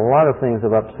day, and a lot of things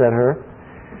have upset her,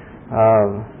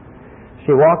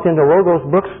 she walked into Logos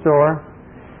bookstore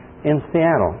in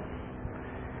Seattle.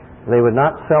 They would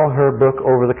not sell her book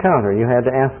over the counter. You had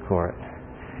to ask for it.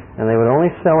 And they would only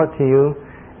sell it to you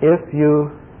if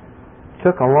you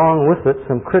took along with it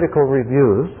some critical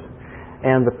reviews,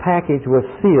 and the package was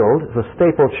sealed, it was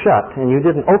stapled shut, and you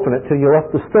didn't open it till you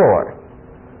left the store.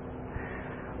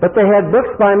 But they had books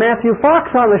by Matthew Fox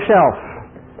on the shelf.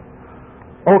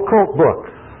 Occult books.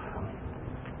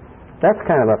 That's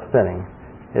kind of upsetting,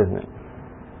 isn't it?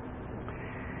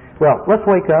 Well, let's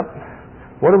wake up.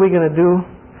 What are we going to do?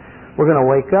 We're going to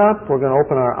wake up, we're going to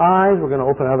open our eyes, we're going to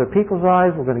open other people's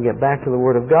eyes, we're going to get back to the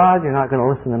Word of God. You're not going to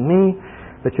listen to me,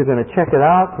 but you're going to check it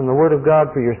out from the Word of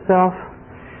God for yourself,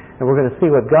 and we're going to see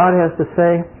what God has to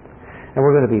say, and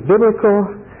we're going to be biblical,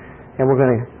 and we're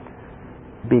going to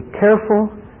be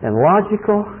careful and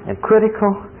logical and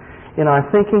critical in our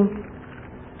thinking,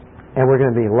 and we're going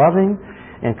to be loving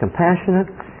and compassionate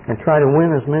and try to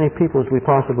win as many people as we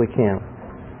possibly can.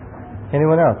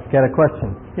 Anyone else got a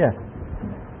question? Yes.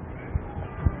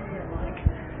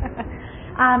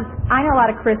 I know a lot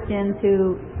of Christians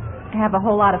who have a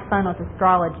whole lot of fun with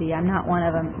astrology. I'm not one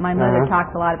of them. My mother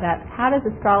talks a lot about how does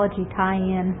astrology tie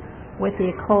in with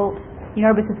the occult. You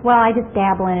know, because, well, I just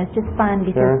dabble in it. It's just fun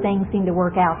because things seem to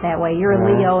work out that way. You're a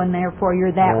Leo and therefore you're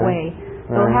that way.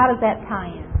 So how does that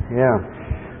tie in? Yeah.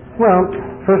 Well,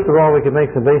 first of all, we could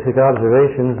make some basic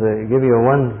observations that give you a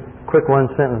quick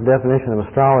one-sentence definition of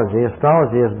astrology.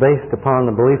 Astrology is based upon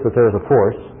the belief that there is a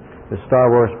force, the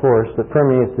Star Wars force, that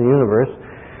permeates the universe,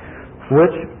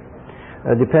 which,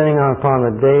 depending upon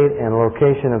the date and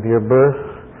location of your birth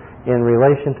in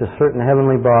relation to certain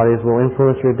heavenly bodies, will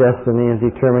influence your destiny and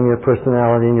determine your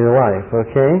personality in your life,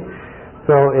 okay?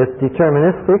 So it's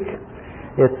deterministic.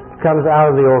 It comes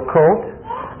out of the occult.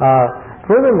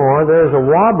 Furthermore, there's a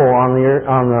wobble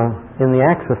in the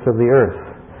axis of the Earth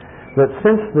that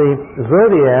since the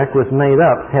zodiac was made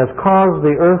up has caused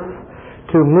the Earth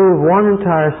to move one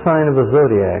entire sign of the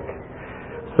zodiac.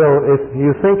 So if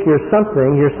you think you're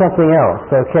something else,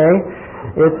 okay?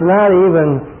 It's not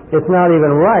even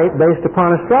right based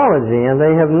upon astrology, and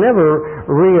they have never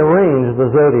rearranged the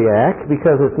zodiac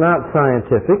because it's not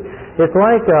scientific. It's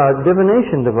like a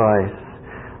divination device.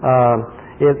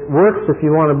 It works if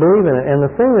you want to believe in it. And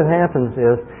the thing that happens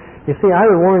is, you see, I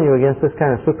would warn you against this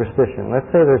kind of superstition. Let's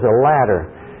say there's a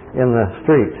ladder in the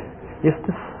street. You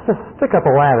stick up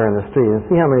a ladder in the street and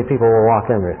see how many people will walk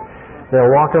under it.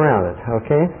 They'll walk around it,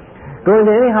 okay? Go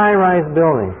into any high-rise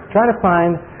building. Try to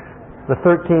find the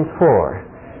 13th floor.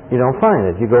 You don't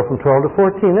find it. You go from 12 to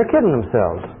 14. They're kidding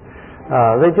themselves.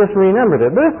 They just renumbered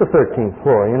it, but it's the 13th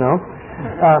floor, you know.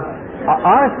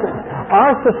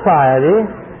 Our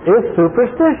society is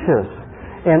superstitious.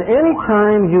 And any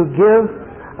time you give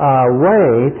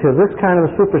way to this kind of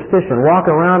a superstition,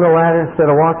 walk around a ladder instead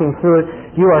of walking through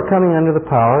it, you are coming under the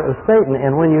power of Satan.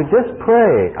 And when you just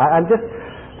pray,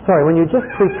 when you just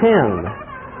pretend,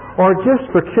 or just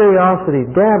for curiosity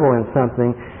dabble in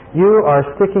something, you are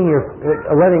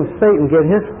letting Satan get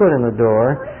his foot in the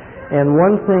door, and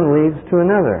one thing leads to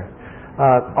another.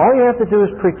 All you have to do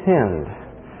is pretend,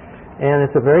 and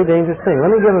it's a very dangerous thing.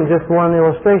 Let me give them just one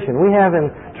illustration. We have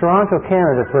in Toronto,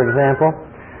 Canada, for example,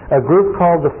 a group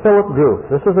called the Philip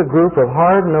Group. This is a group of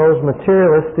hard-nosed,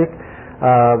 materialistic,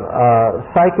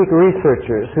 psychic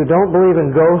researchers who don't believe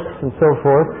in ghosts and so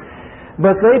forth,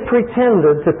 but they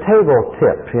pretended to table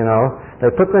tip, you know.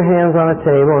 They put their hands on a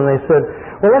table and they said,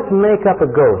 well, let's make up a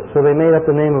ghost. So they made up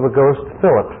the name of a ghost,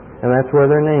 Philip, and that's where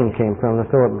their name came from, the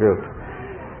Philip Group.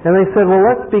 And they said, well,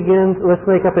 let's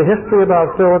make up a history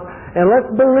about Philip, and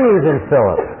let's believe in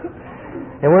Philip.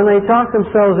 And when they talked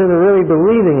themselves into really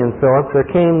believing in Philip, there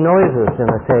came noises in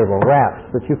the table, raps,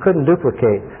 that you couldn't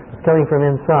duplicate. It's coming from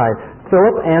inside.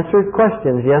 Philip answered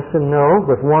questions, yes and no,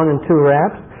 with 1 and 2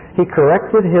 raps. He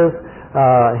corrected his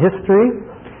history,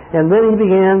 and then he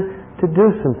began to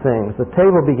do some things. The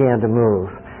table began to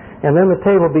move. And then the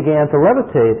table began to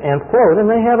levitate and float, and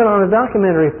they have it on a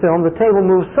documentary film. The table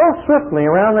moved so swiftly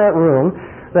around that room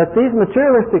that these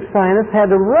materialistic scientists had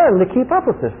to run to keep up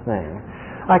with this thing.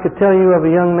 I could tell you of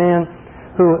a young man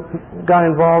who got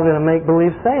involved in a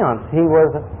make-believe seance. He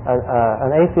was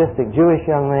an atheistic Jewish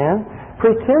young man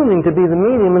pretending to be the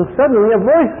medium, and suddenly a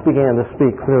voice began to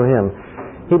speak through him.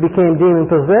 He became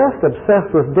demon-possessed,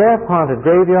 obsessed with death, haunted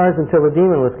graveyards until the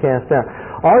demon was cast out.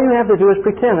 All you have to do is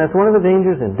pretend. That's one of the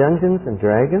dangers in Dungeons and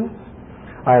Dragons.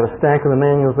 I have a stack of the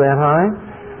manuals that high.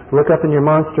 Look up in your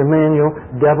monster manual,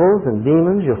 devils and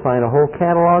demons. You'll find a whole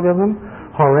catalog of them.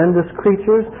 Horrendous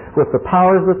creatures with the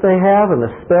powers that they have and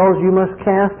the spells you must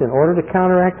cast in order to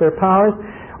counteract their powers.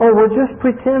 Oh, we're just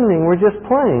pretending. We're just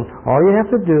playing. All you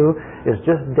have to do is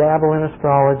just dabble in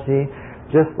astrology.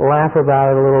 Just laugh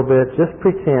about it a little bit, just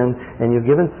pretend, and you've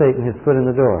given Satan his foot in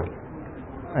the door.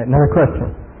 All right, another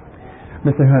question.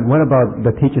 Mr. Hunt, what about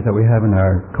the teachers that we have in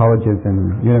our colleges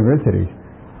and universities?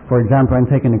 For example,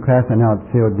 I'm taking a class now at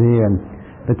COD, and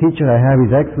the teacher I have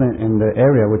is excellent in the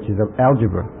area, which is of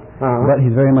algebra. But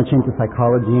he's very much into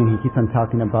psychology, and he keeps on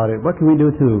talking about it. What can we do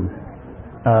to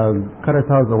cut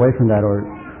ourselves away from that, or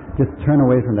just turn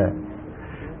away from that?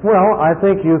 Well, I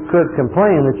think you could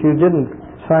complain that you didn't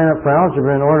sign up for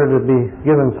algebra in order to be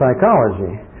given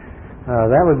psychology.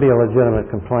 That would be a legitimate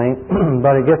complaint,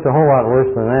 but it gets a whole lot worse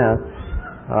than that.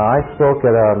 I spoke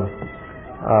at a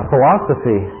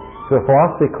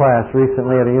philosophy class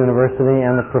recently at a university,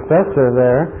 and the professor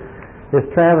there is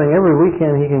traveling every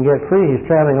weekend he can get free. He's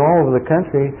traveling all over the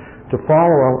country to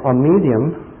follow a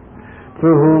medium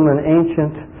through whom an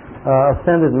ancient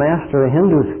ascended master, a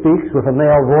Hindu, speaks with a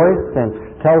male voice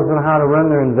and tells them how to run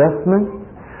their investments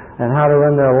and how to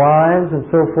run their lives and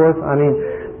so forth. I mean,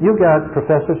 you've got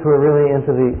professors who are really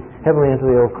heavily into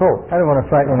the occult. I don't want to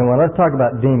frighten anyone. Let's talk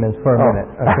about demons for a minute,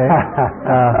 okay?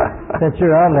 Since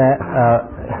you're on that,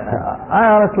 I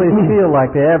honestly feel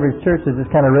like the average church has just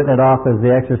kind of written it off as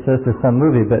The Exorcist or some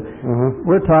movie, but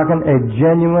we're talking a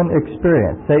genuine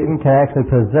experience. Satan can actually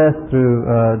possess through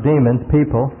demons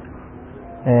people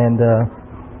and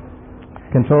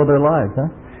control their lives, huh?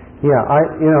 Yeah,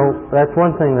 that's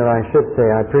one thing that I should say.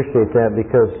 I appreciate that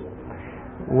because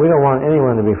we don't want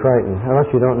anyone to be frightened, unless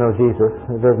you don't know Jesus.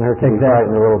 It doesn't hurt to be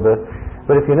frightened a little bit.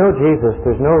 But if you know Jesus,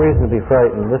 there's no reason to be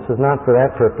frightened. This is not for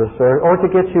that purpose, or to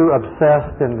get you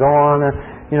obsessed and go on and,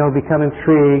 become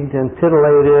intrigued and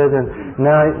titillated. And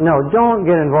no, don't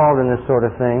get involved in this sort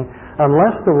of thing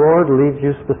unless the Lord leads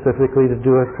you specifically to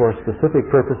do it for specific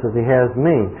purposes He has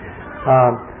me.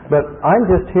 But I'm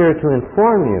just here to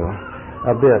inform you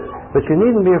a bit. But you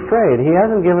needn't be afraid. He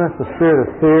hasn't given us the spirit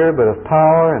of fear, but of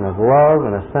power and of love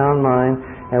and a sound mind.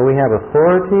 And we have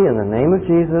authority in the name of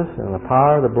Jesus and the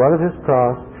power of the blood of His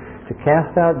cross to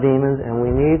cast out demons, and we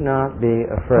need not be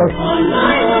afraid.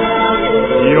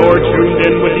 You're tuned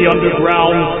in with the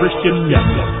Underground Christian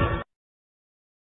Network.